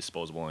would be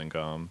disposable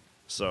income.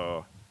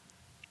 So,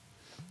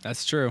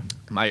 That's true.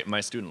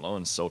 my student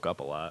loans soak up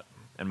a lot,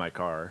 and my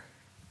car.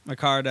 My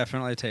car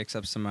definitely takes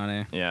up some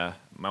money. Yeah,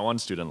 my one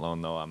student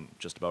loan though, I'm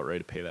just about ready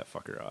to pay that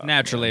fucker off.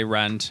 Naturally,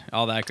 rent,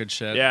 all that good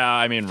shit. Yeah,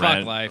 I mean, Fuck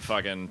rent, life.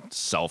 fucking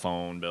cell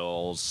phone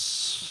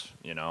bills,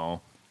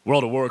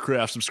 World of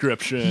Warcraft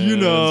subscriptions,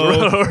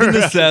 the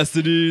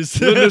necessities.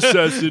 the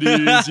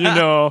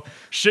necessities,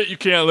 shit you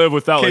can't live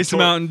without. Case of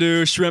Mountain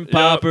Dew, shrimp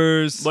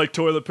poppers, like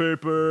toilet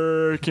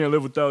paper, can't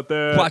live without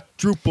that.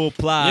 quadruple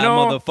ply, You know-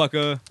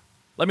 motherfucker.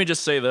 Let me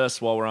just say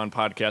this while we're on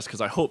podcast, because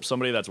I hope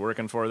somebody that's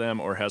working for them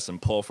or has some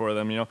pull for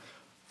them,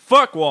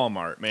 fuck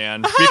Walmart,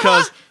 man.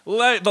 Because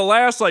the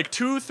last like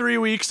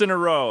 2-3 weeks in a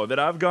row that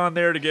I've gone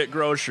there to get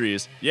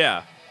groceries,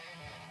 yeah,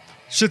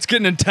 Shit's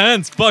getting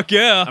intense. Fuck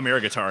yeah. I'm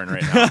air guitaring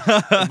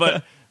right now.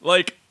 But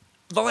like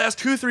the last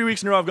 2-3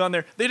 weeks in a row I've gone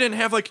there, they didn't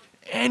have like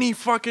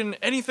anything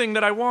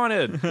that I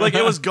wanted. Like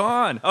it was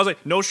gone. I was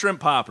like, no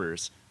shrimp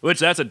poppers, which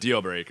that's a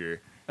deal breaker.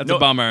 That's a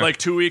bummer. Like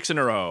 2 weeks in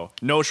a row,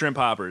 no shrimp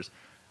poppers.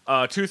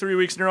 2-3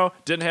 weeks in a row,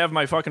 didn't have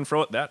my fucking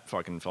that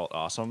fucking felt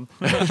awesome.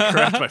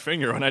 Cracked my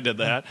finger when I did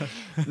that.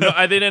 No,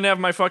 they didn't have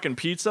my fucking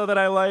pizza that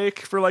I like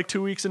for like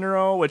 2 weeks in a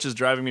row, which is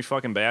driving me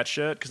fucking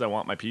batshit because I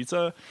want my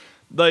pizza.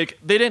 Like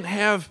they didn't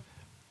have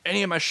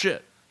any of my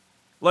shit.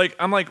 Like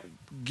I'm like,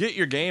 get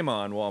your game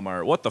on,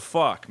 Walmart. What the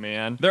fuck,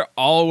 man? They're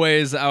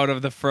always out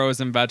of the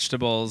frozen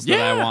vegetables that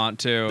I Yeah. want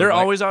to. They're Like,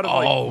 always out of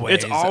like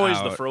it's always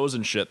the out.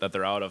 frozen shit that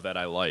they're out of that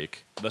I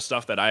like. The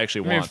stuff that I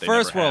actually I mean, want. they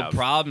first never world have.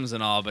 problems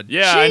and all, but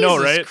Yeah, I know,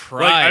 Jesus right?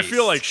 Christ. Like, I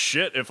feel like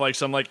shit if like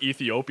some like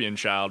Ethiopian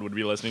child would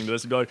be listening to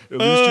this and be like, at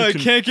least Oh, you I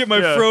can, can't get my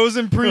yeah.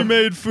 frozen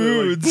pre-made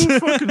They're like, foods. "Ooh,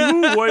 fucking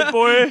who, white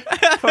boy?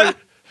 Like,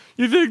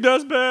 you think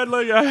that's bad?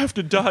 Like I have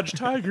to dodge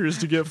tigers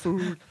to get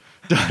food.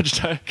 Dodge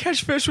tigers.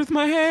 Catch fish with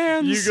my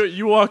hands.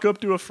 You walk up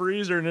to a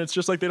freezer and it's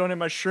just like they don't have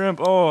my shrimp.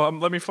 Oh,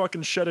 let me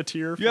fucking shed a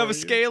tear. You have a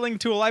scaling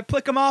tool. I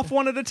pick them off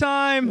one at a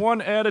time.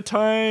 One at a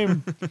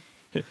time.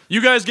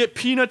 You guys get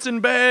peanuts in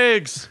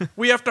bags.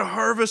 We have to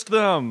harvest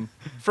them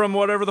from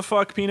whatever the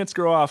fuck peanuts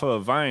grow off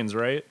of. Vines,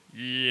 right?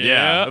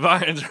 Yeah,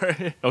 vines,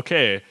 right?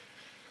 Okay.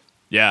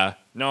 Yeah.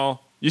 No.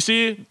 You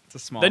see, It's a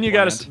small then you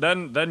plant.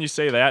 gotta then you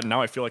say that, and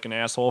now I feel like an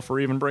asshole for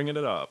even bringing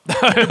it up.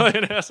 Like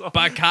an asshole.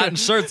 Buy cotton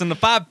shirts in the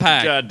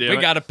 5-pack. God damn we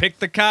it. gotta pick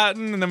the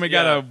cotton, and then we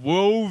gotta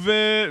wove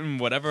it, and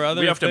whatever other.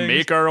 We have to things.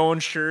 make our own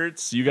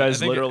shirts. You guys I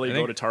think- literally I go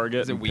think- to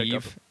Target Is it and pick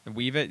up. weave?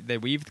 Weave it. They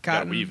weave the You gotta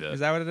cotton. weave it. Is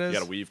that what it is? You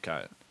gotta weave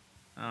cotton.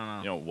 I don't know.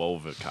 You don't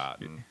wove it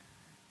cotton.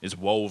 It's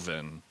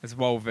woven. It's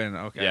woven.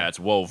 Okay. Yeah, it's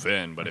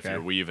woven, but if Okay.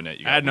 you're weaving it,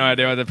 you I had no gotta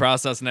idea what the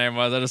process name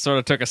was. I just sort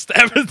of took a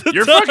stab at the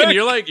You're tongue. fucking.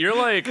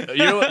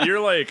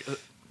 You're like.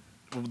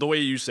 The way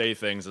you say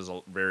things is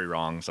very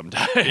wrong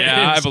sometimes.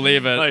 Yeah, I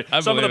believe it. Like,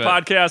 I some of the believe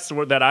it.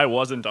 podcasts that I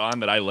wasn't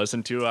on that I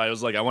listened to, I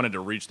was like, I wanted to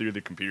reach through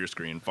the computer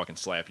screen and fucking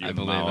slap you I in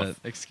the believe mouth. it.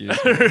 Excuse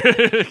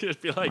me. Just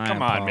be like, My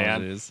come on, man.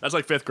 apologies. That's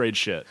like 5th grade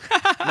shit.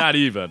 Not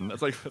even.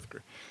 That's like 5th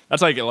grade.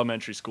 That's like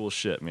elementary school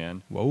shit,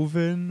 man.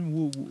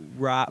 Woven. Do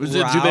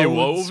they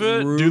wove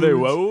it? Do they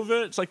wove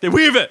it? It's like they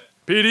weave it,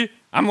 Petey.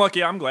 I'm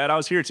lucky. I'm glad I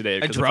was here today.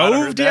 I 'cause if I'd have heard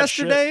drove that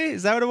yesterday. shit-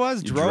 Is that what it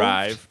was? You Drove.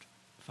 drived.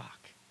 Fuck.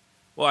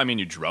 Well, I mean,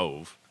 you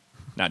drove,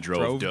 not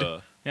drove. Droved.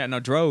 Duh. Yeah, no,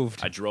 drove.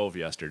 I drove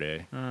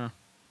yesterday. Oh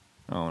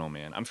no,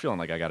 man. I'm feeling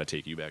like I got to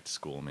take you back to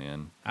school,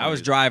 man. I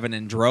was driving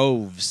in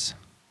droves.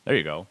 There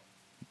you go.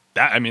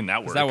 That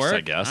works. Does that work?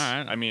 I guess. All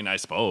right. I mean, I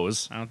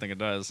suppose. I don't think it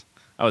does.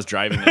 I was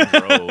driving in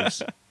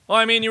droves. Well,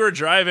 I mean, you were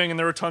driving and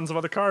there were tons of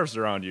other cars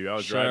around you. I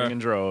was Sure. driving in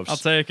droves. I'll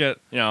take it.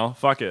 You know,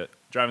 fuck it.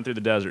 Driving through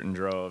the desert in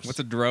droves. What's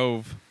a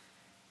drove?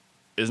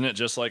 Isn't it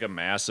just like a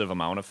massive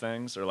amount of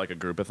things or like a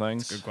group of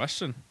things? Good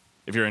question.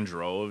 If you're in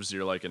droves,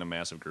 you're like in a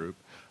massive group.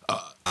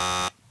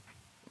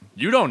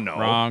 You don't know.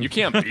 Wrong. You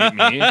can't beat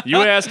me. You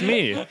asked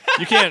me.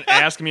 You can't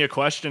ask me a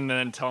question and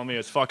then tell me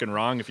it's fucking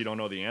wrong if you don't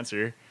know the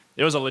answer.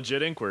 It was a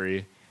legit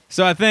inquiry.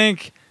 So I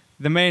think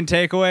the main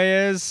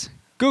takeaway is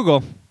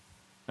Google.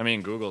 I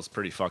mean, Google's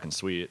pretty fucking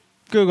sweet.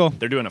 Google.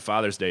 They're doing a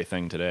Father's Day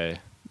thing today.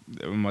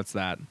 What's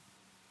that?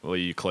 Well,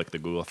 you click the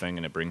Google thing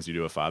and it brings you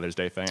to a Father's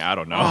Day thing. I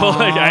don't know.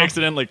 Like I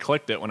accidentally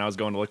clicked it when I was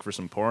going to look for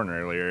some porn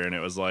earlier, and it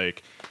was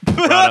like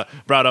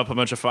brought up a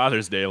bunch of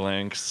Father's Day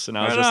links, and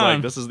I was Right just on.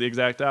 like, this is the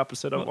exact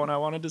opposite of what I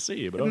wanted to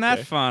see. But Isn't okay,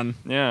 that fun?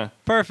 yeah,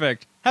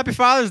 Perfect. Happy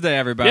Father's Day,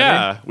 everybody.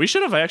 yeah. We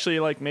should have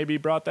actually like maybe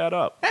brought that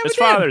up. Hey, we It's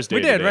did. Father's Day.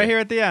 We did today. right here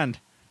at the end.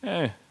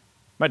 Eh,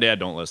 my dad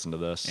don't listen to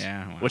this.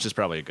 Yeah, well. which is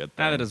probably a good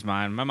thing. Neither does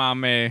mine. My mom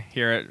may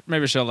hear it.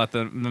 Maybe she'll let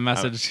the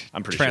message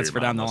I'm pretty transfer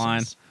sure your down the mom line.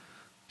 listens.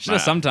 She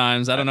does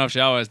sometimes. I don't know if she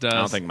always does. I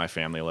don't think my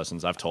family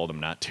listens. I've told them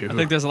not to. I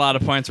think there's a lot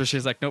of points where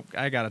she's like, nope,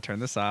 I got to turn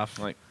this off.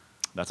 like,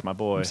 that's my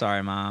boy. I'm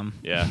sorry, Mom.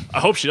 Yeah,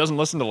 I hope she doesn't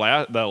listen to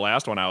the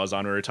last one I was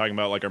on. We were talking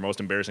about like our most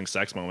embarrassing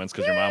sex moments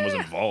because your mom was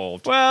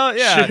involved. Well,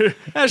 yeah.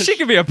 She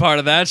could be a part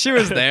of that. She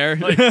was there.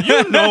 Like,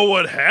 you know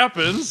what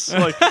happens.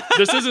 Like,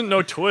 this isn't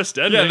no twist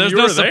ending. yeah, there's you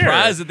no were there.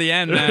 surprise at the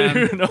end, man.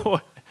 You know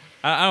what?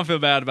 I don't feel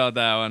bad about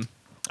that one.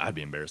 I'd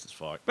be embarrassed as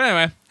fuck. But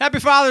anyway, happy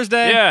Father's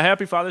Day. Yeah,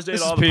 happy Father's Day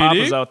This to is all the PD.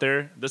 papas out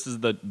there. This is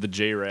the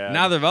J-Rad.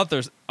 Neither of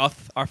others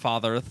are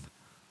fathers.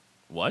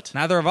 What?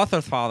 Neither of us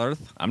are fathers.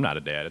 I'm not a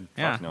dad.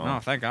 Yeah. Fuck no. No,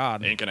 thank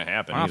God. Ain't gonna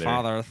happen We're not either.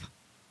 fathers.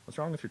 What's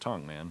wrong with your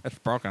tongue, man? It's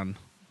broken.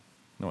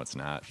 No, it's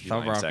not. You So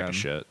lying sack broken. of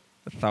shit.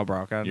 It's so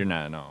broken. You're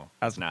not. No,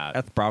 That's- it's not.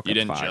 that's broken You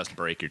didn't fuck. just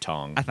break your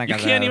tongue. I think you I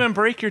can't did. even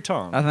break your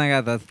tongue. I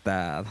think that's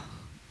bad.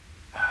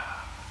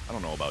 I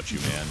don't know about you,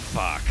 man.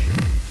 Fuck.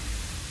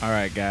 All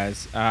right,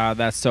 guys.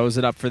 That sews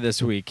it up for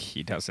this week.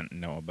 He doesn't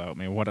know about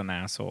me. What an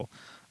asshole.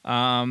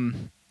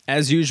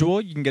 As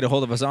usual, you can get a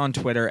hold of us on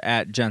Twitter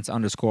at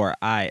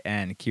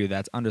gents_INQ.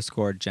 That's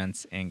underscore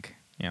gents inc.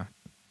 Yeah.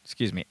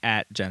 Excuse me,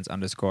 at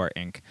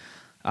gents_inc.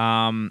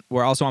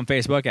 We're also on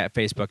Facebook at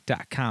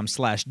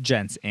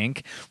facebook.com/Gents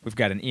Inc. We've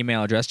got an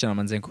email address,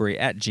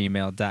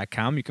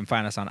 gentlemen'sinquiry@gmail.com. You can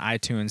find us on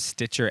iTunes,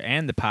 Stitcher,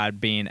 and the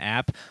Podbean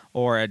app,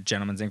 or at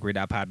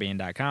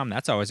gentlemen'sinquiry.podbean.com.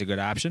 That's always a good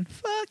option.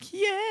 Fuck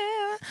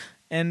yeah!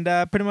 And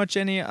pretty much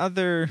any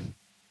other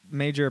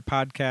major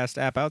podcast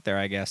app out there,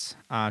 I guess.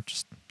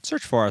 Just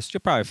search for us.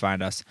 You'll probably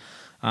find us.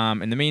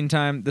 In the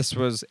meantime, this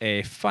was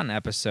a fun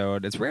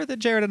episode. It's rare that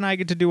Jared and I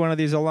get to do one of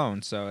these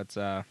alone, so it's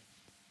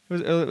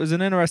it was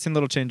an interesting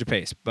little change of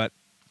pace, but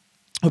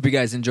hope you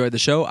guys enjoyed the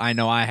show. I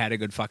know I had a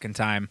good fucking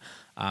time,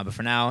 but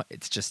for now,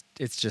 it's just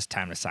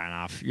time to sign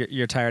off.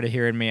 You're tired of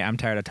hearing me. I'm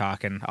tired of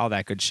talking. All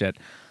that good shit.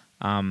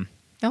 I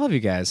love you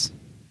guys.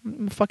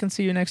 Fucking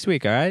see you next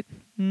week. All right.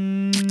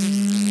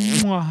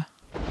 Mwah.